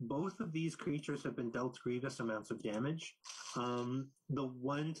turn. Both of these creatures have been dealt grievous amounts of damage. The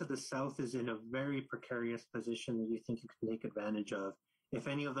one to the south is in a very precarious position that you think you can take advantage of. If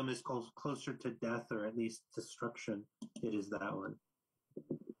any of them is closer to death or at least destruction, it is that one.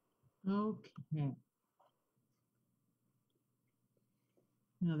 Okay.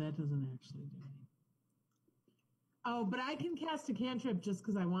 No, that doesn't actually do anything. Oh, but I can cast a cantrip just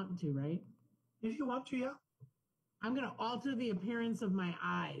because I want to, right? If you want to, yeah. I'm going to alter the appearance of my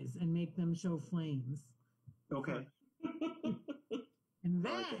eyes and make them show flames. Okay. And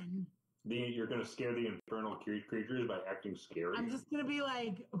then... You're going to scare the infernal creatures by acting scary? I'm just going to be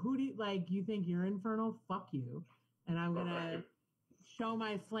like, you think you're infernal? Fuck you. And I'm going to show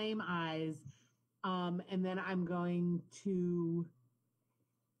my flame eyes. And then I'm going to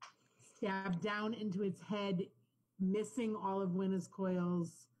stab down into its head, missing all of Winna's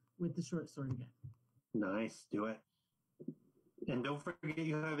coils with the short sword again. Nice. Do it. And don't forget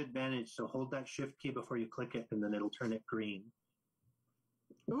you have advantage, so hold that shift key before you click it, and then it'll turn it green.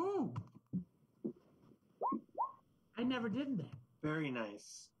 Ooh! I never did that. Very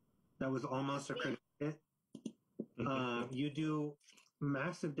nice. That was almost a critical hit. You do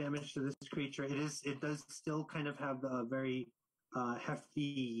massive damage to this creature. It does still kind of have a very hefty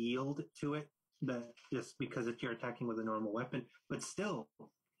yield to it, that just because you're attacking with a normal weapon. But still,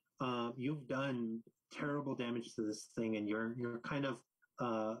 you've done terrible damage to this thing, and you're kind of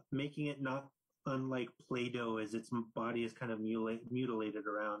making it not unlike Play-Doh, as its body is kind of mutilated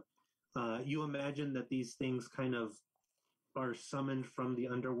around. You imagine that these things kind of are summoned from the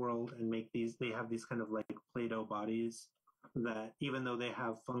underworld and they have these kind of like Play-Doh bodies that, even though they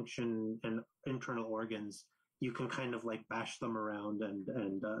have function and internal organs, you can kind of like bash them around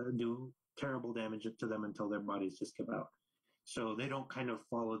and do terrible damage to them until their bodies just give out. So they don't kind of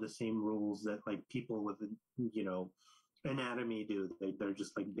follow the same rules that like people with, anatomy do. They're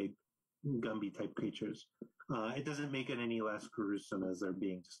just like big Gumby type creatures. It doesn't make it any less gruesome as they're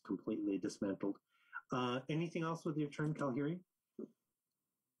being just completely dismantled. Anything else with your turn, Kalhiri?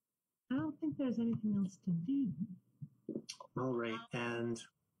 I don't think there's anything else to do. All right, and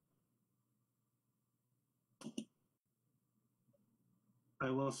I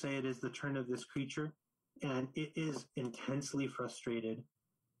will say it is the turn of this creature, and it is intensely frustrated.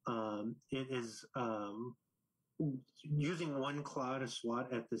 It is using one claw to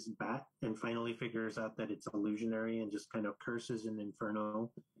swat at this bat, and finally figures out that it's illusionary and just kind of curses in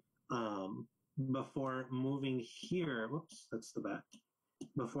Inferno. Before moving here, whoops, that's the bat.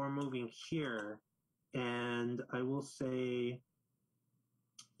 Before moving here, and I will say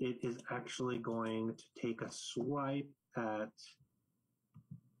it is actually going to take a swipe at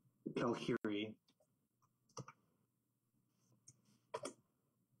Kalhiri.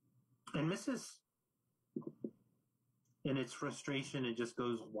 And misses. In its frustration, it just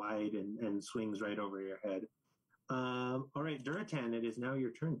goes wide and swings right over your head. All right, Duratan, it is now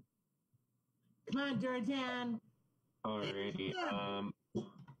your turn. Come on, Duratan. Alrighty.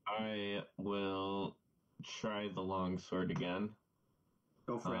 I will try the longsword again.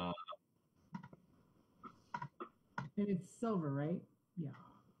 Go for it. And it's silver, right? Yeah.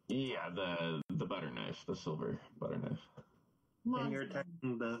 Yeah, the butter knife, the silver butter knife. And you're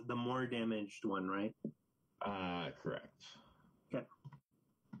attacking the more damaged one, right? Correct. Okay.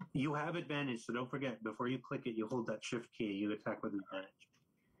 You have advantage, so don't forget, before you click it, you hold that shift key, you attack with advantage.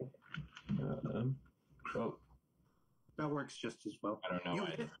 Oh. That works just as well. I don't know.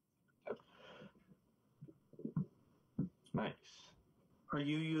 Nice. Are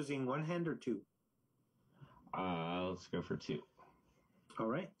you using one hand or two? Let's go for two. All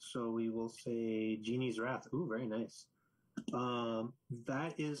right, so we will say Genie's Wrath. Ooh, very nice.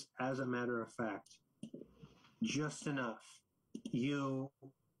 That is, as a matter of fact, just enough. You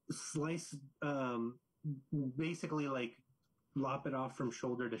slice, basically like lop it off from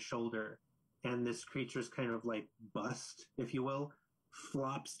shoulder to shoulder, and this creature's kind of like bust, if you will,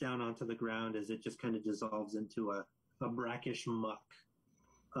 flops down onto the ground as it just kind of dissolves into a brackish muck.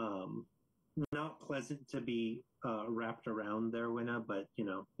 Not pleasant to be wrapped around there, Winna, but you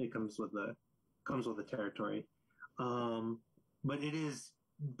know it comes with the territory. But it is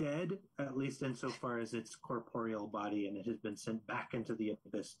dead, at least insofar as its corporeal body, and it has been sent back into the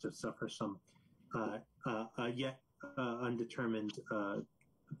abyss to suffer some yet undetermined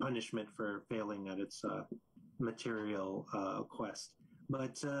punishment for failing at its material quest.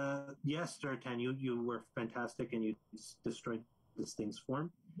 But yes, Dartan, you were fantastic, and you destroyed this thing's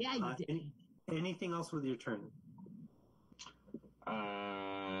form. Yeah, you did. Anything else with your turn?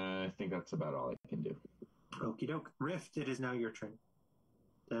 I think that's about all I can do. Okie doke. Rift, it is now your turn.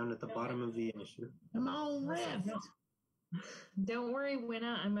 Down at the bottom of the initiative. Come on, Rift. Don't worry,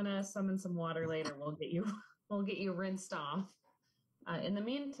 Winna. I'm gonna summon some water later. We'll get you rinsed off. In the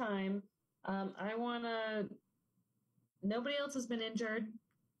meantime, I wanna. Nobody else has been injured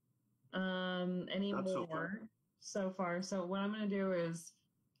anymore so far. So what I'm gonna do is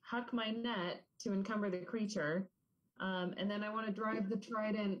huck my net to encumber the creature, and then I want to drive the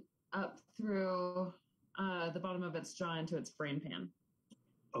trident up through the bottom of its jaw into its brain pan.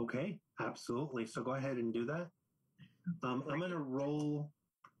 Okay, absolutely. So go ahead and do that. I'm going to roll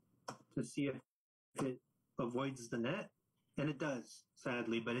to see if it avoids the net, and it does,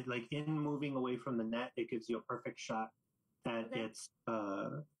 sadly. But it, like in moving away from the net, it gives you a perfect shot at its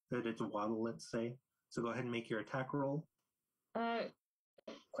waddle, let's say. So go ahead and make your attack roll.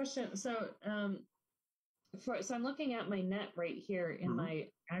 Question. So, so I'm looking at my net right here in my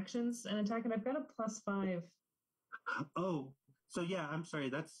actions and attack, and I've got a +5. Oh, so yeah, I'm sorry.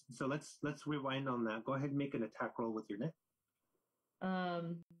 Let's rewind on that. Go ahead and make an attack roll with your net.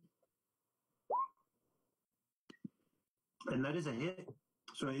 And that is a hit.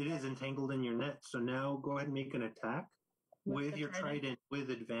 So it is entangled in your net. So now go ahead and make an attack with your trident with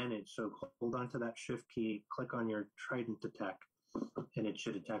advantage. So hold on to that shift key, click on your trident attack, and it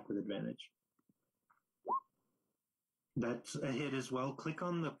should attack with advantage. That's a hit as well. Click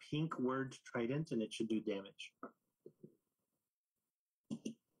on the pink word trident, and it should do damage.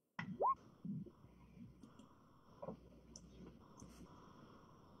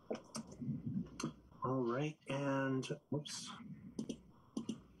 All right, and whoops,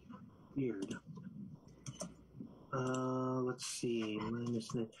 weird. Let's see.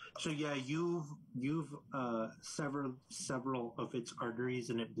 So yeah, you've severed several of its arteries,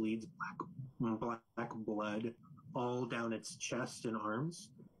 and it bleeds black blood all down its chest and arms,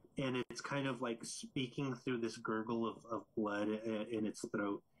 and it's kind of like speaking through this gurgle of blood in its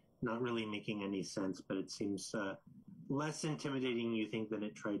throat, not really making any sense, but it seems less intimidating, you think, than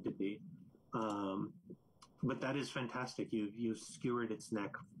it tried to be. But that is fantastic. You skewered its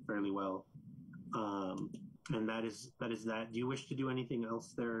neck fairly well. And that is that. Do you wish to do anything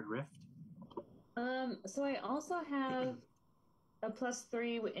else there, Rift? So I also have a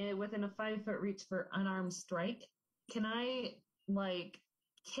 +3 within a 5-foot reach for unarmed strike. Can I like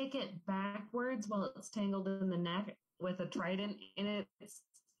kick it backwards while it's tangled in the neck with a trident in its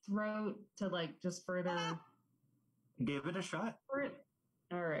throat to like just further give it a shot?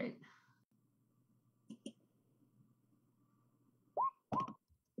 All right.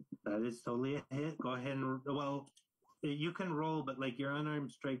 That is totally a hit. Go ahead and, well, you can roll, but like your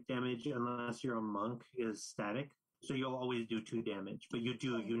unarmed strike damage, unless you're a monk, is static. So you'll always do 2 damage, but you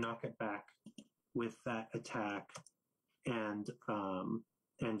knock it back with that attack, and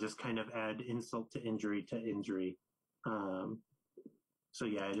just kind of add insult to injury to injury. So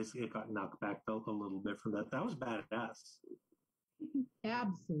yeah, it got knocked back a little bit from that. That was badass.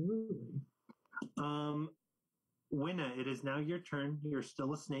 Absolutely. Winna, it is now your turn. You're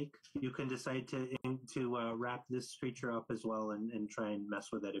still a snake. You can decide to wrap this creature up as well and try and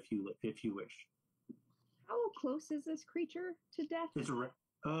mess with it if you wish. How close is this creature to death? It's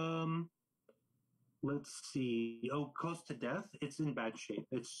let's see. Oh, Close to Death. It's in bad shape.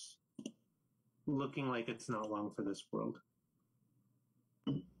 It's looking like it's not long for this world.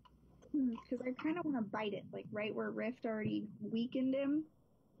 Because I kind of want to bite it, like right where Rift already weakened him.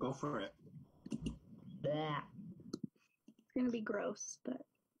 Go for it. Blah. It's gonna be gross, but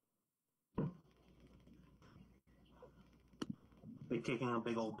Like taking a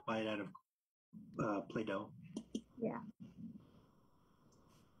big old bite out of Play-Doh. yeah.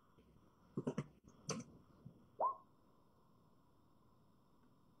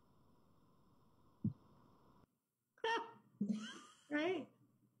 Right?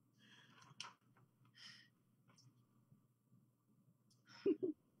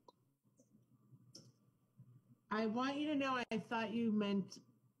 I want you to know I thought you meant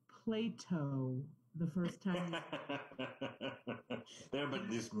Plato the first time. There, but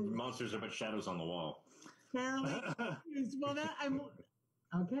these monsters are but shadows on the wall. Fairly confused. Well, that I'm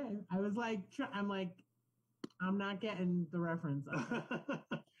okay. I was like, I'm not getting the reference. Okay.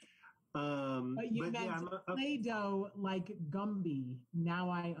 But you meant Play-Doh like Gumby. Now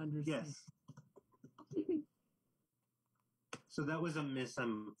I understand. Yes. So that was a miss.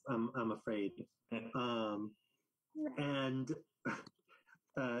 I'm afraid. And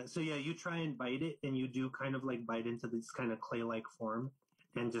so yeah, you try and bite it, and you do kind of like bite into this kind of clay-like form,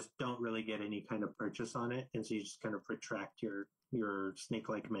 and just don't really get any kind of purchase on it, and so you just kind of retract your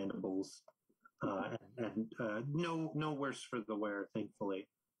snake-like mandibles, and no worse for the wear, thankfully.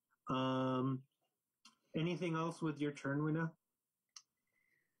 Anything else with your turn, Winna?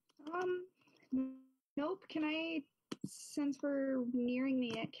 Nope. Can I, since we're nearing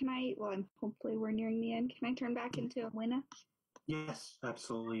the end, hopefully we're nearing the end, can I turn back into a Winna? Yes,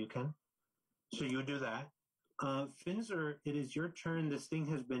 absolutely you can. So you do that. Finzer, it is your turn. This thing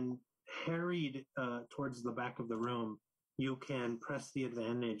has been harried towards the back of the room. You can press the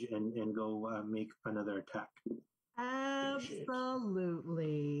advantage and go make another attack. Absolutely.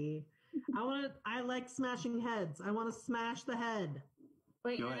 I like smashing heads. I want to smash the head.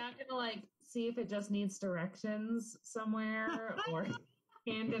 Wait, you're not gonna like see if it just needs directions somewhere or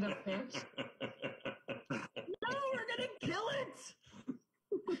hand it a fish? No, we're gonna kill it.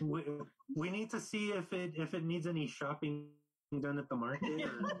 We need to see if it needs any shopping done at the market.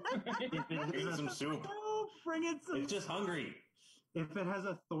 Or if it Eat some soup. Oh, bring it some. It's just hungry. If it has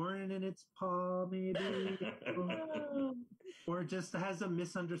a thorn in its paw, maybe, or just has a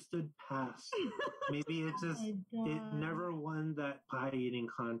misunderstood past. Maybe it just it never won that pie eating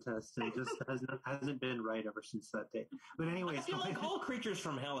contest and just hasn't been right ever since that day. But anyways, I feel like all creatures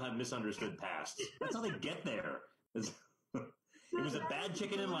from hell have misunderstood pasts. That's how they get there. It was a bad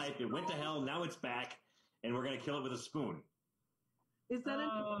chicken in life. It went to hell. Now it's back, and we're gonna kill it with a spoon. Is that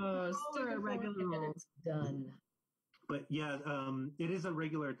a regular roll? It's done. But yeah, it is a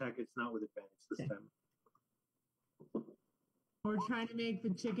regular attack. It's not with advantage this time. We're trying to make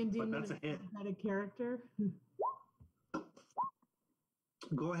the chicken demon a character.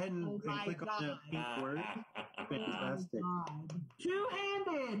 Go ahead and click on the pink word. Fantastic.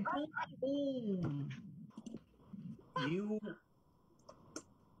 Two-handed. You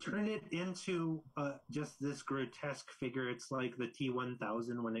turn it into just this grotesque figure. It's like the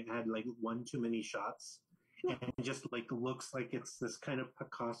T-1000 when it had like one too many shots. And just like looks like it's this kind of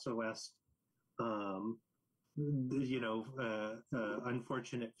Picasso-esque,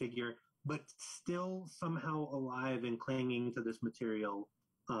 unfortunate figure, but still somehow alive and clinging to this material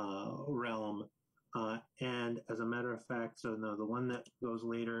realm. And as a matter of fact, so no, the one that goes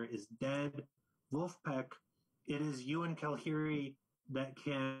later is dead. Wolfpeck, it is you and Kalhiri that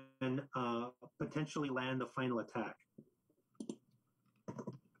can potentially land the final attack.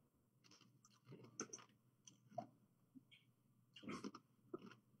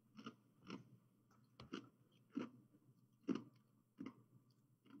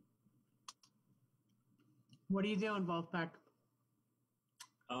 What are you doing, Wolfpack?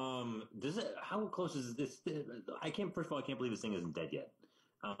 How close is this? First of all, I can't believe this thing isn't dead yet.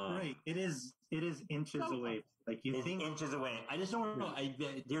 Right. It is inches away. Like you think inches away. I just don't know.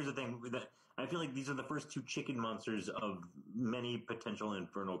 Here's the thing. I feel like these are the first two chicken monsters of many potential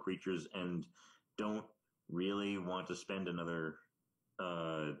infernal creatures, and don't really want to spend another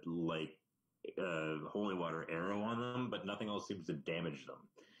holy water arrow on them. But nothing else seems to damage them.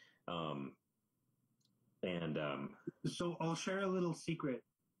 So I'll share a little secret.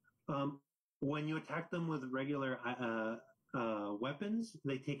 When you attack them with regular weapons,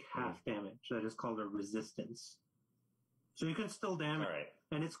 they take half damage. That is called a resistance. So you can still damage,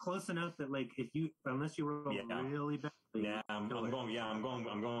 and it's close enough that like unless you roll really badly. Yeah, I'm going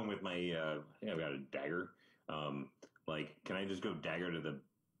with my. I think I've got a dagger. Can I just go dagger to the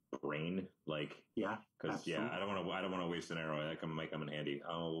brain, like Yeah, because I don't want to waste an arrow. That might come in handy.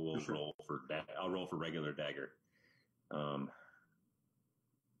 I'll For sure. I'll roll for regular dagger.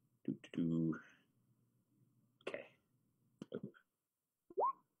 Okay.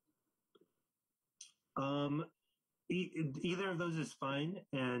 Either of those is fine,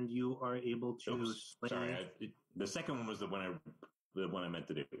 and you are able to. Oops, sorry, the second one was the one I meant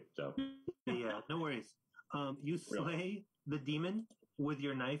to do. So yeah, no worries. You slay the demon with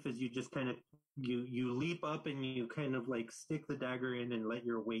your knife as you just kind of you leap up and you kind of like stick the dagger in and let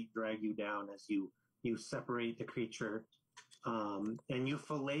your weight drag you down as you separate the creature, and you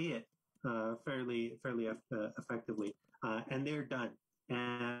fillet it fairly effectively, and they're done.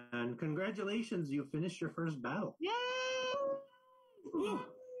 And congratulations, you finished your first battle. Yay!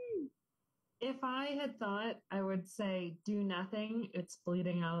 If I had thought, I would say, do nothing. It's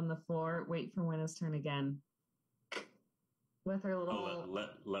bleeding out on the floor. Wait for Winna's turn again. With her little...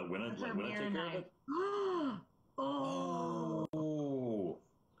 let Winna take care of it? Oh!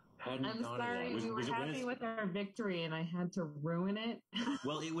 I'm sorry, we were happy with our victory and I had to ruin it.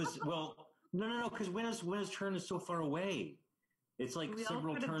 No, because Winna's turn is so far away. It's like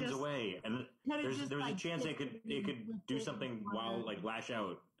several turns away, and there was a chance it could do something while like lash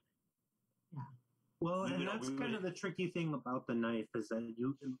out. Yeah. Well, and that's kind of the tricky thing about the knife is that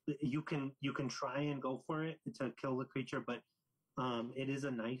you can try and go for it to kill the creature, but it is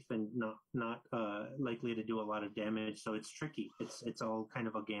a knife and not likely to do a lot of damage, so it's tricky. It's all kind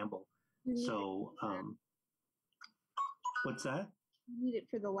of a gamble. So, what's that? You need it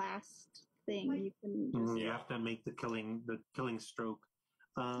for the last thing. You can you have to make the killing stroke.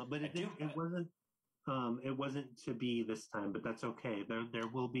 But it wasn't to be this time, but that's okay. There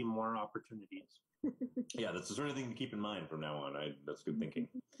will be more opportunities. Yeah, that's the sort of thing to keep in mind from now on. That's good thinking.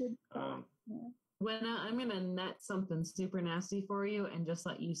 Winna, I'm gonna net something super nasty for you and just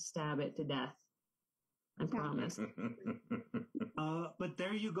let you stab it to death. I promise. But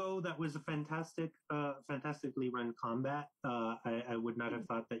there you go. That was a fantastically run combat. I would not have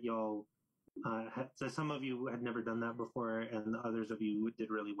thought that y'all. So some of you had never done that before, and the others of you did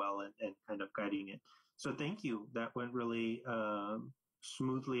really well and kind of guiding it. So thank you. That went really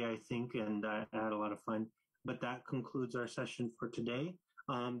smoothly, I think, and I had a lot of fun. But that concludes our session for today.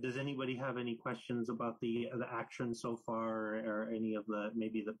 Does anybody have any questions about the action so far, or any of the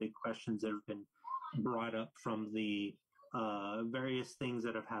big questions that have been brought up from the various things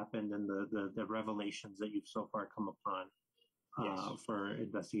that have happened and the revelations that you've so far come upon for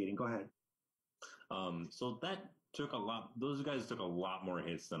investigating? Go ahead. So that took a lot. Those guys took a lot more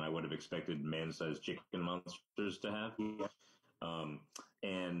hits than I would have expected man-sized chicken monsters to have. Yeah.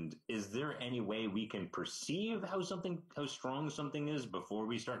 And is there any way we can perceive how strong something is before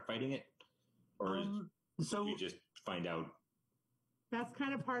we start fighting it, or so we just find out? That's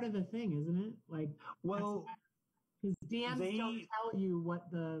kind of part of the thing, isn't it? Like, well, because DMs don't tell you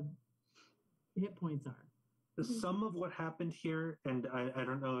what the hit points are. Some of what happened here, and I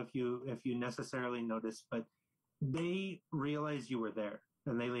don't know if you necessarily noticed, but they realized you were there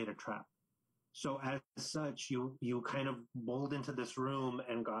and they laid a trap. So as such, you kind of bowled into this room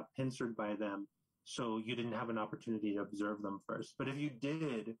and got pincered by them. So you didn't have an opportunity to observe them first. But if you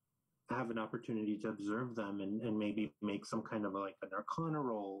did have an opportunity to observe them and maybe make some kind of like an arcana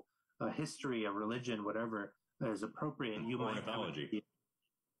roll, a history, a religion, whatever is appropriate, you might mythology.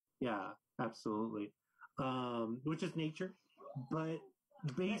 Yeah, absolutely. Which is nature. But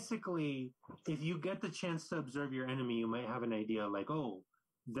basically, if you get the chance to observe your enemy, you might have an idea like, oh,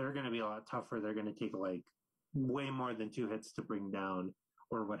 they're going to be a lot tougher. They're going to take like way more than 2 hits to bring down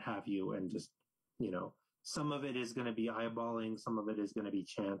or what have you. And just, some of it is going to be eyeballing. Some of it is going to be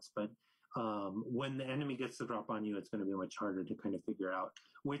chance. But when the enemy gets to drop on you, it's going to be much harder to kind of figure out,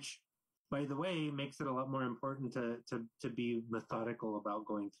 which, by the way, makes it a lot more important to be methodical about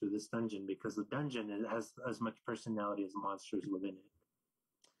going through this dungeon, because the dungeon has as much personality as the monsters within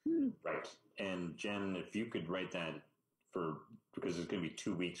it. Right. And Jen, if you could write that because it's going to be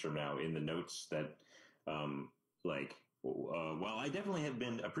 2 weeks from now in the notes that, while I definitely have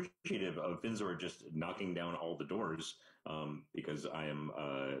been appreciative of Finzor just knocking down all the doors, because I am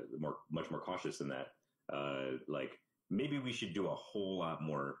much more cautious than that. Maybe we should do a whole lot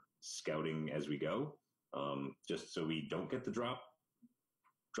more scouting as we go, just so we don't get the dropped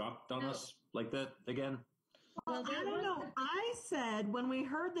on us like that again. Well, I don't know. I said when we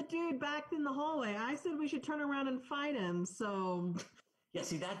heard the dude back in the hallway, I said we should turn around and fight him. So yeah,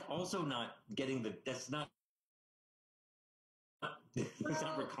 see, that's also not getting that's not. It's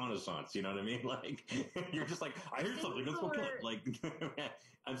not reconnaissance, you know what I mean? Like, you're just like, I heard something, let's go kill it. Like,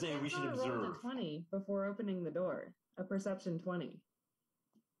 I'm saying we should observe. A 20 before opening the door. A perception 20.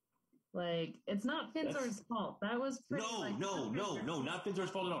 Like, it's not Finzor's fault. That was pretty, not Finzor's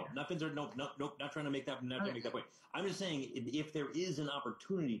fault at all. Not Finzor, no, not trying to make that, trying to make that point. I'm just saying, if there is an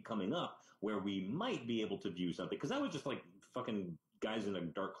opportunity coming up where we might be able to view something, because that was just like fucking guys in a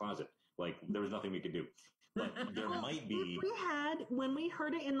dark closet. Like, there was nothing we could do. But there might be. If we had, when we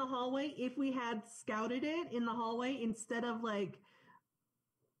heard it in the hallway, if we had scouted it in the hallway instead of like,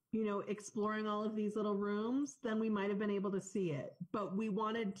 exploring all of these little rooms, then we might have been able to see it. But we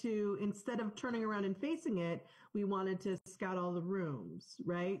wanted to, instead of turning around and facing it, we wanted to scout all the rooms,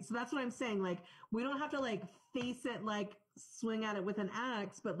 right? So that's what I'm saying. Like, we don't have to like face it, like swing at it with an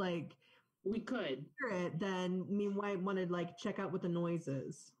axe, but like we could hear it, then we might want to like check out what the noise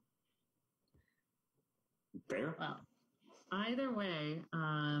is. Fair. Well, either way,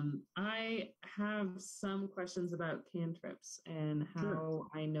 I have some questions about cantrips and how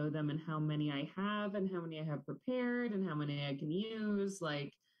I know them and how many I have and how many I have prepared and how many I can use.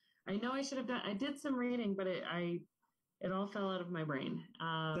 Like, I know I should have done. I did some reading, but it all fell out of my brain.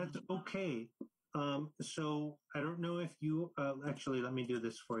 That's okay. So I don't know if you actually let me do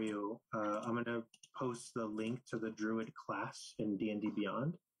this for you. I'm going to post the link to the Druid class in D&D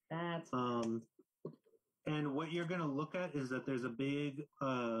Beyond. That's and what you're going to look at is that there's a big,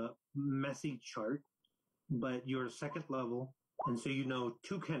 messy chart, but you're second level, and so you know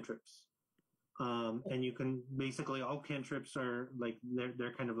 2 cantrips. And you can basically, all cantrips are like,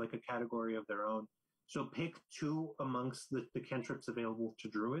 they're kind of like a category of their own. So pick 2 amongst the cantrips available to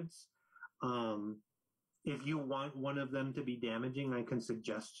druids. If you want one of them to be damaging, I can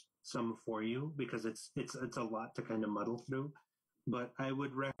suggest some for you because it's a lot to kind of muddle through. But I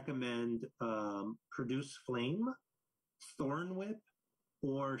would recommend Produce Flame, Thorn Whip,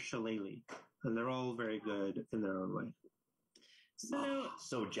 or Shillelagh. And they're all very good in their own way.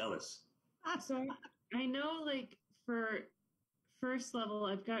 So jealous. So I know, like, for first level,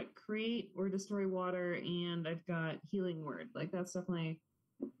 I've got Create or Destroy Water, and I've got Healing Word. Like, that's definitely...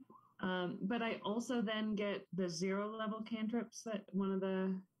 but I also then get the 0 level cantrips that one of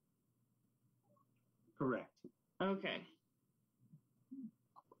the... Correct. Okay.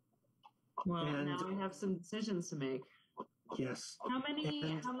 Well, now I have some decisions to make. Yes. How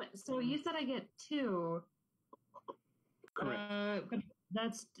many? So you said I get 2. Correct. But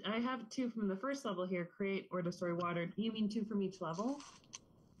I have 2 from the first level here. Create or Destroy Water. Do you mean 2 from each level?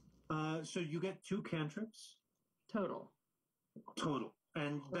 So you get 2 cantrips total,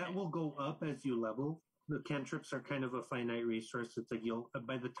 and that will go up as you level. The cantrips are kind of a finite resource. It's like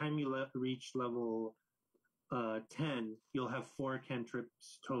by the time you reach level 10, you'll have 4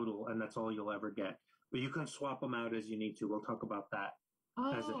 cantrips total, and that's all you'll ever get. But you can swap them out as you need to. We'll talk about that.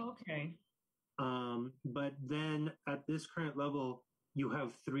 Okay. But then at this current level, you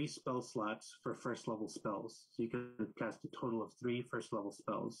have 3 spell slots for first level spells. So you can cast a total of 3 first level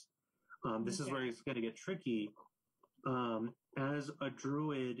spells. This is where it's going to get tricky. As a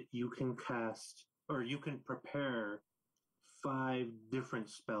druid, you can cast, or you can prepare 5 different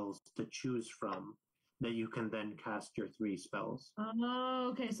spells to choose from that you can then cast your 3 spells. Oh,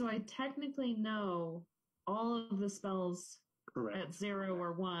 okay. So I technically know all of the spells at 0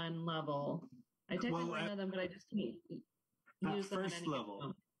 or 1 level. I technically know them, but I just can't use them at first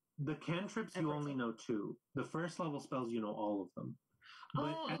level. The cantrips, you only know 2. The first level spells, you know all of them.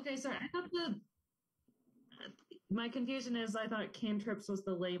 Okay. Sorry. I thought my confusion is I thought cantrips was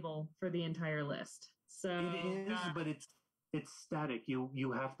the label for the entire list. So it is, but it's static.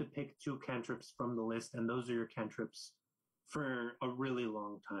 You have to pick 2 cantrips from the list, and those are your cantrips for a really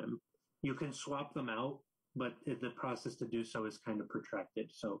long time. You can swap them out, but the process to do so is kind of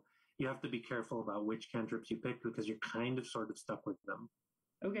protracted. So you have to be careful about which cantrips you pick because you're kind of sort of stuck with them.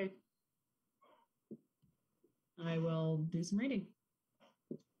 Okay. I will do some reading.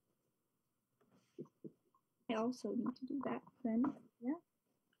 I also need to do that then. Yeah.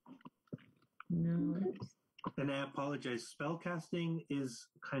 No. And I apologize. Spellcasting is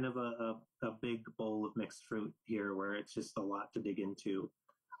kind of a big bowl of mixed fruit here, where it's just a lot to dig into.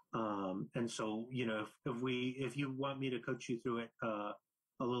 And so, if you want me to coach you through it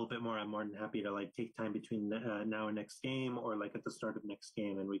a little bit more, I'm more than happy to like take time between now and next game, or like at the start of next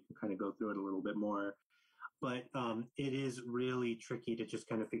game, and we can kind of go through it a little bit more. But it is really tricky to just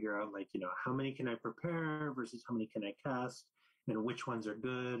kind of figure out, like, how many can I prepare versus how many can I cast, and which ones are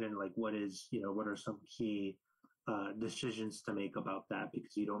good, and like what are some key decisions to make about that,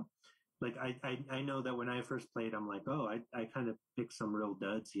 because you don't like I know that when I first played, I'm like, oh, I kind of picked some real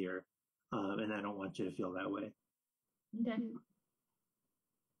duds here, and I don't want you to feel that way. Okay.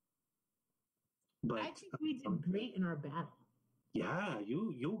 But I think we did great in our battle. Yeah,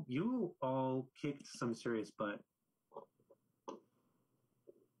 you all kicked some serious butt.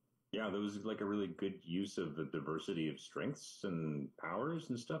 Yeah, yeah, that was like a really good use of the diversity of strengths and powers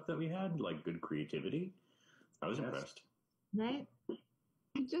and stuff that we had, like good creativity. I was impressed. Right?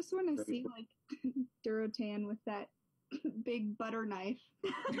 I just want to see like Durotan with that big butter knife.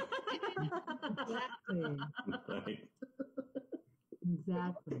 Exactly. Right.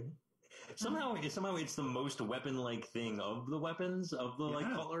 Exactly. Somehow it's the most weapon-like thing of the weapons of the like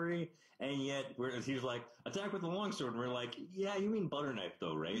cutlery, and yet he's like attack with the longsword, and we're like, yeah, you mean butter knife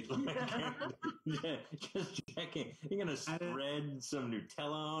though, right? Like, yeah, just checking. You're gonna spread some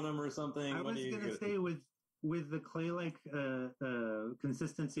Nutella on him or something. I was gonna say with the clay-like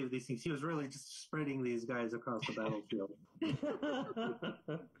consistency of these things, he was really just spreading these guys across the battlefield.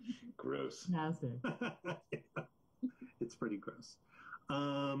 Gross. Nasty. It's pretty gross.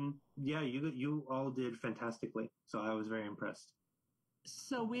 Yeah, you all did fantastically. So I was very impressed.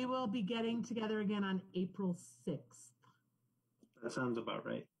 So we will be getting together again on April 6th. That sounds about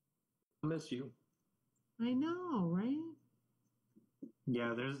right. I miss you. I know, right?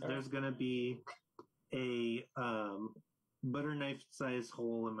 Yeah, there's gonna be a butter knife size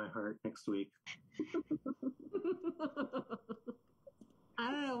hole in my heart next week. I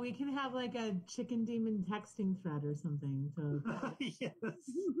don't know. We can have like a chicken demon texting thread or something. So yes.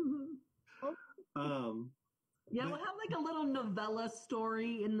 Yeah, we'll have like a little novella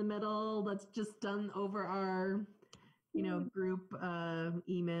story in the middle that's just done over our, group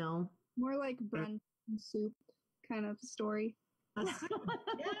email. More like brunch and soup kind of story. yes.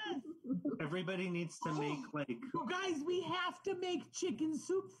 Everybody needs to make like. Oh, guys, we have to make chicken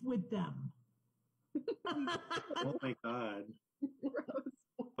soup with them. Oh my god.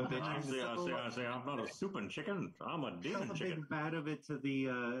 But they say, I'm not a soup and chicken. I'm a demon a chicken. big vat of it to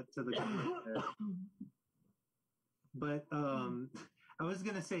the But I was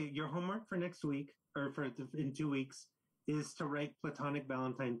gonna say your homework for next week or in 2 weeks is to write platonic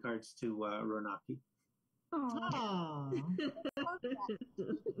Valentine cards to Ronaki. Oh.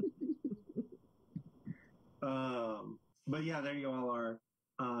 But yeah, there you all are,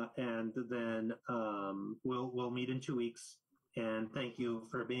 and then we'll meet in 2 weeks. And thank you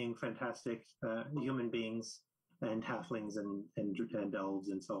for being fantastic human beings and halflings and elves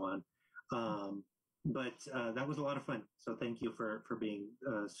and so on. But that was a lot of fun. So thank you for being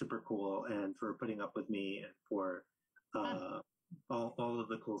super cool and for putting up with me and for all of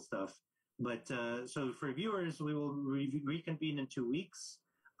the cool stuff. But so for viewers, we will reconvene in 2 weeks.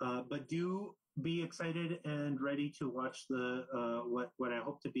 But do be excited and ready to watch the what I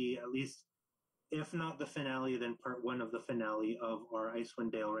hope to be at least, if not the finale, then part 1 of the finale of our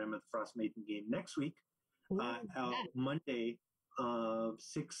Icewind Dale Ram of the Frost Maiden game next week. Monday,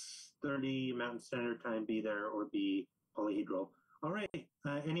 6:30 Mountain Standard Time. Be there or be polyhedral. All right.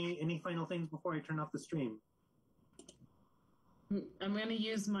 Any final things before I turn off the stream? I'm going to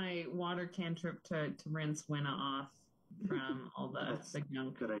use my water cantrip to rinse Winna off from all the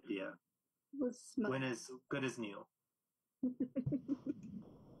gunk. Good idea. Win is good as new.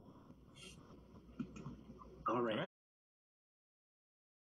 All right.